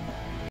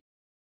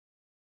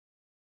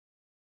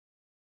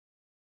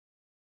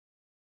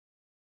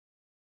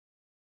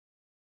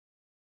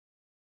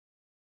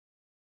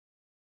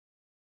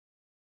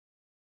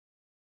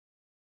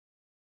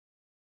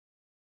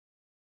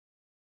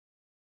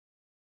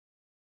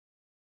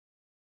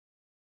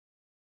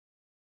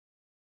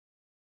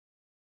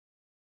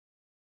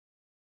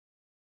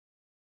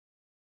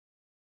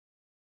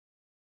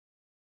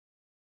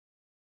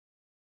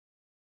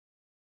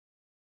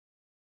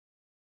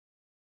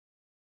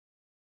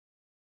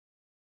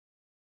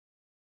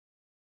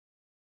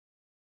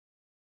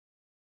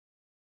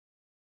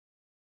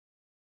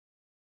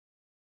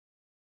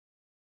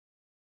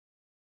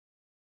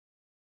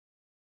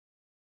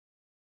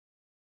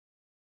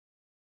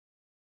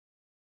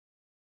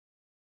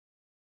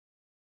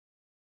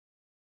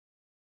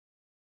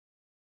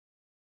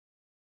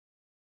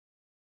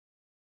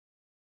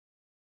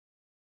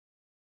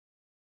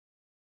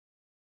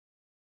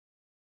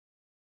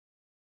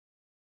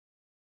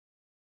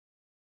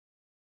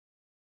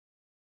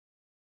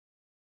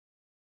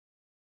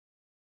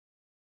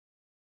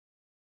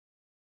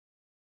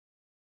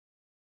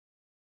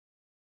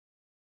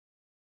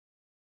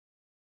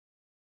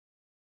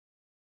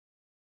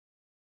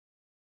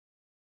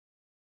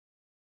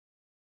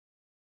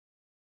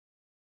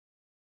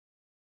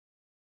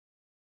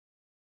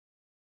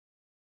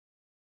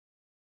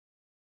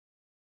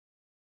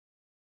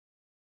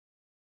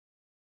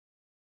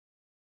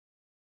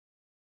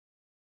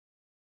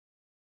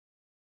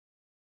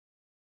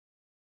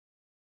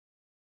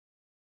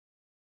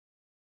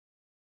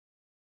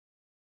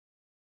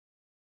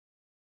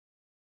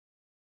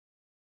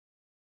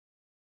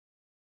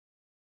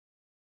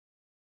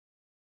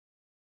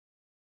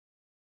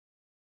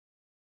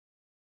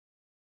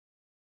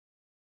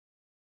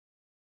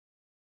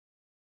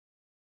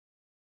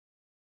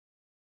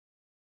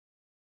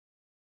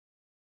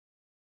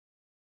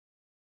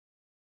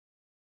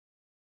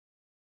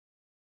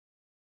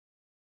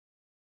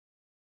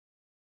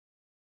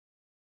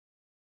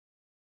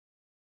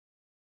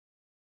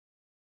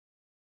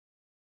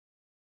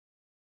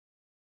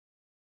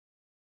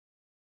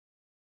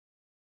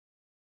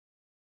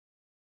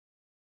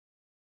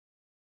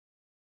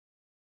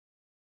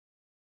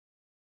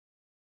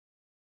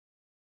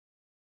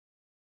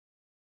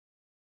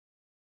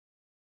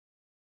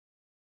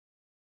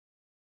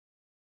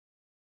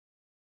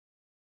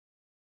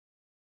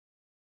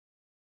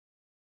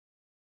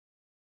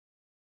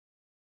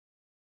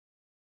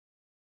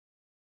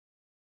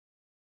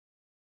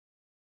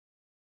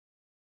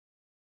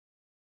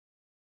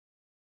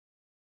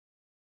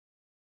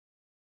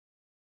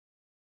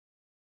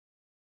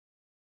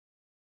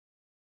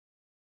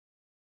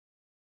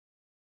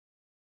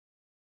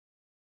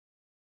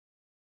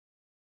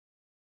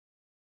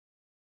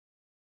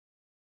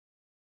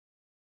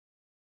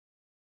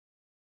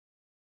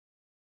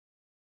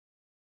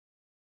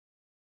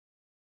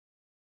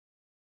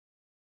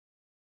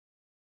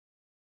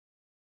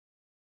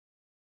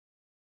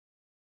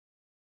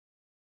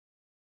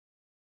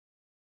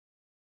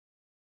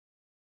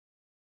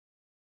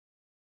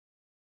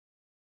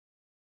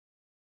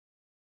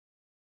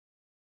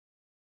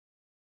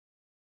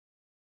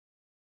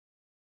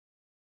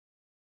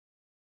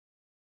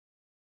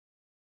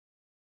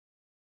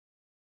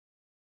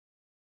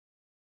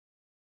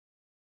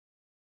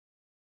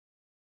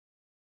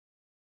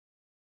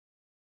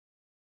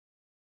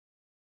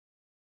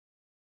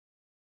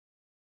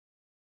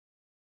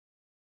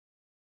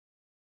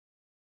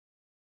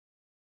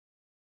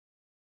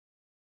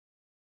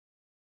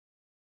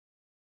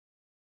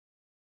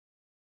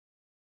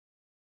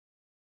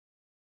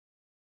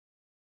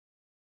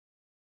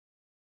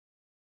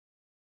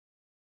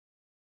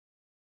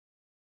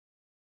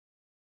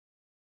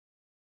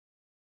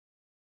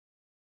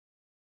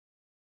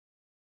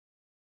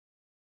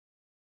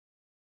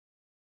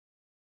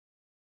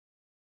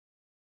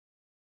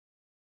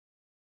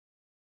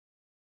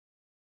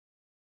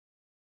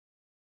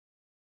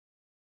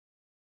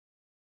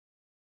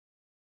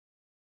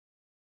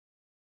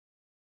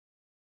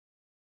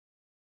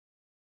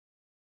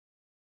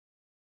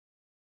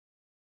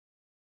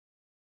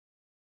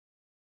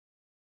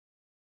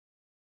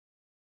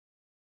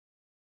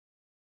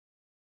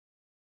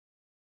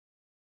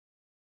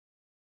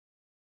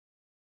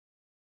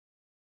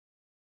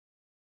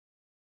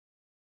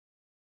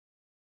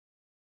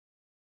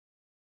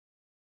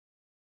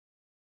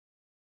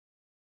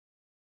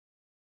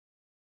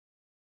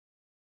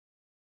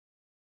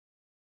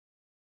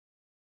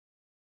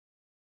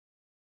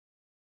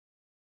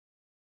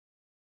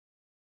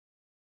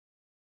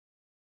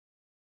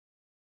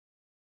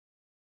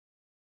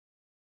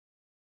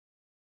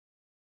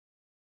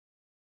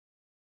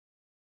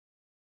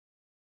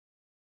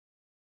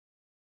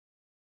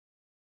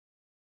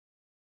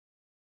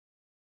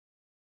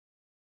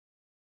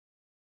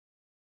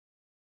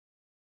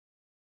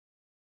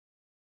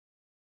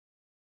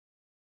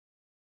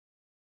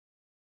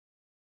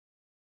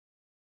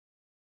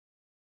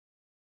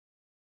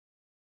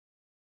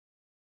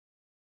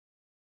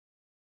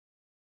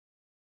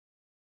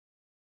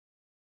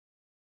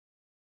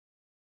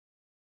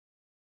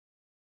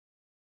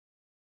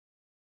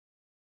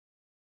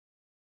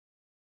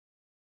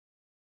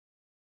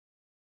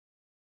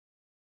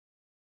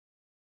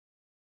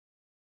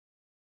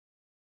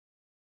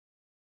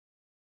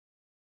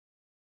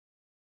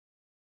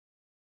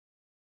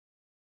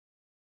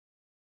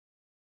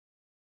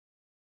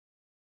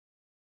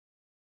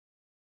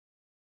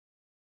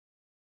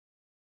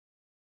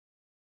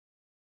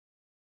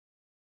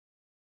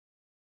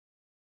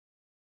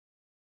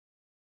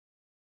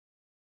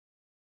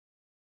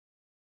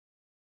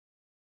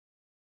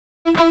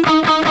 They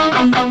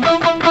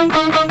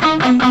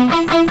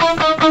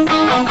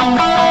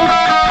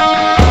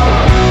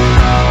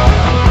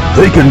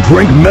can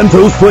drink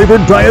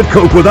Mentos-flavored Diet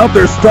Coke without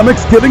their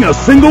stomachs giving a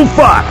single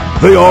fuck.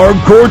 They are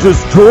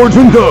Gorgeous George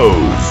and Goes.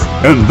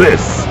 And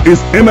this is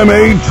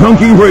MMA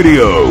Junkie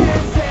Radio.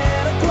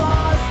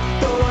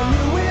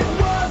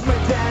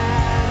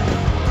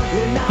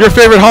 Your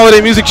favorite holiday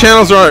music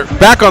channels are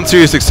back on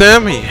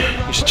SiriusXM.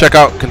 You should check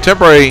out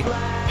contemporary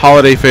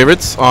holiday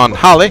favorites on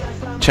Holiday,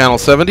 Channel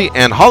 70,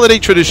 and Holiday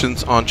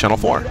Traditions on Channel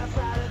 4. You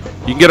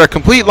can get our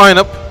complete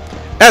lineup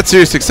at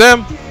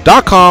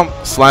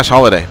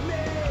SiriusXM.com/holiday.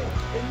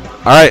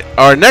 All right,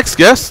 our next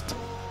guest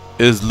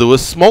is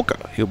Louis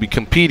Smolka. He'll be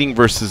competing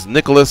versus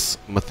Nicholas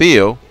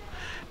Matheo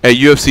at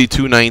UFC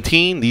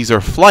 219. These are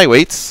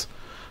flyweights.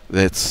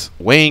 That's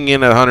weighing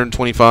in at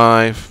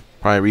 125,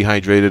 probably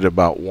rehydrated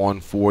about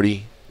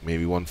 140,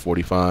 maybe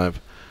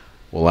 145.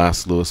 We'll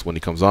ask Louis when he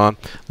comes on.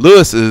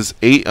 Louis is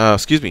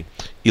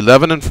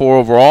 11-4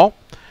 overall,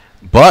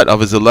 but of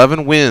his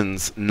 11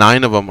 wins,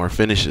 9 of them are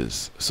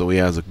finishes. So he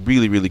has a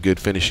really, really good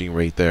finishing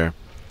rate there.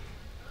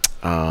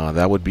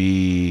 That would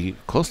be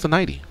close to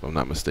 90, if I'm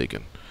not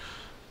mistaken.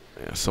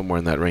 Yeah, somewhere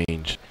in that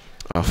range.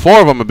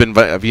 4 of them have been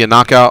via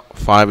knockout.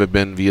 5 have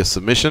been via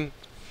submission.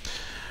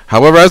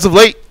 However, as of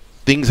late,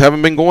 things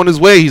haven't been going his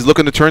way. He's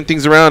looking to turn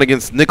things around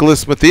against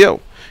Nicholas Matheo.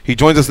 He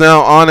joins us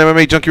now on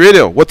MMA Junkie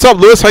Radio. What's up,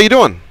 Louis? How you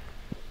doing?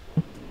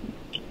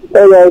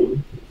 Hey, guys.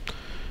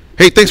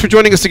 Hey, thanks for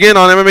joining us again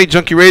on MMA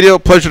Junkie Radio.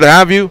 Pleasure to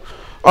have you.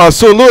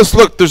 So, Louis,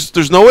 look,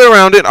 there's no way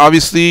around it.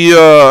 Obviously,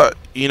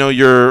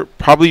 you're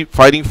probably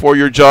fighting for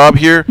your job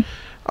here.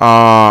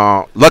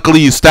 Luckily,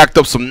 you stacked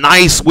up some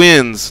nice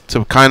wins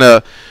to kind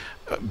of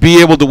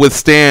be able to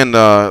withstand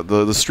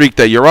the streak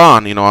that you're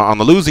on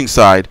the losing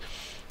side.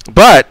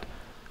 But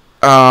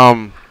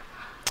how,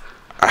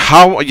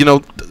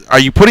 are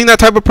you putting that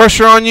type of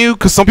pressure on you?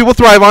 Because some people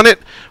thrive on it,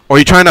 or are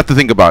you trying not to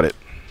think about it?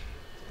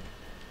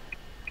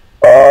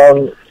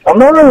 I'm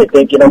not really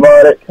thinking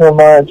about it too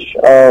much.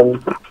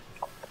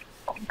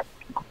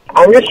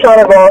 I'm just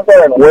trying to go out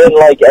there and win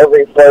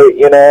every fight,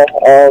 I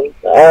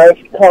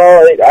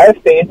have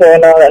faith right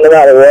now that no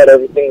matter what,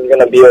 everything's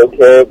gonna be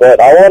okay.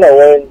 But I want to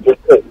win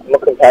just because I'm a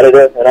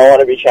competitor and I want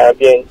to be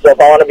champion. So if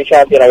I want to be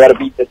champion, I got to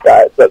beat this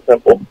guy. It's that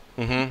simple.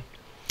 Mm-hmm.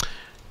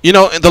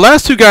 The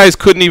last 2 guys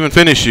couldn't even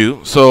finish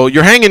you, so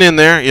you're hanging in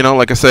there.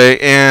 Like I say,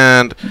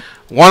 and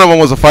one of them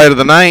was a fight of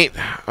the night.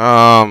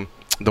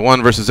 The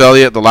one versus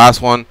Elliott, the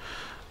last one.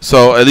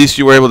 So at least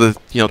you were able to,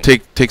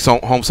 take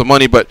home some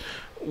money. But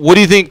what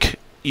do you think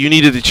you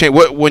needed to change?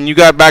 When you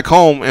got back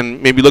home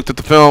and maybe looked at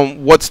the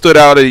film, what stood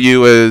out at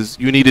you as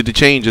you needed to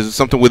change? Is it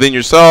something within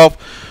yourself,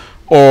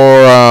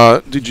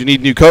 or did you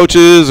need new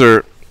coaches,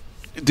 or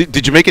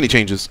did you make any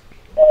changes?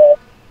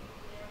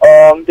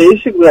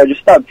 Basically, I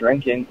just stopped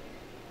drinking.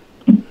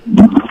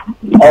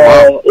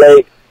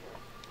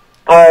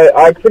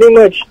 I pretty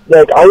much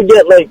I would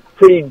get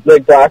pretty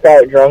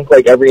blackout drunk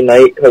every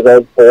night because I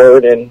was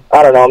bored, and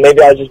I don't know,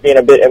 maybe I was just being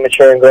a bit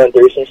immature and going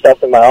through some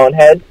stuff in my own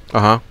head.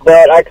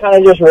 But I kind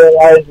of just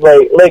realized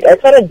I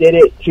kind of did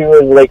it too as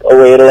a way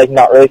to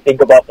not really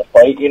think about the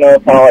fight, kind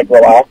of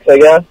relax, I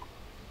guess.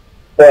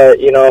 But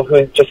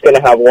who's just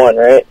gonna have one,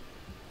 right?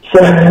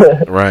 So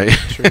right.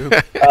 True.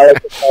 I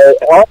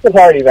like the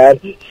party, man.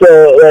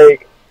 So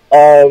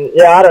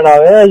yeah, I don't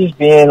know. It was just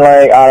being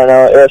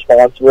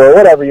irresponsible,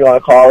 whatever you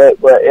want to call it.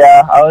 But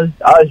yeah, I was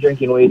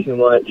drinking way too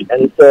much,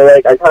 and so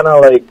I kind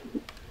of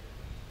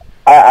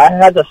I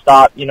had to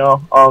stop.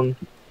 I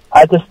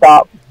had to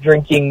stop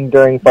drinking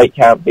during fight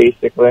camp.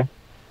 Basically,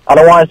 I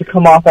don't want it to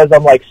come off as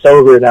I'm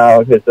sober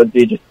now because that'd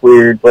be just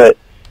weird. But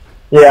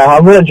yeah,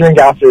 I'm gonna drink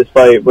after this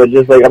fight, but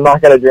just I'm not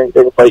gonna drink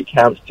during fight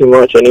camps too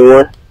much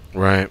anymore.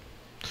 Right.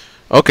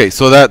 Okay,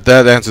 so that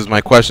answers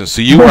my question.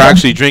 So you were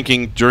actually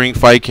drinking during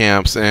fight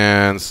camps,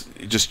 and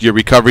just your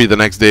recovery the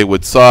next day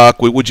would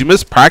suck. Would you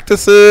miss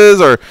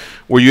practices, or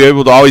were you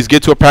able to always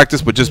get to a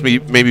practice but just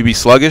maybe be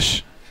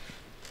sluggish?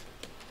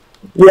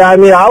 Yeah, I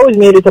mean, I always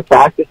made it to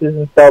practices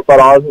and stuff,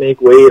 but I always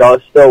make weight. I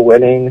was still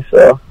winning,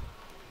 so.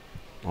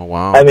 Oh,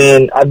 wow. I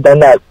mean, I've done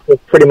that for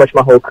pretty much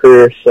my whole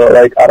career, so,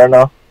 I don't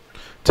know.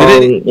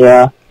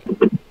 Yeah.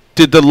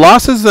 Did the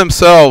losses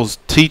themselves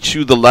teach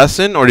you the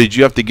lesson, or did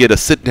you have to get a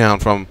sit-down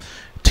from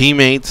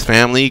teammates,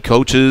 family,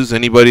 coaches,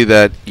 anybody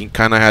that you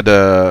kind of had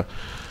to,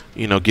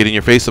 get in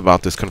your face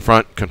about this,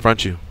 confront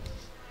you?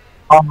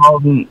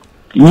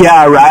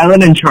 Yeah,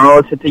 Rylan and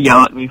Charles had to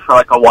yell at me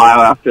for a while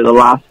after the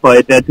last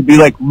fight. They had to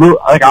be I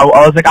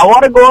was I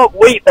want to go up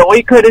weight. The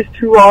weight cut is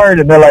too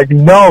hard, and they're like,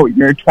 no,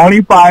 you're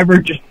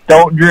 25er, just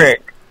don't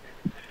drink.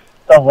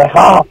 So I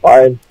was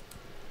fine.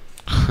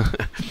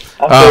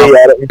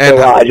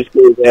 I just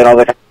gave in. I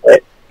was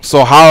right.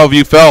 So how have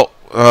you felt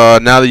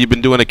now that you've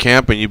been doing a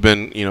camp and you've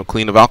been,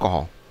 clean of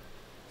alcohol?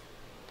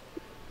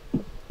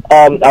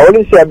 I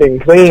wouldn't say I've been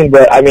clean,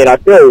 but I mean, I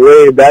feel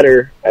way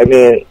better. I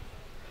mean,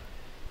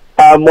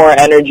 I have more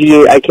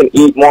energy. I can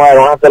eat more. I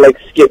don't have to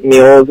skip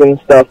meals and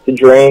stuff to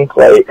drink.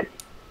 I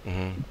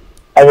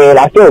mean,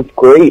 I feel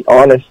great,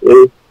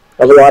 honestly.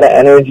 I have a lot of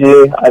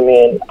energy. I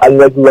mean, I'm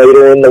like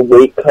later in the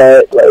weight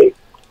cut. Like,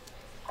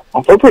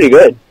 I feel pretty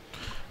good.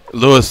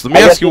 Lewis, let me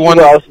ask you one.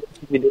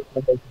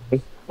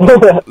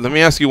 Let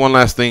me ask you one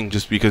last thing,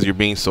 just because you're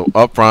being so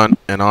upfront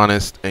and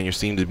honest, and you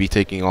seem to be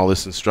taking all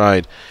this in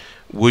stride.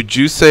 Would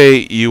you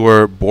say you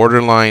were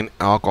borderline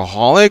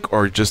alcoholic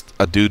or just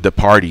a dude that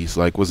parties?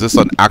 Like, was this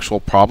an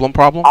actual problem?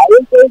 I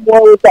would say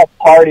more with that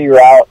party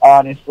route,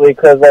 honestly,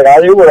 because like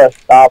I knew where to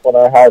stop when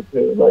I had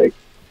to. Like,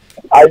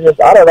 I don't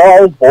know.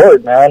 I was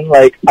bored, man.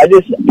 Like, I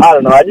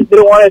don't know. I just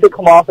didn't want it to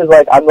come off as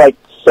like I'm like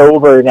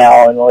sober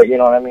now, and like, you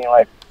know what I mean,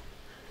 like.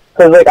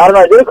 Because, like, I don't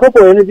know, I did a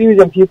couple of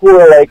interviews and people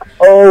were like,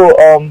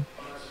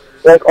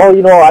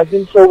 you know, I've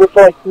been sober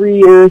for like 3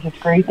 years. It's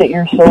great that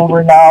you're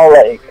sober now.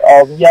 Like,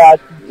 yeah,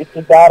 it's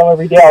a battle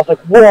every day. I was like,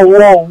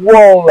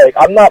 whoa. Like,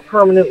 I'm not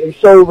permanently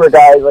sober,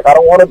 guys. Like, I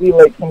don't want to be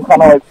like some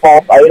kind of like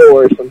false idol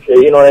or some shit.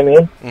 You know what I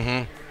mean?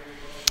 Mm-hmm.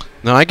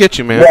 No, I get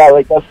you, man. Yeah,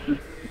 like that's.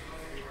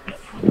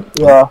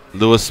 Yeah.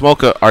 Louis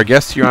Smolka, our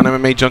guest here on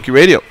MMA Junkie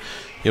Radio.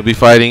 He'll be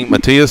fighting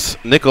Matheus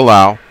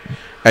Nicolau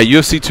at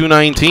UFC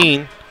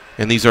 219.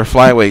 And these are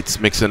flyweights,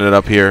 mixing it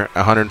up here,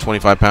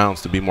 125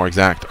 pounds to be more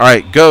exact. All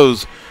right,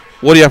 Goes.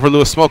 What do you have for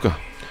Louis Smolka?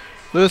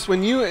 Louis,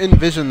 when you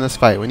envision this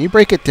fight, when you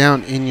break it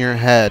down in your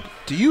head,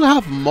 do you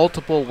have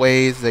multiple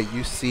ways that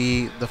you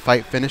see the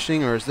fight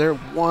finishing, or is there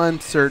one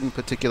certain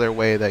particular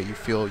way that you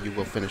feel you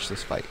will finish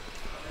this fight?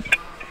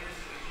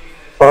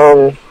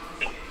 I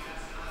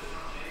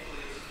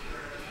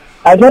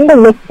tend to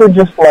look for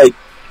just like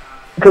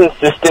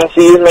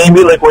consistencies,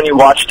 maybe like when you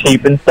watch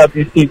tape and stuff,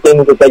 you see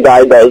things that the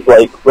guy does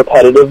like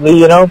repetitively,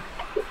 you know,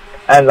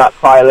 and that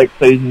probably like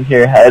plays into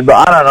your head. But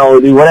I don't know,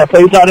 dude. When it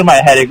plays out in my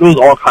head, it goes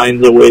all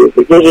kinds of ways.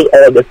 Like there's just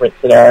all different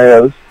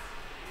scenarios.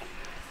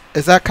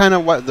 Is that kind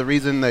of what the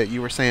reason that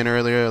you were saying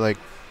earlier? Like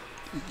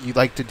you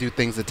like to do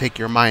things that take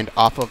your mind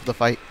off of the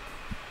fight?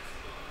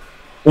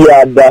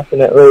 Yeah,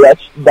 definitely.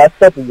 That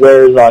stuff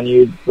wears on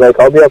you. Like,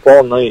 I'll be up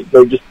all night,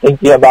 like, just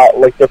thinking about,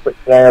 like, different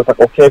scenarios.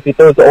 Like, okay, if he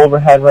throws the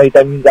overhand right,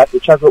 that means I have to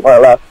check with my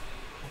left.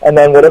 And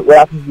then what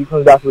happens if he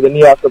comes back with a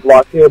knee after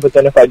block here, but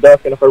then if I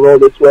duck and if I roll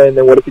this way, and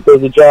then what if he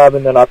throws a jab,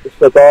 and then I have to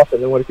slip off,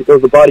 and then what if he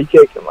throws a body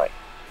kick,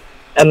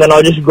 and then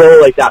I'll just go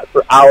like that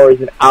for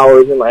hours and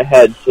hours in my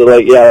head. So,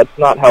 like, yeah, that's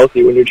not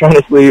healthy when you're trying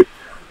to sleep.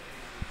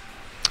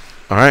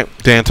 All right,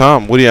 Dan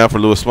Tom, what do you have for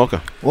Louis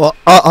Smolka? Well,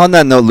 on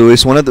that note,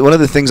 Louis, one of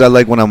the things I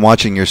like when I'm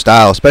watching your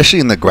style,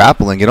 especially in the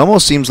grappling, it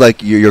almost seems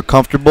like you're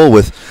comfortable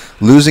with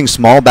losing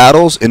small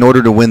battles in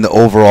order to win the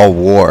overall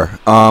war.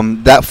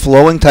 That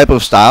flowing type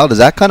of style, does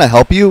that kind of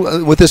help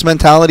you with this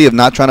mentality of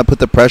not trying to put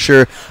the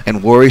pressure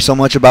and worry so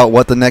much about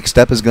what the next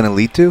step is going to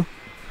lead to?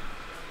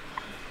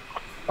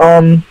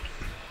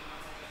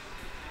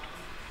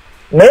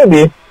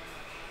 Maybe.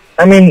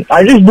 I mean,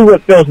 I just do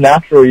what feels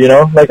natural, you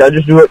know? Like, I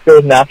just do what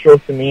feels natural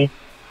to me.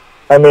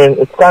 I mean,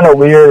 it's kind of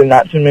weird and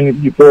not too many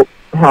people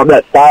have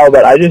that style,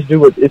 but I just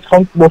do what it's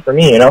comfortable for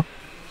me, you know?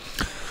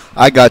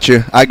 I got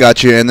you.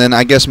 And then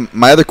I guess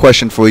my other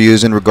question for you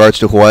is in regards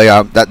to Hawaii.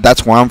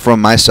 That's where I'm from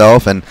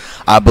myself, and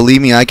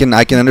believe me, I can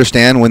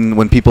understand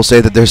when people say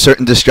that there's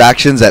certain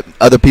distractions that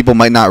other people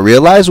might not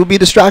realize will be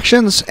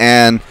distractions,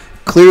 and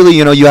clearly,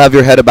 you know, you have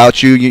your head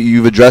about you.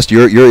 You've addressed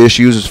your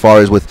issues as far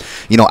as with,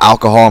 you know,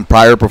 alcohol and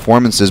prior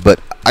performances. But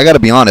I got to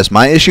be honest,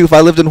 my issue if I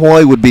lived in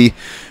Hawaii would be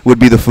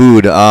the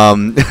food.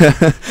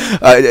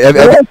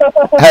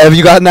 Have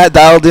you gotten that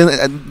dialed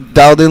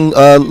in,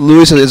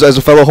 Louis, as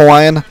a fellow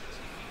Hawaiian?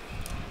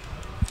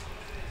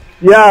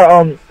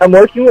 Yeah, I'm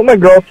working with my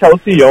girl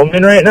Kelsey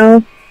Yeoman right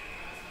now.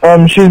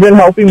 She's been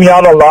helping me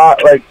out a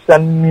lot, like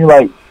sending me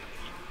like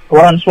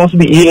what I'm supposed to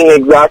be eating,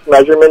 exact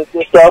measurements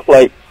and stuff,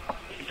 like.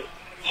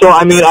 So,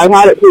 I mean, I've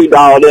had it pretty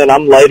dialed in.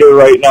 I'm lighter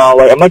right now.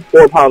 Like, I'm like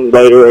 4 pounds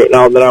lighter right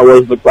now than I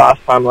was the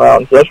last time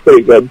around. So that's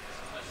pretty good.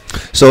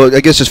 So, I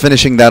guess just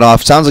finishing that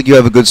off, sounds like you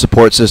have a good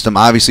support system,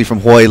 obviously,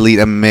 from Hawaii Elite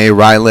MMA,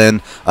 Rylan,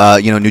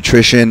 you know,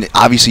 nutrition.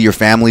 Obviously, your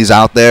family's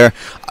out there.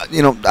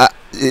 You know,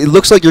 it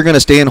looks like you're going to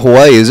stay in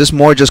Hawaii. Is this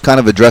more just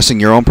kind of addressing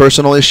your own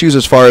personal issues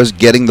as far as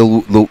getting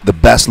the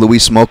best Louis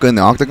Smolka in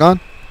the octagon?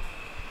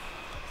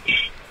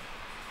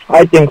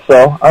 I think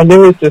so. I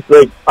think it's just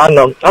like, I don't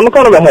know. I'm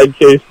kind of a head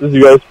case, as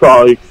you guys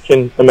probably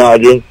can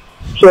imagine.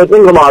 So I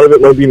think a lot of it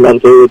will be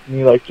mental with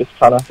me, like just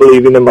kind of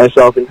believing in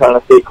myself and trying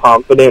to stay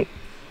confident.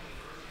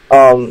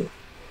 You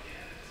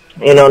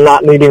know,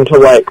 not needing to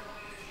like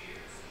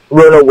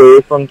run away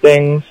from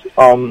things.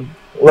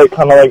 Like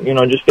kind of like, you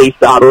know, just face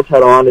battles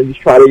head on and just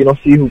try to, you know,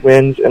 see who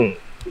wins. And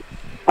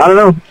I don't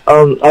know.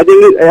 I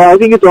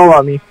think it's all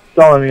on me. It's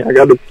all on me. I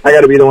gotta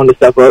be the one to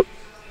step up.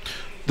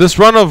 This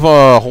run of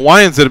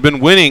Hawaiians that have been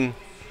winning,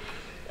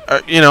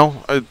 you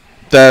know,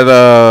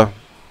 that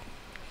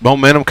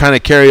momentum kind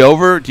of carry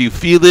over. Do you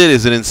feel it?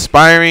 Is it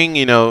inspiring?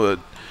 You know,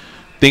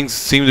 things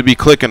seem to be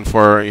clicking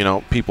for, you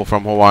know, people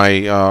from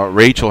Hawaii.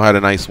 Rachel had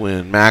a nice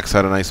win. Max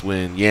had a nice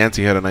win.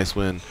 Yancey had a nice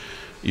win.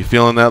 You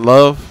feeling that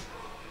love?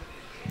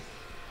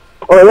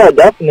 Oh yeah,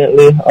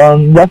 definitely.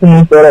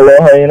 Definitely feel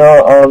aloha. You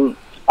know,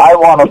 I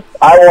wanna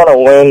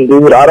win,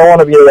 dude. I don't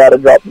want to be the guy to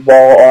drop the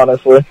ball,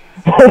 honestly.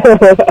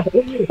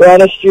 We're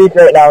on a streak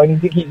right now. We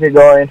need to keep it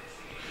going.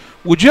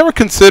 Would you ever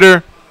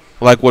consider,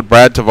 like what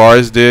Brad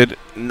Tavares did,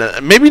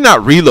 maybe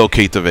not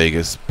relocate to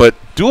Vegas, but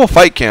do a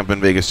fight camp in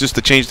Vegas just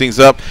to change things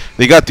up?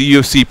 They got the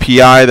UFC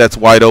PI that's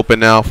wide open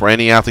now for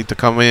any athlete to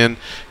come in.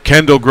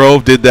 Kendall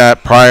Grove did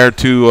that prior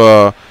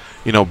to,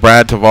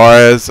 Brad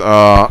Tavares.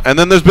 And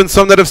then there's been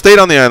some that have stayed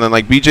on the island,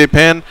 like BJ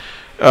Penn,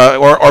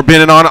 or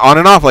been on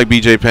and off like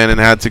BJ Penn and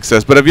had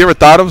success. But have you ever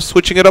thought of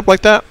switching it up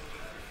like that?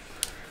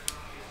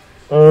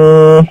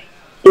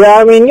 Yeah,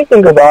 I mean, you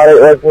think about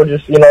it, like, we'll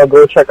just,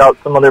 go check out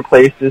some other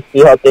places,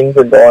 see how things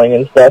are going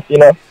and stuff,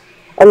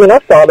 I mean,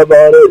 I've thought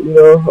about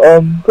it,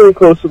 I'm pretty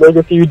close to, like,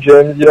 a few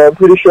gyms, I'm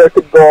pretty sure I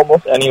could go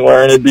almost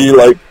anywhere, and it'd be,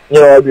 like,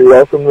 I'd be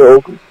welcomed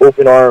with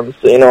open arms,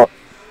 so,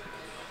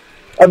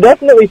 I've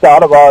definitely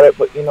thought about it,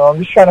 but, I'm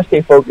just trying to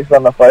stay focused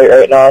on the fight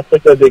right now. It's,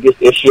 like, the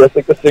biggest issue. It's,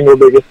 like, the single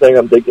biggest thing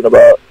I'm thinking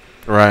about.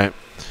 Right.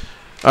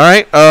 All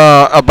right,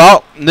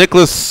 about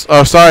Matheus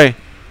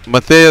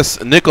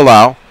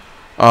Nicolau.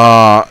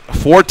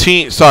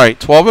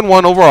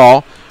 12-1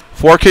 overall,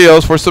 4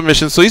 KOs, 4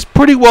 submissions. So he's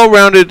pretty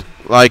well-rounded,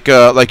 like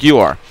you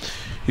are.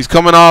 He's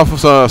coming off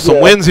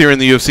some wins here in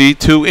the UFC,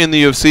 2 in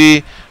the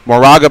UFC.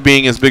 Moraga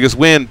being his biggest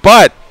win,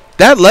 but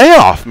that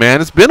layoff,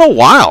 man, it's been a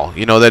while.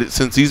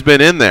 Since he's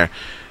been in there,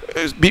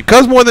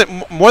 because more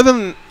than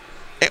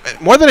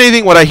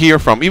anything, what I hear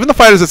from even the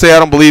fighters that say I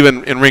don't believe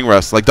in ring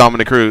rust, like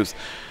Dominic Cruz.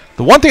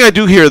 The one thing I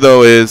do hear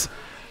though is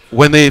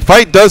when the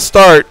fight does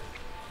start.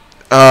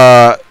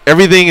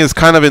 Everything is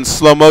kind of in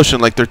slow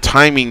motion, like their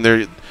timing,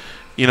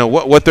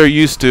 what they're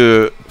used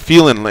to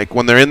feeling like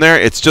when they're in there,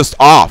 it's just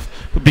off.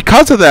 But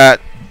because of that,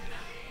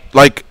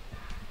 like,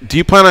 do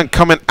you plan on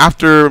coming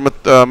after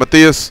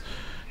Matthias,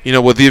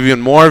 with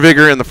even more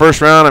vigor in the first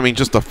round? I mean,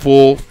 just a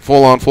full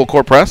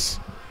court press?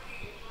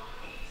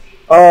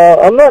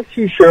 I'm not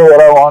too sure what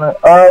I want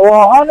to.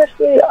 Well,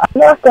 honestly,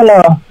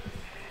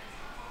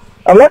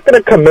 I'm not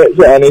gonna commit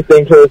to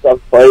anything till it's a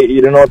fight.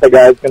 You don't know what the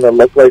guy's gonna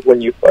look like when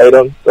you fight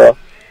him, so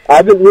I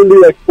haven't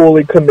really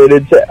fully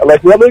committed to.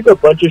 We have a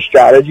bunch of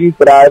strategies,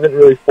 but I haven't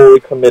really fully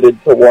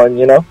committed to one.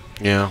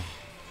 Yeah.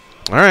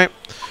 All right.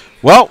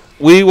 Well,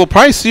 we will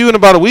probably see you in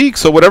about a week.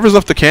 So whatever's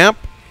left of camp,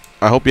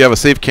 I hope you have a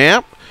safe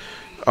camp,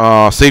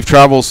 safe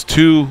travels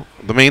to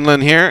the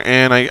mainland here,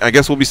 and I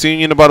guess we'll be seeing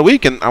you in about a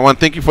week. And I want to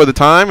thank you for the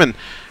time, and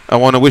I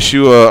want to wish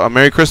you a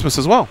Merry Christmas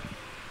as well.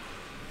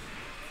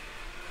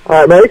 All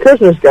right, Merry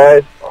Christmas,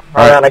 guys.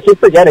 All right. I keep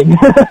forgetting. All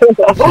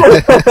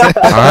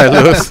right,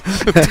 Lewis.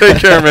 Take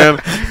care, man.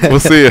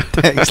 We'll see you.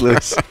 Thanks,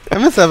 Lewis. I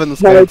miss having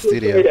this guy in the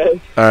studio.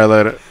 All right,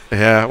 later.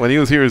 Yeah, when he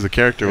was here as a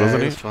character,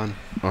 wasn't he? It was fun.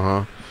 Uh-huh.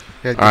 All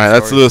right,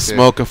 that's Lewis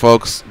Smolka,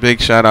 folks. Big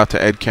shout-out to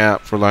Ed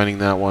Cap for lining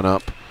that one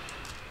up.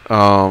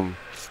 I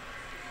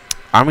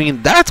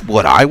mean, that's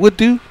what I would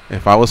do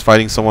if I was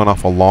fighting someone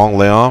off a long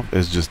layoff,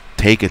 is just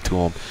take it to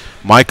him.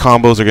 My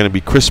combos are going to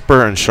be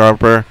crisper and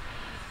sharper.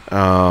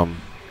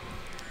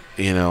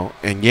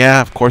 And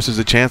yeah, of course, there's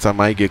a chance I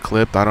might get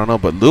clipped. I don't know.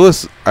 But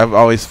Lewis, I've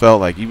always felt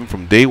like, even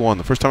from day one,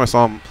 the first time I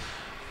saw him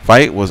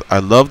fight I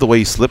love the way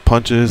he slip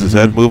punches, his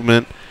head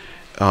movement.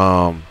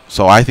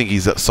 So I think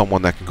he's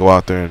someone that can go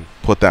out there and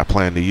put that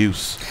plan to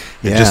use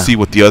and just see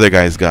what the other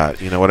guys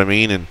got. You know what I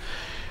mean? And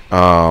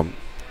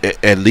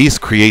at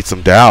least create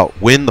some doubt.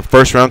 Win the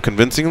first round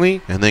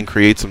convincingly, and then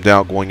create some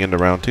doubt going into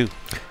round 2.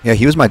 Yeah,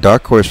 he was my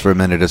dark horse for a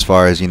minute as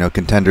far as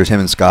contenders. Him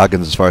and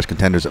Scoggins as far as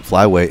contenders at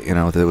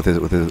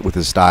flyweight. With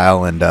his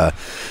style and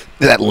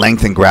that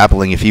length and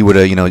grappling. If he were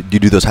to you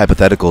do those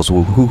hypotheticals,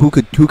 well, who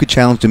could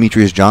challenge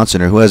Demetrius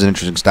Johnson, or who has an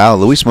interesting style?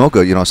 Louis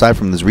Smolka, aside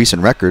from his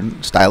recent record,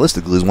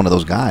 stylistically is one of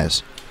those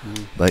guys.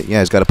 But yeah,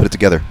 he's got to put it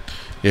together.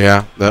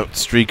 Yeah, that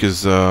streak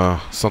is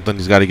something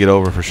he's got to get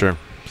over for sure.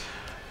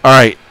 All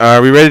right,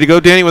 are we ready to go,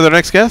 Danny, with our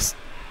next guest?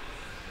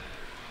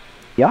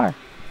 We are.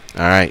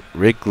 All right,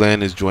 Rick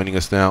Glenn is joining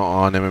us now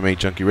on MMA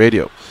Junkie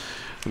Radio.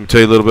 Let me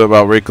tell you a little bit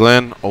about Rick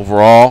Glenn.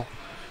 Overall,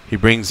 he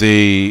brings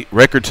a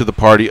record to the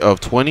party of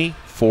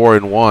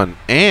 24-1,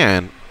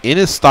 and in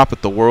his stop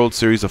at the World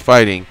Series of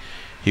Fighting,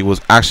 he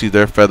was actually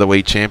their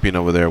featherweight champion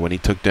over there when he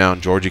took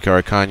down Georgi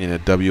Karakanyan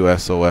at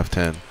WSOF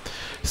 10.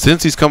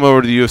 Since he's come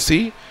over to the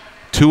UFC,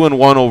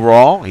 2-1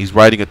 overall. He's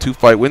riding a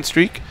 2-fight win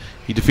streak.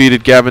 He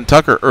defeated Gavin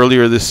Tucker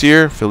earlier this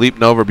year, Philippe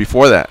Nova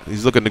before that.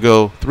 He's looking to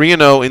go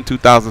 3-0 in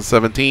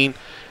 2017.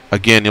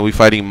 Again, he'll be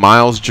fighting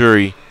Miles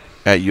Jury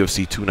at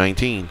UFC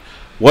 219.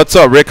 What's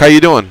up, Rick? How you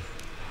doing?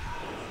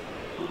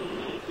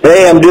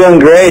 Hey, I'm doing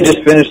great.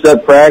 Just finished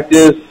up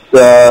practice.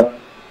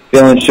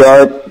 Feeling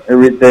sharp.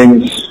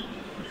 Everything's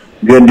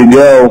good to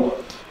go.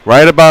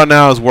 Right about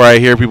now is where I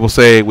hear people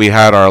say we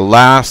had our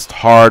last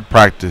hard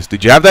practice.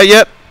 Did you have that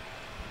yet?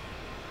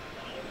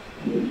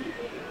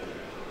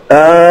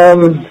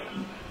 No.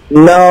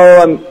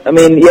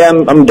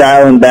 I'm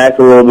dialing back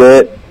a little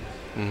bit.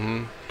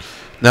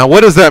 Now,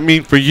 what does that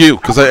mean for you?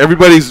 Because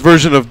everybody's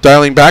version of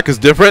dialing back is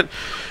different.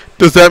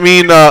 Does that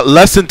mean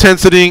less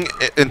intensity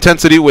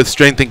with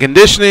strength and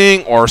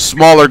conditioning, or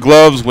smaller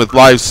gloves with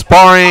live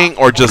sparring,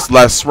 or just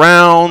less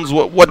rounds?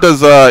 What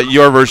does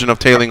your version of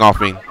tailing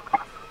off mean?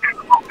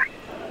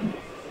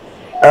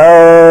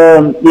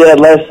 Yeah,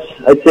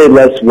 I'd say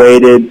less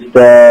weighted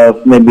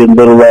stuff, maybe a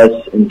little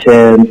less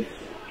intense.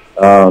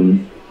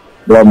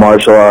 More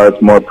martial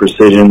arts, more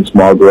precision,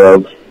 small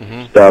glove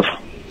stuff.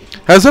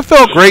 Has it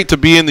felt great to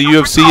be in the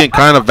UFC and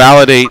kind of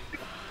validate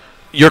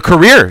your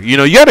career? You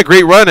know, you had a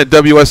great run at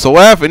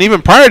WSOF, and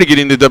even prior to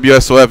getting to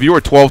WSOF, you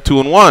were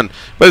 12-2-1.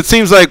 But it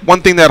seems like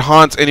one thing that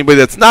haunts anybody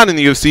that's not in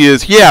the UFC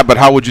is, yeah, but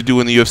how would you do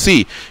in the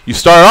UFC? You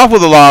started off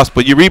with a loss,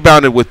 but you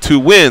rebounded with 2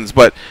 wins.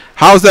 But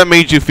how's that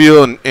made you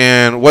feel,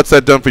 and what's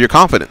that done for your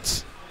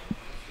confidence?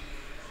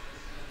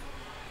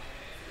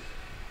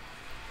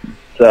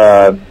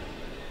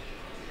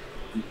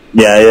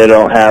 Yeah, you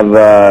don't have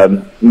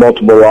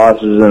multiple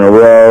losses in a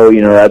row.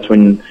 You know, that's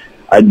when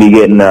I'd be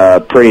getting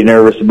pretty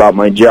nervous about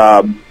my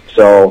job.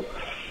 So,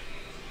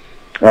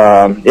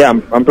 yeah,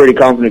 I'm pretty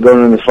confident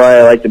going into the fight.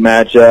 I like the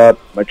matchup.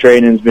 My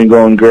training's been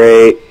going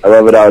great. I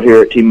love it out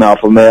here at Team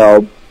Alpha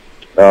Male.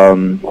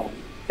 Yeah,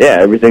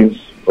 everything's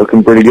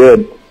looking pretty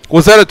good.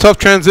 Was that a tough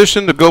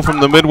transition to go from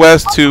the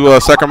Midwest to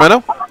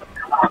Sacramento?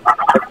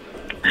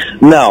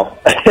 No.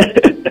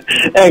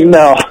 Heck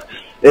no.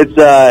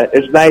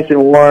 It's nice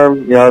and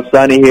warm, you know,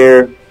 sunny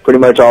here pretty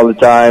much all the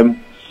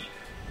time.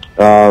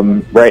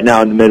 Right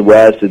now in the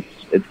Midwest,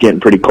 it's getting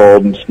pretty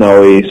cold and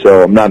snowy,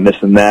 so I'm not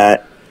missing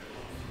that.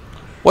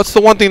 What's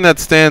the one thing that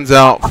stands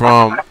out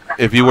from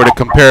if you were to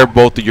compare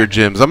both of your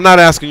gyms? I'm not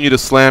asking you to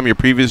slam your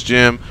previous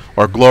gym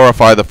or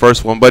glorify the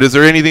first one, but is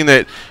there anything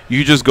that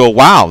you just go,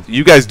 wow,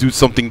 you guys do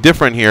something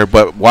different here,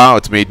 but wow,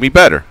 it's made me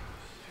better?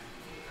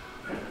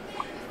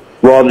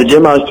 Well, the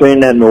gym I was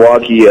training at in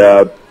Milwaukee,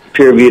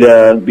 Pure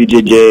Vita,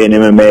 BJJ, and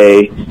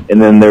MMA, and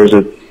then there's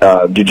a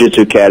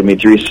Jiu-Jitsu Academy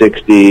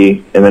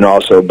 360, and then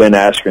also Ben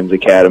Askren's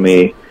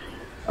Academy.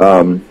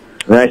 The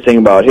nice thing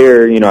about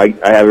here, you know, I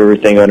have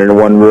everything under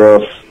one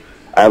roof.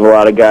 I have a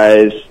lot of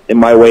guys in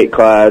my weight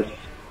class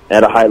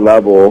at a high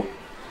level,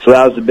 so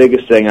that was the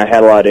biggest thing. I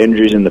had a lot of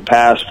injuries in the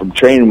past from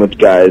training with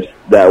guys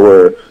that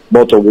were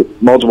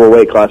multiple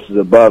weight classes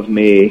above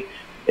me,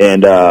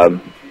 and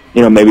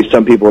you know, maybe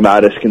some people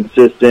not as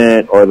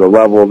consistent or the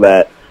level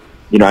that,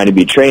 you know, I need to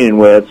be training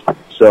with.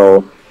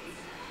 So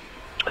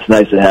it's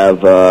nice to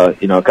have,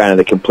 you know, kind of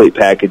the complete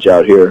package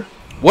out here.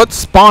 What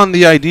spawned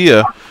the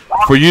idea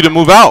for you to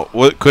move out?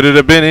 Could it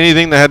have been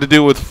anything that had to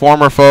do with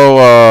former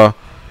foe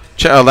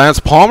Lance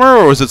Palmer,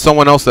 or was it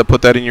someone else that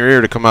put that in your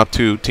ear to come out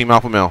to Team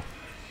Alpha Male?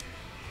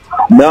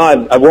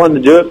 No, I've wanted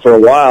to do it for a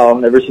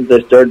while. Ever since I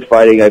started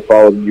fighting, I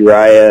followed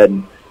Uriah,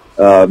 and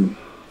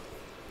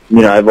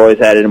you know, I've always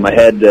had it in my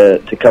head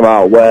to come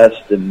out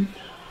west and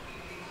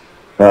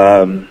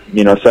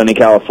you know, sunny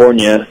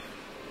California,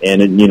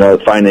 and you know,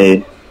 it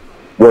finally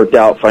worked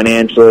out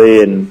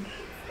financially, and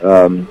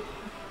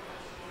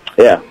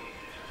yeah.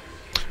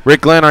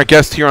 Rick Glenn, our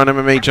guest here on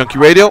MMA Junkie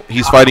Radio.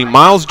 He's fighting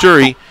Miles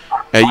Jury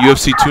at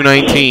UFC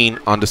 219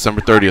 on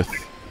December 30th.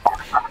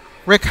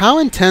 Rick, how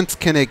intense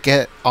can it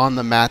get on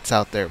the mats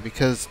out there?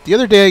 Because the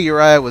other day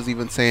Uriah was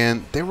even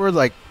saying there were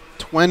like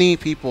 20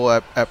 people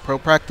at pro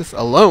practice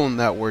alone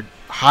that were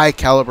high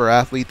caliber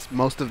athletes,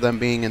 most of them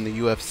being in the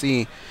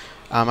UFC.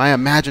 I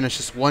imagine it's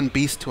just one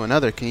beast to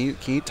another. Can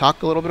you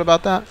talk a little bit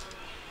about that?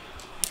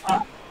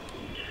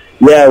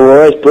 Yeah,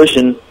 we're always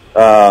pushing.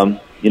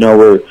 You know,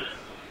 we're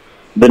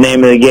the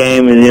name of the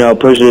game, and you know,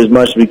 push it as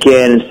much as we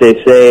can and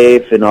stay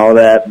safe and all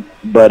that.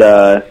 But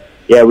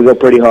yeah, we go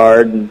pretty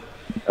hard and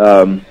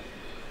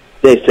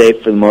stay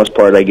safe for the most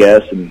part, I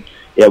guess. And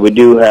yeah, we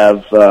do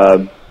have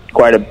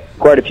quite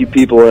a few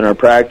people in our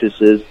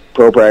practices,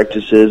 pro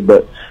practices,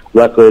 but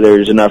luckily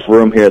there's enough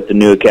room here at the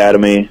new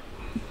academy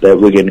that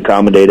we can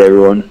accommodate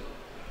everyone.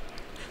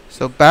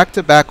 So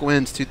back-to-back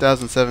wins,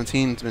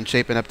 2017 has been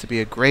shaping up to be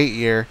a great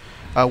year.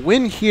 A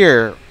win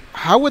here,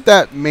 how would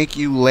that make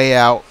you lay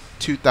out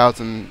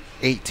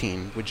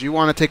 2018? Would you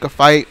want to take a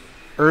fight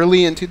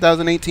early in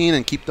 2018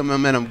 and keep the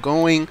momentum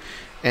going?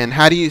 And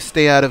how do you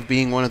stay out of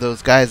being one of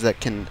those guys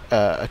that can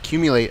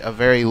accumulate a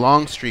very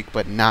long streak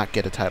but not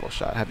get a title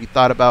shot? Have you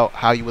thought about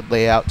how you would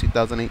lay out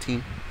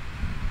 2018?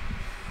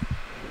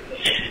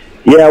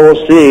 Yeah,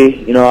 we'll see.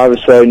 You know,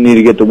 obviously I need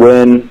to get the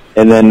win,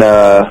 and then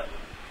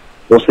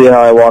we'll see how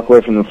I walk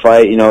away from the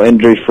fight. You know,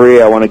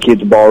 injury-free, I want to keep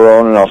the ball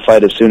rolling, and I'll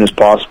fight as soon as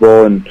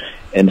possible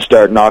and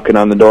start knocking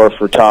on the door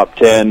for top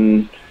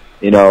 10,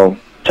 you know,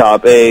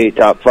 top 8,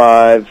 top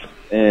 5,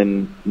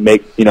 and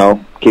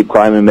keep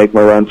climbing, make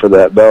my run for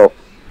that belt.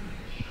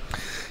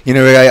 You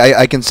know,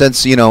 I can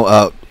sense, you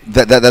know,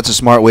 that's a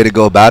smart way to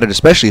go about it,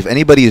 especially if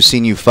anybody who's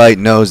seen you fight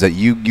knows that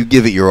you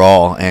give it your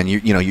all, and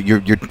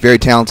you're very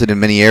talented in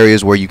many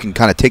areas where you can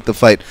kind of take the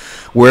fight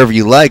wherever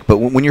you like. But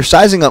when you're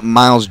sizing up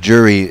Miles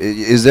Jury,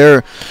 is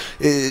there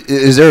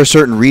a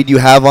certain read you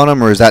have on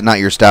him, or is that not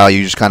your style?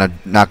 You just kind of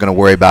not going to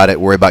worry about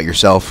it, worry about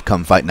yourself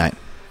come fight night?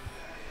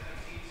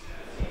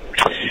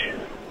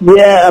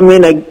 Yeah, I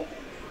mean,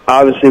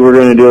 obviously we're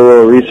going to do a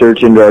little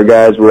research into our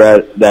guys. We're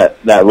at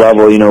that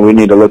level. You know, we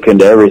need to look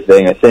into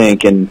everything, I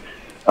think, and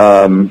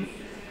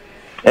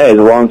yeah, he's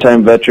a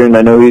long-time veteran.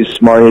 I know he's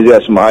smart. He's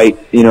got some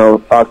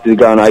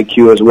octagon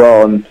IQ as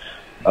well, and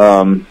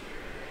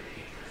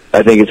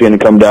I think it's going to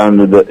come down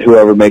to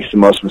whoever makes the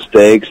most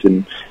mistakes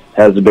and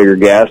has the bigger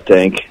gas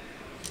tank.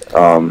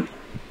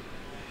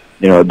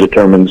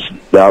 Determines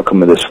the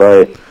outcome of this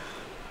fight.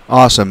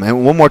 Awesome.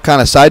 And one more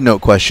kind of side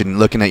note question.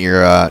 Looking at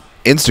your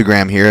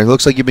Instagram here, it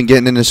looks like you've been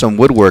getting into some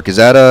woodwork. Is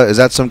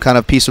that some kind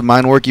of peace of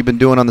mind work you've been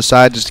doing on the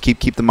side just to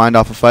keep the mind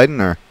off of fighting,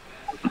 or?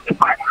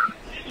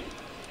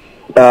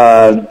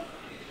 No,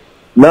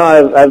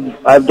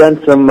 I've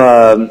done some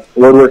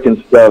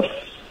woodworking stuff.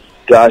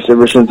 Gosh,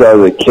 ever since I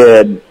was a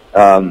kid,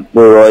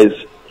 we were always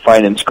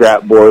finding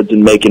scrap boards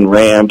and making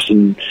ramps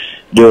and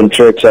doing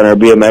tricks on our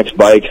BMX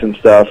bikes and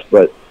stuff.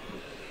 But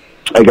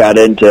I got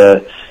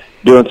into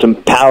doing some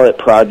pallet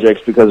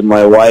projects because of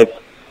my wife.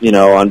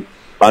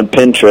 On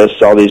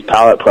Pinterest, all these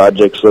pallet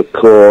projects look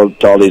cool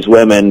to all these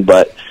women,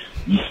 but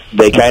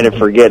they kind of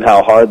forget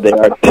how hard they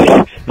are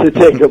to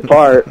take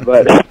apart.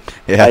 But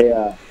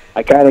yeah.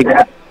 I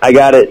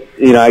got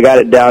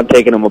it down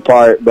taking them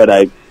apart. But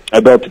I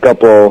built a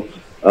couple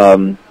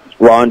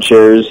lawn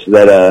chairs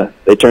that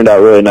they turned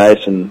out really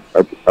nice and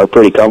are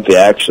pretty comfy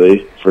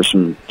actually for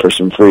some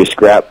free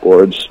scrap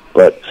boards.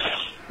 But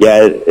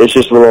yeah, it's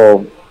just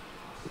little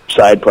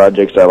side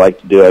projects I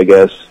like to do, I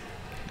guess.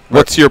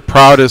 What's your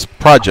proudest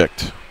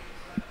project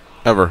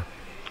ever?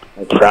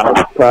 My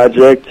proudest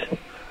project?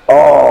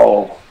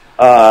 Oh,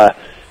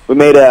 we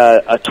made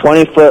a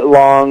 20-foot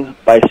long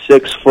by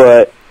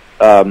 6-foot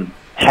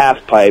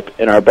half pipe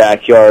in our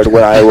backyard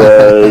when I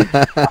was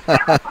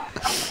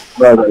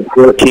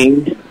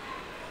 14.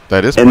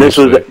 That is. And this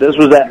was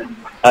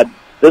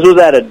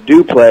at a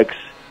duplex.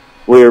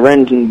 We were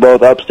renting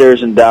both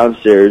upstairs and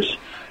downstairs.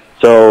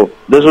 So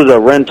this was a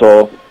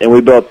rental, and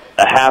we built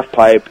a half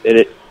pipe, and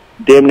it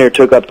damn near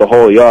took up the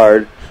whole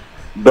yard.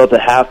 Built a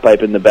half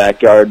pipe in the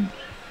backyard,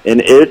 and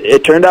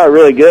it turned out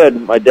really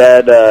good. My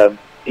dad,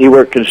 he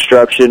worked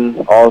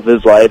construction all of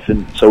his life,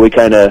 and so he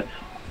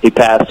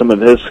passed some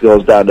of his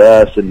skills down to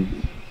us,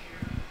 and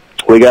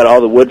we got all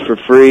the wood for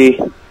free.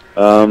 We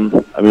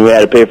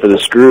had to pay for the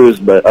screws,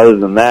 but other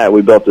than that,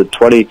 we built a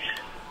 20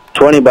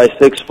 by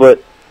 6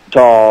 foot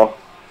tall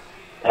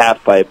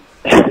half pipe.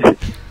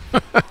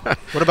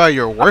 What about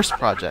your worst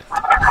project?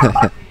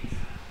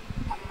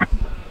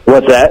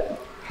 What's that?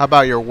 How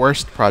about your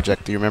worst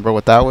project? Do you remember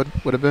what that would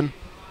have been?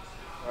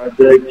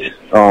 Project?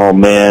 Oh,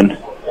 man.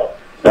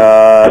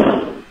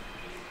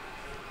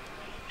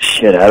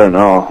 Shit, I don't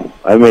know.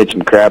 I made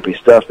some crappy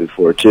stuff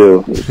before,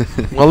 too.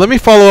 Well, let me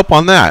follow up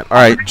on that. All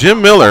right,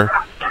 Jim Miller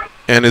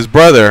and his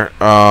brother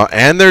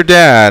and their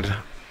dad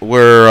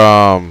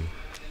were,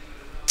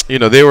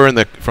 they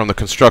were from the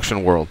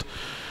construction world.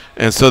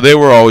 And so they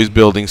were always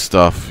building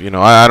stuff. I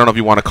don't know if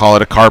you want to call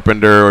it a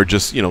carpenter or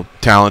just,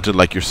 talented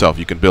like yourself.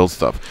 You can build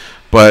stuff.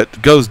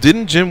 But,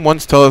 didn't Jim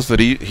once tell us that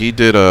he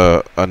did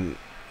the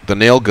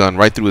nail gun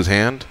right through his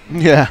hand?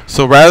 Yeah.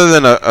 So rather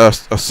than a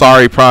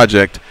sorry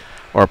project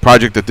or a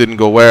project that didn't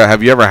go well,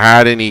 have you ever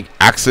had any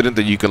accident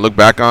that you can look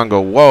back on and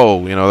go,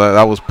 whoa,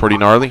 that was pretty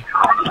gnarly?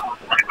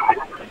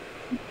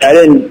 I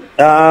didn't.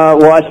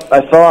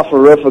 I fell off a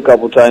roof a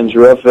couple times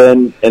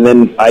roofing, and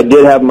then I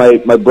did have my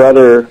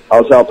brother.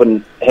 I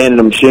was handing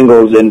him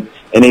shingles, and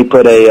he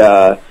put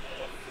a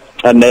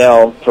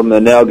nail from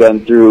the nail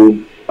gun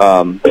through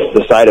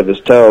the side of his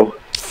toe,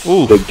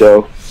 big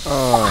toe.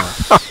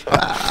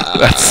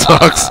 That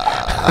sucks.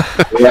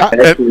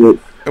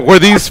 Were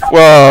these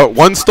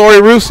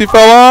one-story roofs he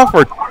fell off,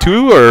 or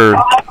two, or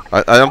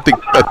I don't think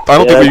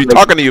we were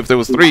talking to you if there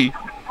was three.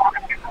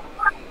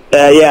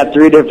 Yeah,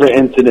 3 different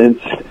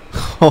incidents.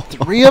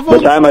 3 of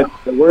them?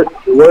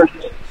 The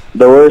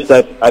worst.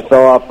 I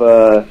fell off.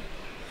 I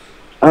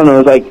don't know. It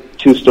was like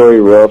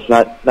 2-story roof,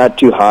 not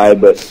too high,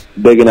 but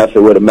big enough it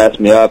would have messed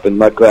me up. And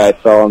luckily, I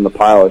fell on the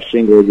pile of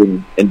shingles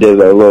and did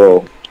a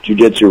little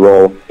jiu-jitsu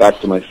roll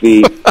back to my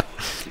feet.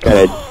 Kind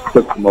of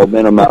took the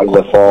momentum out of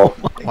the fall.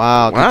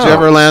 Wow. Did you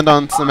ever land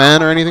on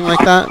cement or anything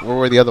like that? Or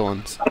were the other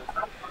ones?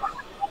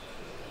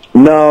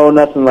 No,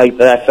 nothing like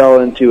that. I fell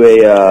into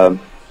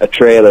a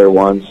trailer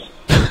once,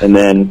 and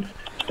then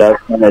that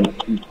was kind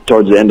of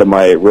towards the end of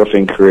my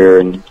roofing career,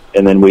 and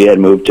then we had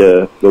moved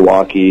to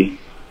Milwaukee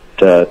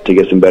to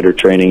get some better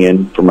training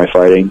in for my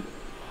fighting.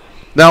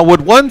 Now,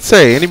 would one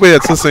say, anybody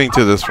that's listening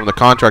to this from the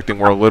contracting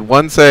world, would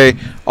one say,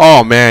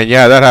 oh man,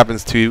 yeah, that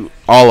happens to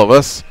all of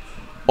us,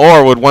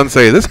 or would one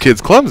say, this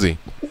kid's clumsy?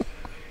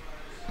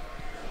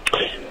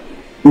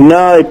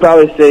 No, they'd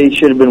probably say he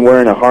should have been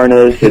wearing a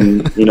harness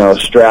and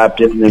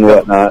strapped in and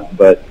whatnot,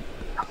 but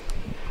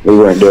we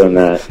weren't doing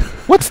that.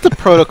 What's the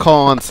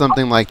protocol on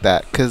something like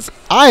that? Because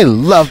I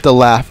love to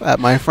laugh at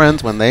my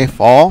friends when they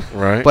fall.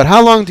 Right. But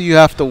how long do you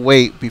have to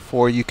wait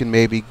before you can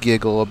maybe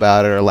giggle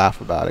about it or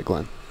laugh about it,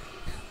 Glenn?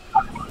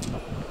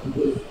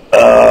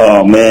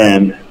 Oh,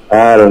 man.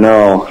 I don't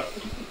know.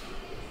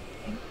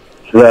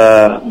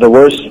 The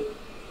worst...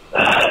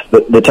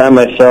 The time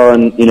I fell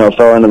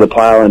into the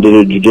pile and did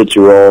a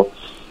jiu-jitsu roll,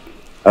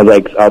 I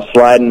was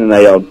sliding and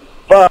I yelled,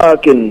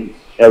 fuck, and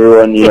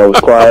everyone, was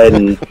quiet,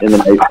 and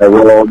then I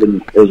rolled,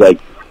 and it was like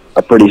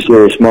a pretty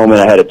serious moment.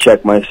 I had to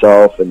check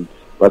myself, and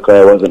luckily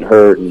I wasn't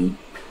hurt, and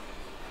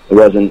It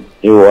wasn't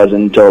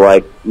until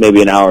like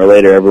maybe an hour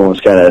later everyone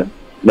was kind of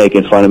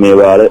making fun of me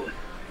about it.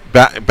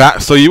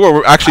 Back. So you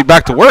were actually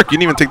back to work. You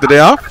didn't even take the day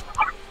off.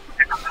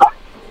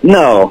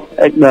 No,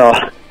 heck no.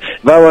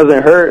 If I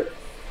wasn't hurt,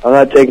 I'm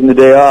not taking the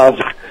day off.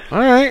 All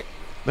right.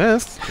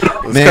 This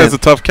guy's a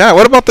tough cat.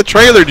 What about the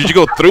trailer? Did you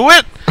go through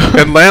it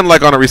and land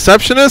like on a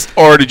receptionist,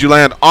 or did you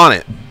land on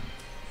it?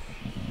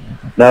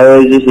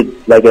 No, it was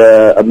just like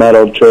a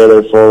metal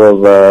trailer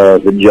full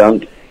of the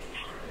junk.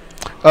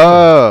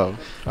 Oh,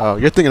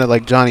 you're thinking of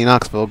like Johnny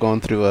Knoxville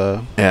going through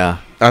a... Yeah.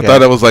 I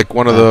thought it was like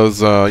one of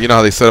those, you know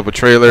how they set up a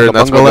trailer, like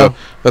and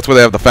that's where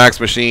they have the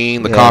fax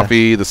machine, the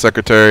coffee, the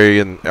secretary,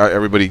 and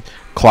everybody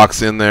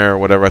clocks in there or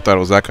whatever. I thought it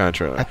was that kind of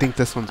trailer. I think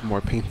this one's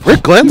more painful.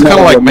 Rick Glenn's kind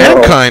of like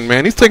Mankind,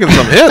 man. He's taking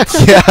some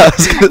hits. Yeah, I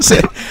was gonna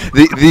say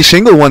the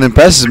shingle one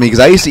impresses me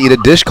because I used to eat a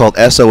dish called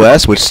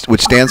SOS,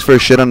 which stands for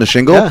shit on the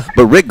shingle. Yeah.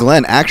 But Rick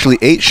Glenn actually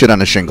ate shit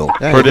on a shingle.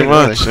 Yeah, pretty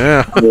much,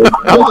 yeah.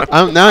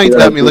 Now he's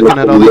got me looking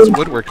at all these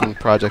woodworking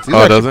projects. These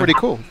are actually pretty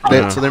cool.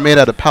 Yeah. So they're made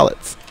out of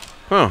pallets.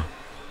 Huh.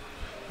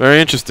 Very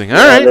interesting. All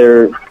right.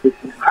 They're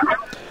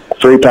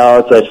 3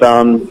 pallets I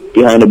found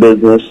behind a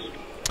business.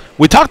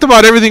 We talked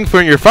about everything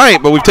from your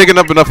fight, but we've taken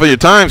up enough of your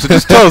time. So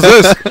just tell us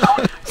this: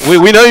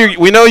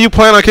 we know you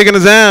plan on kicking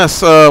his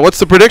ass. What's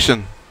the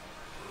prediction?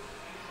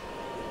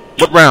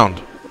 What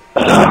round?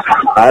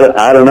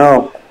 I don't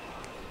know.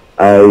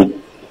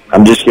 I'm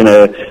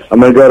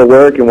gonna go to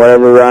work, and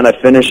whatever round I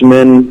finish him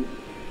in,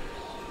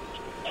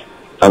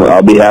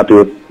 I'll be happy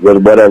with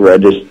whatever.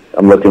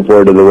 I'm looking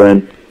forward to the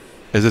win.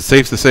 Is it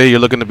safe to say you're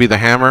looking to be the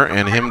hammer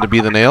and him to be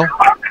the nail?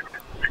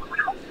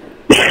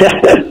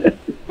 Yeah.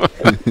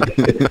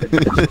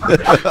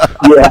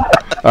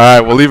 All right,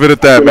 we'll leave it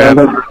at that,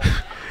 man.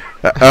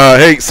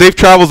 Hey, safe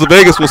travels to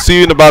Vegas. We'll see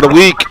you in about a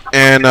week,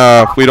 and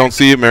if we don't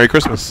see you, Merry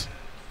Christmas.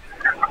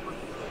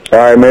 All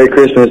right, Merry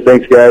Christmas.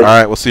 Thanks, guys. All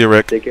right, we'll see you,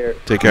 Rick. Take care.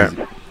 Take care.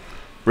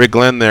 Rick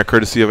Glenn there,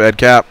 courtesy of Ed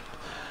Cap.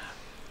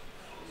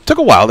 Took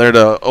a while there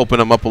to open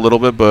him up a little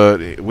bit,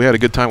 but we had a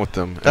good time with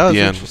them at the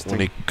end when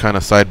he kind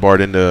of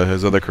sidebarred into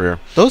his other career.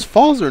 Those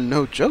falls are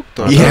no joke,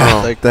 though. Yeah,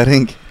 like, that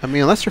ain't. I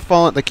mean, unless you're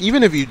falling, like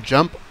even if you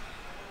jump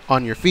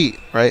on your feet,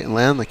 right, and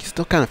land, like you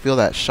still kind of feel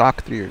that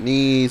shock through your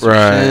knees, your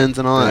shins,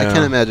 and all that. I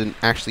can't imagine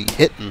actually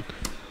hitting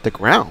the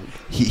ground.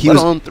 He let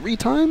was alone 3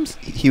 times.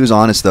 He was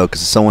honest though,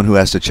 because someone who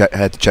had to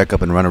check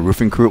up and run a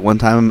roofing crew at one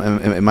time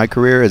in my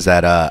career is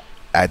that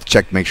I had to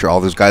check to make sure all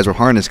those guys were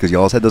harnessed because you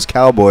always had those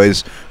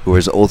cowboys who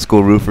were old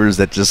school roofers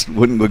that just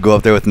would go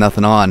up there with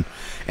nothing on,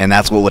 and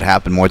that's what would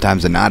happen more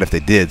times than not if they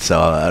did.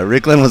 So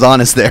Rick Glenn was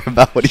honest there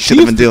about what he should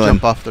have been doing.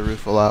 Jump off the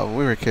roof a lot when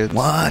we were kids.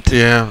 What?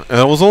 Yeah, and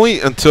it was only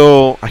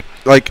until I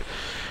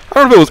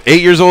don't know if it was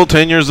 8 years old,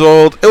 10 years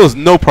old. It was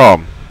no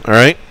problem. All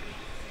right.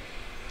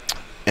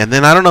 And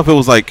then I don't know if it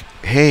was like,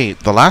 hey,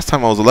 the last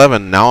time I was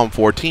 11, now I'm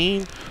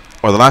 14.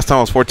 Or the last time I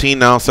was 14,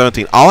 now I'm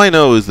 17. All I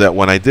know is that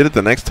when I did it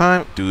the next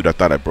time, dude, I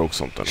thought I broke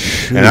something.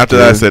 And after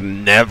that, I said,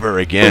 never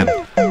again.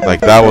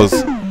 Like, that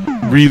was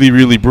really,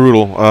 really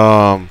brutal.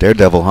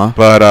 Daredevil, huh?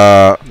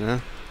 But,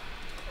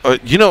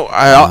 you know,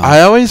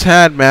 I always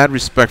had mad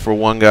respect for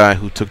one guy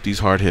who took these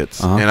hard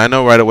hits. And I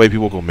know right away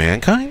people go,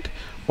 Mankind?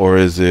 Or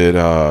is it,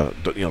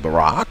 The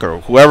Rock?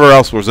 Or whoever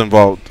else was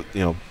involved,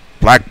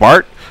 Black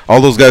Bart? All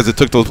those guys that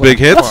took those big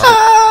hits?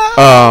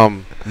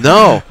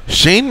 No,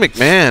 Shane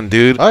McMahon,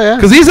 dude. Oh, yeah.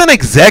 Because he's an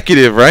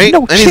executive, right?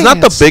 And he's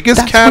not the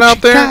biggest cat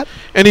out there.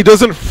 And he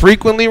doesn't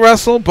frequently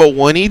wrestle. But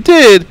when he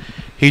did,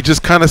 he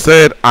just kind of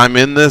said, I'm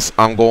in this.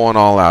 I'm going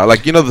all out.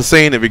 Like, the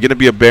saying, if you're going to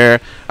be a bear,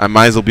 I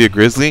might as well be a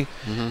grizzly.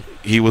 Mm-hmm.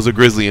 He was a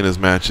grizzly in his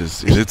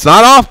matches. It's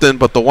not often,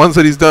 but the ones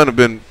that he's done have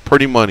been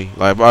pretty money.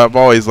 Like, I've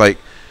always,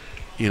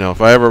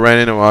 if I ever ran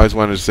into him, I always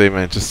wanted to say,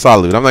 man, just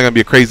salute. I'm not going to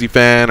be a crazy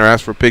fan or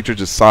ask for a picture.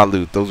 Just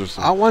salute. Those are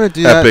some I want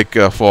to do epic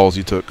falls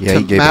you took. Yeah,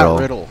 he gave Matt it all.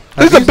 Riddle.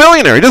 He's a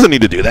billionaire. He doesn't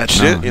need to do that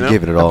shit. He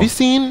gave it all. Have you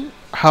seen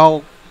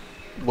how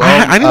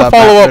well I need to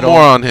follow up more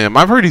on him.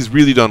 I've heard he's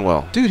really done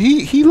well. Dude,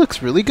 he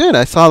looks really good.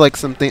 I saw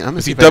something.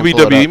 Is he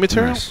WWE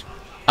material?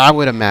 I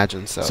would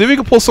imagine so. See if we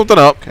can pull something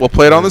up. Okay. We'll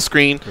play it on the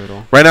screen.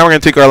 Riddle. Right now we're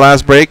going to take our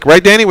last break.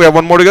 Right, Danny? We have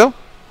one more to go?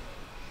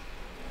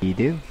 You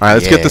do. All right,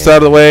 let's get this out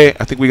of the way.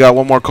 I think we got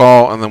one more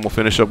call, and then we'll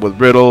finish up with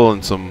Riddle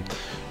and some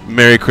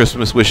Merry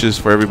Christmas wishes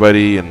for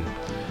everybody and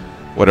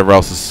whatever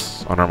else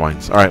is on our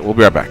minds. All right, we'll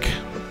be right back.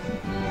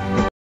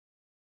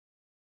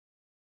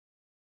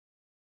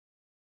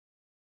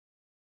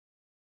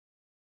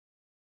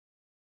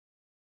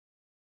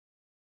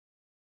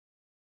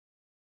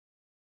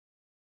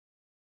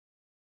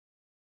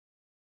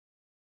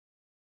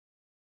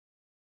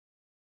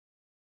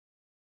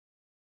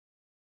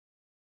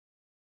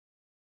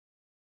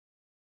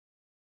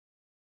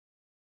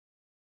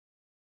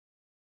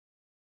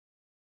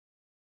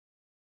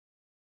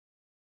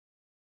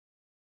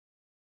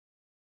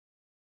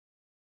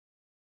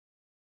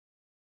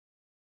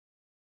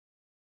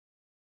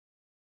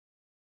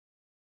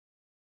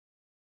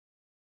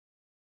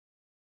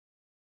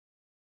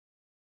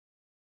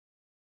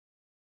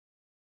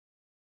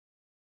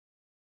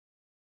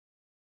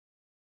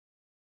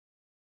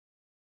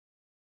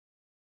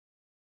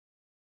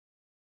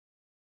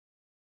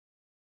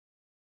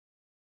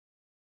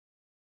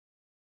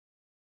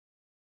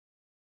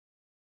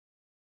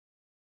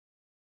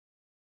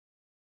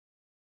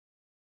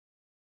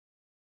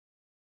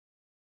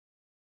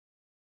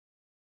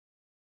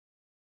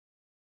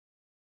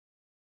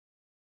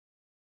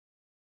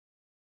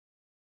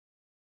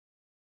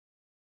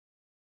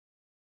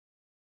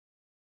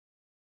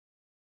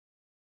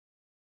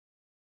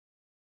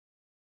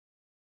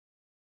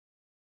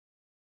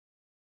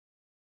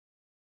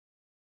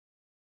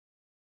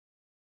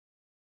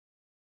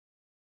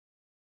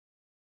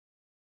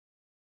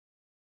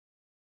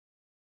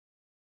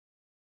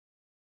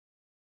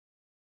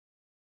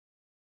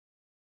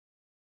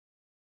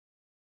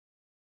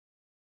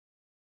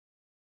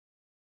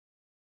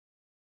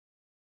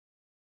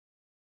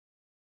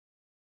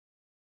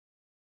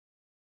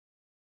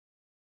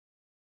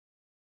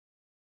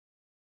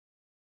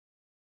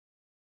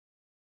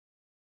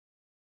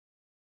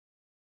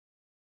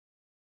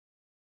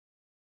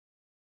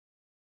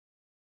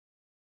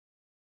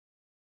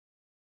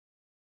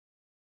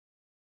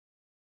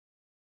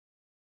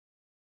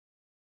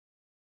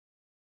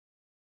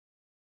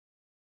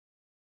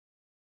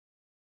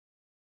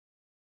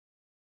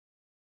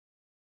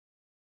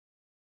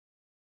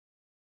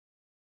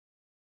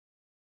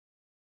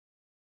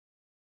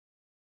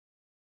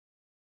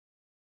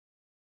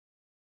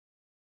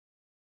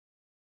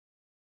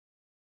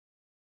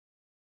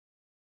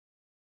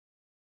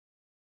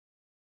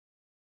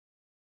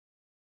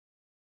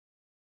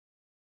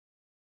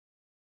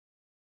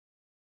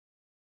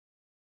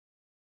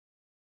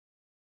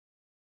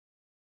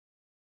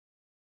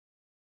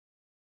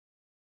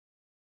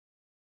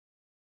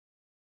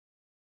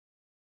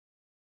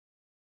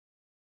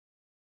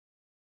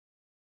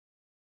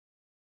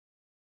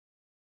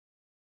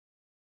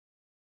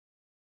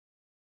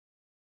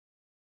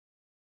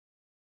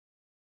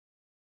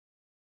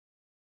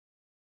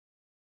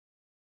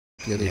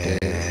 the other day.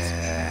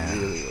 It's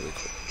really, really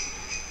cool.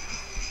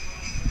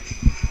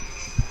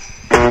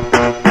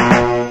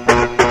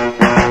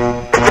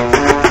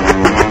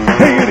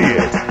 Hey,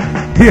 idiot!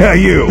 Yeah,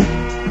 you.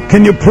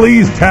 Can you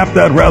please tap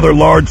that rather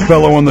large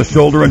fellow on the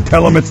shoulder and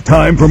tell him it's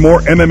time for more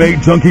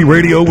MMA Junkie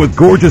Radio with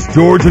Gorgeous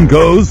George and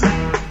Goes?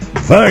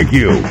 Thank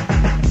you.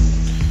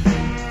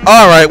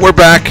 All right, we're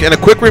back. And a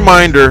quick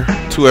reminder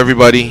to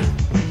everybody,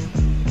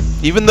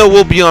 even though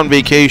we'll be on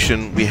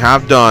vacation, we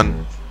have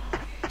done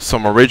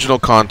some original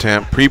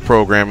content,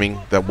 pre-programming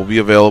that will be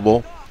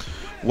available.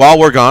 While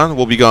we're gone,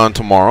 we'll be gone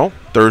tomorrow,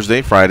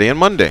 Thursday, Friday, and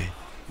Monday.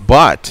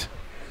 But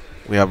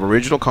we have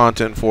original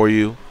content for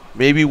you,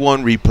 maybe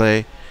one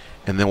replay,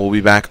 and then we'll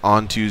be back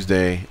on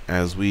Tuesday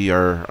as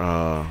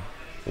we'll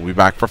be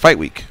back for Fight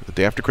Week, the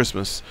day after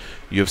Christmas.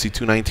 UFC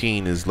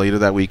 219 is later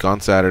that week on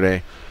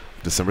Saturday,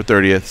 December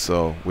 30th.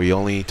 So we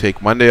only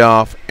take Monday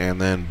off, and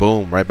then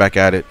boom, right back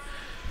at it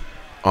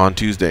on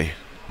Tuesday.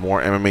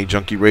 More MMA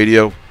Junkie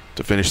Radio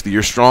to finish the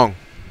year strong.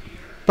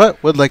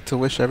 But would like to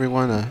wish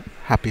everyone a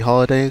happy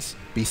holidays.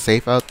 Be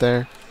safe out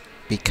there.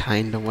 Be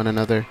kind to one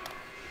another.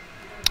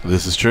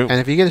 This is true.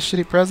 And if you get a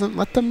shitty present,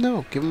 let them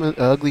know. Give them an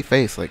ugly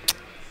face. Like,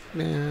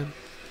 man,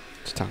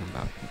 what you talking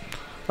about?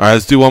 All right,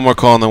 let's do one more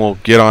call, and then we'll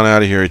get on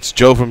out of here. It's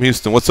Joe from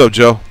Houston. What's up,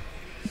 Joe?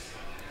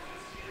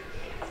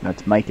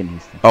 That's Mike in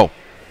Houston. Oh,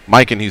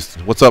 Mike in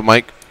Houston. What's up,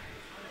 Mike?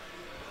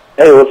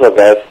 Hey, what's up,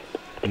 guys?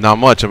 Not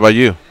much. How about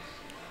you?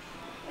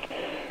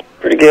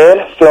 Pretty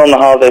good. Still in the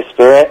holiday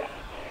spirit.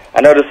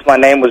 I noticed my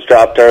name was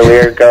dropped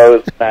earlier.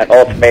 Goes that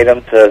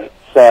ultimatum to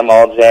Sam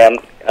Alljam.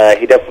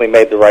 He definitely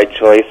made the right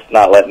choice,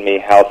 not letting me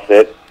house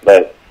it.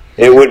 But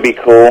it would be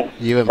cool.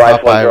 You and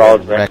Rifle under all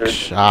Popeye his wreck records.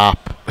 shop.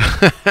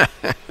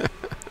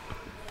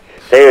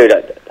 Dude,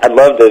 I'd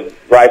love to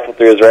rifle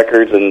through his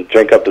records and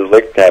drink up his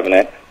liquor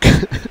cabinet.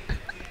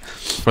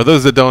 For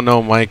those that don't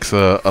know, Mike's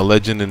a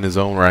legend in his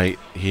own right.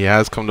 He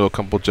has come to a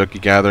couple junkie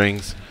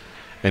gatherings,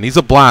 and he's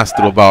a blast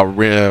till about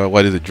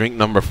drink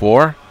number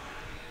 4,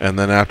 and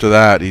then after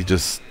that he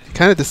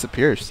kind of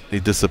disappears. He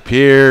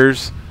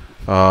disappears.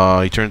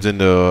 He turns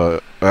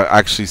into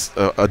actually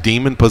a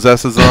demon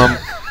possesses him.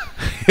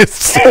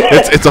 it's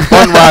a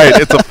fun ride.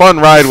 It's a fun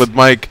ride with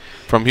Mike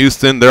from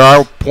Houston. There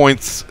are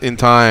points in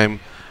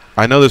time.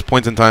 I know there's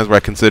points in times where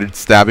I considered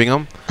stabbing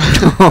him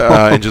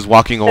and just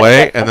walking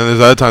away, and then there's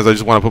other times I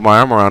just want to put my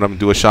arm around him and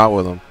do a shot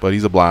with him. But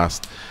he's a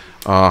blast.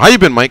 How you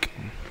been, Mike?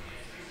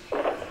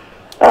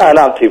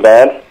 Not too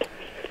bad.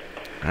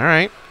 All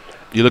right.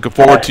 You looking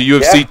forward to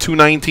UFC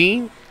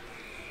 219?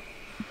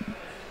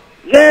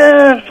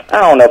 Yeah, I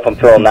don't know if I'm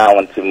feeling that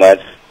one too much.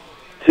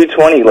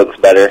 220 looks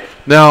better.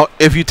 Now,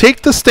 if you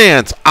take the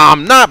stance,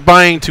 I'm not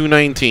buying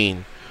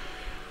 219.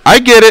 I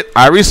get it.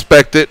 I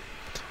respect it.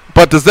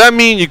 But does that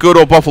mean you go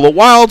to a Buffalo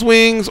Wild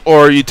Wings,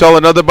 or you tell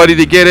another buddy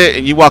to get it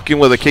and you walk in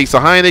with a case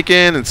of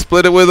Heineken and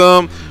split it with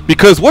them?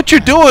 Because what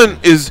you're doing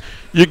is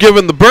you're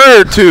giving the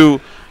bird to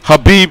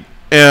Habib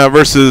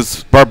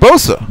versus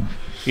Barbosa.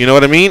 You know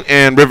what I mean?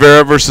 And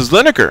Rivera versus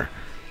Lineker.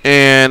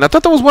 And I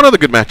thought that was one other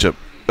good matchup.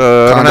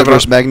 Condit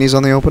versus Magny's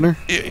on the opener?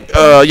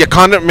 Yeah,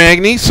 Condit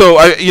Magny. So,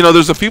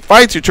 there's a few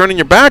fights you're turning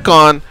your back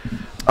on.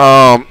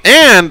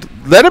 And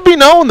let it be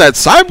known that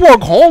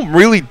Cyborg Holm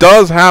really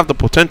does have the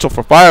potential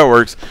for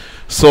fireworks.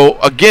 So,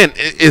 again,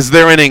 is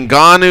there an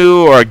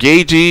Ngannou or a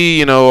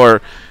Gagey,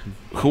 or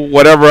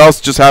whatever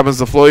else just happens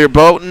to float your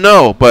boat?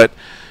 No, but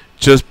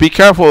just be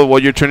careful of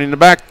what you're turning your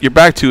back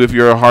to if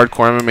you're a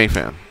hardcore MMA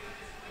fan.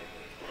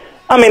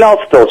 I mean,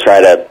 I'll still try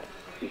to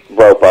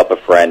rope up a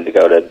friend to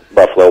go to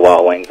Buffalo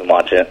Wild Wings and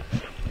watch it.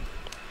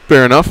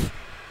 Fair enough.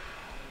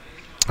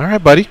 All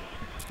right, buddy.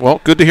 Well,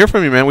 good to hear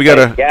from you, man. We got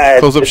to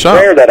close up shop.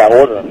 It's rare that I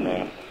order them,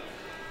 man.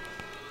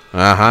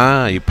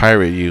 You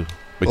pirate you.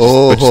 But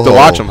you still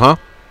watch them, huh?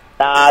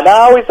 Nah, I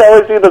always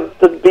do the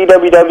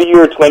BWW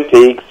or Twin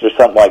Peaks or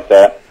something like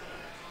that.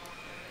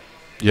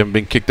 You haven't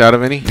been kicked out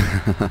of any?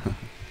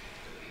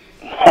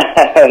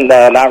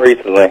 No, not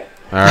recently.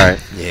 All right.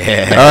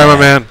 Yeah. All right, my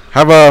man.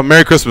 Have a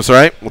Merry Christmas, all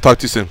right? We'll talk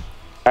to you soon.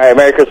 All right,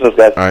 Merry Christmas,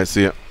 guys. All right,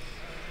 see ya.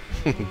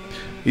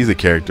 He's a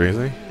character,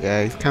 isn't he?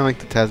 Yeah, he's kind of like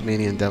the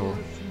Tasmanian devil.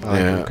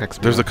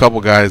 There's a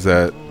couple guys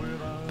that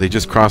they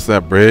just crossed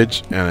that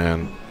bridge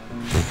and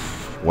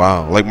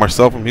wow, like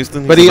Marcel from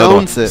Houston. But he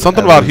owns it.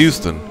 Something about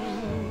Houston.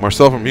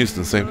 Marcel from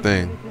Houston, same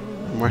thing.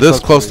 This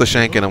close to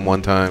shanking him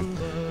one time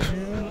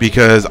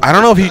because I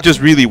don't know if he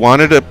just really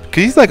wanted it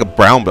because he's like a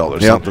brown belt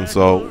or something.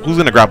 So who's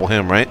gonna grapple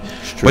him, right?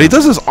 But he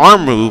does this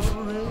arm move.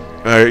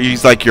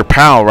 He's like your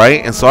pal,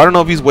 right? And so I don't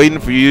know if he's waiting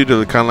for you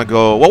to kind of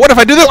go, well, what if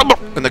I do this?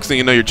 The next thing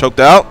you know, you're choked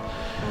out,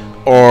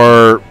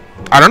 or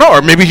I don't know,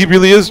 or maybe he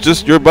really is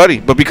just your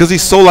buddy. But because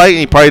he's so light and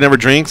he probably never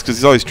drinks because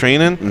he's always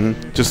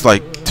training, just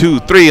like 2,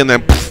 3, and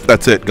then poof,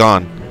 that's it,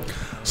 gone.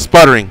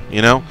 Sputtering,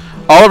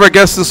 All of our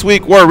guests this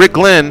week were Rick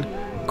Glenn,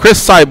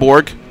 Chris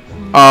Cyborg,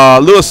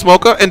 Louis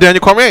Smolka, and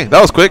Daniel Cormier. That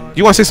was quick.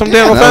 You want to say something,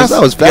 Dan, real fast?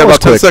 That was about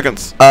 10 quick.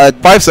 seconds.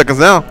 5 seconds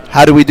now.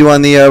 How do we do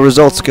on the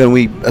results? Can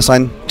we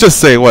assign? Just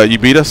say what? You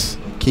beat us?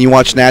 Can you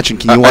watch Snatch and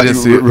can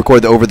you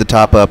record the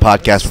over-the-top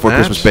podcast before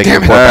Snatch? Christmas Bacon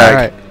Damn it. report All back?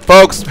 right.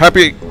 folks.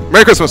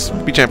 Merry Christmas.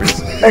 Be champions.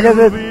 Merry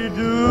Christmas.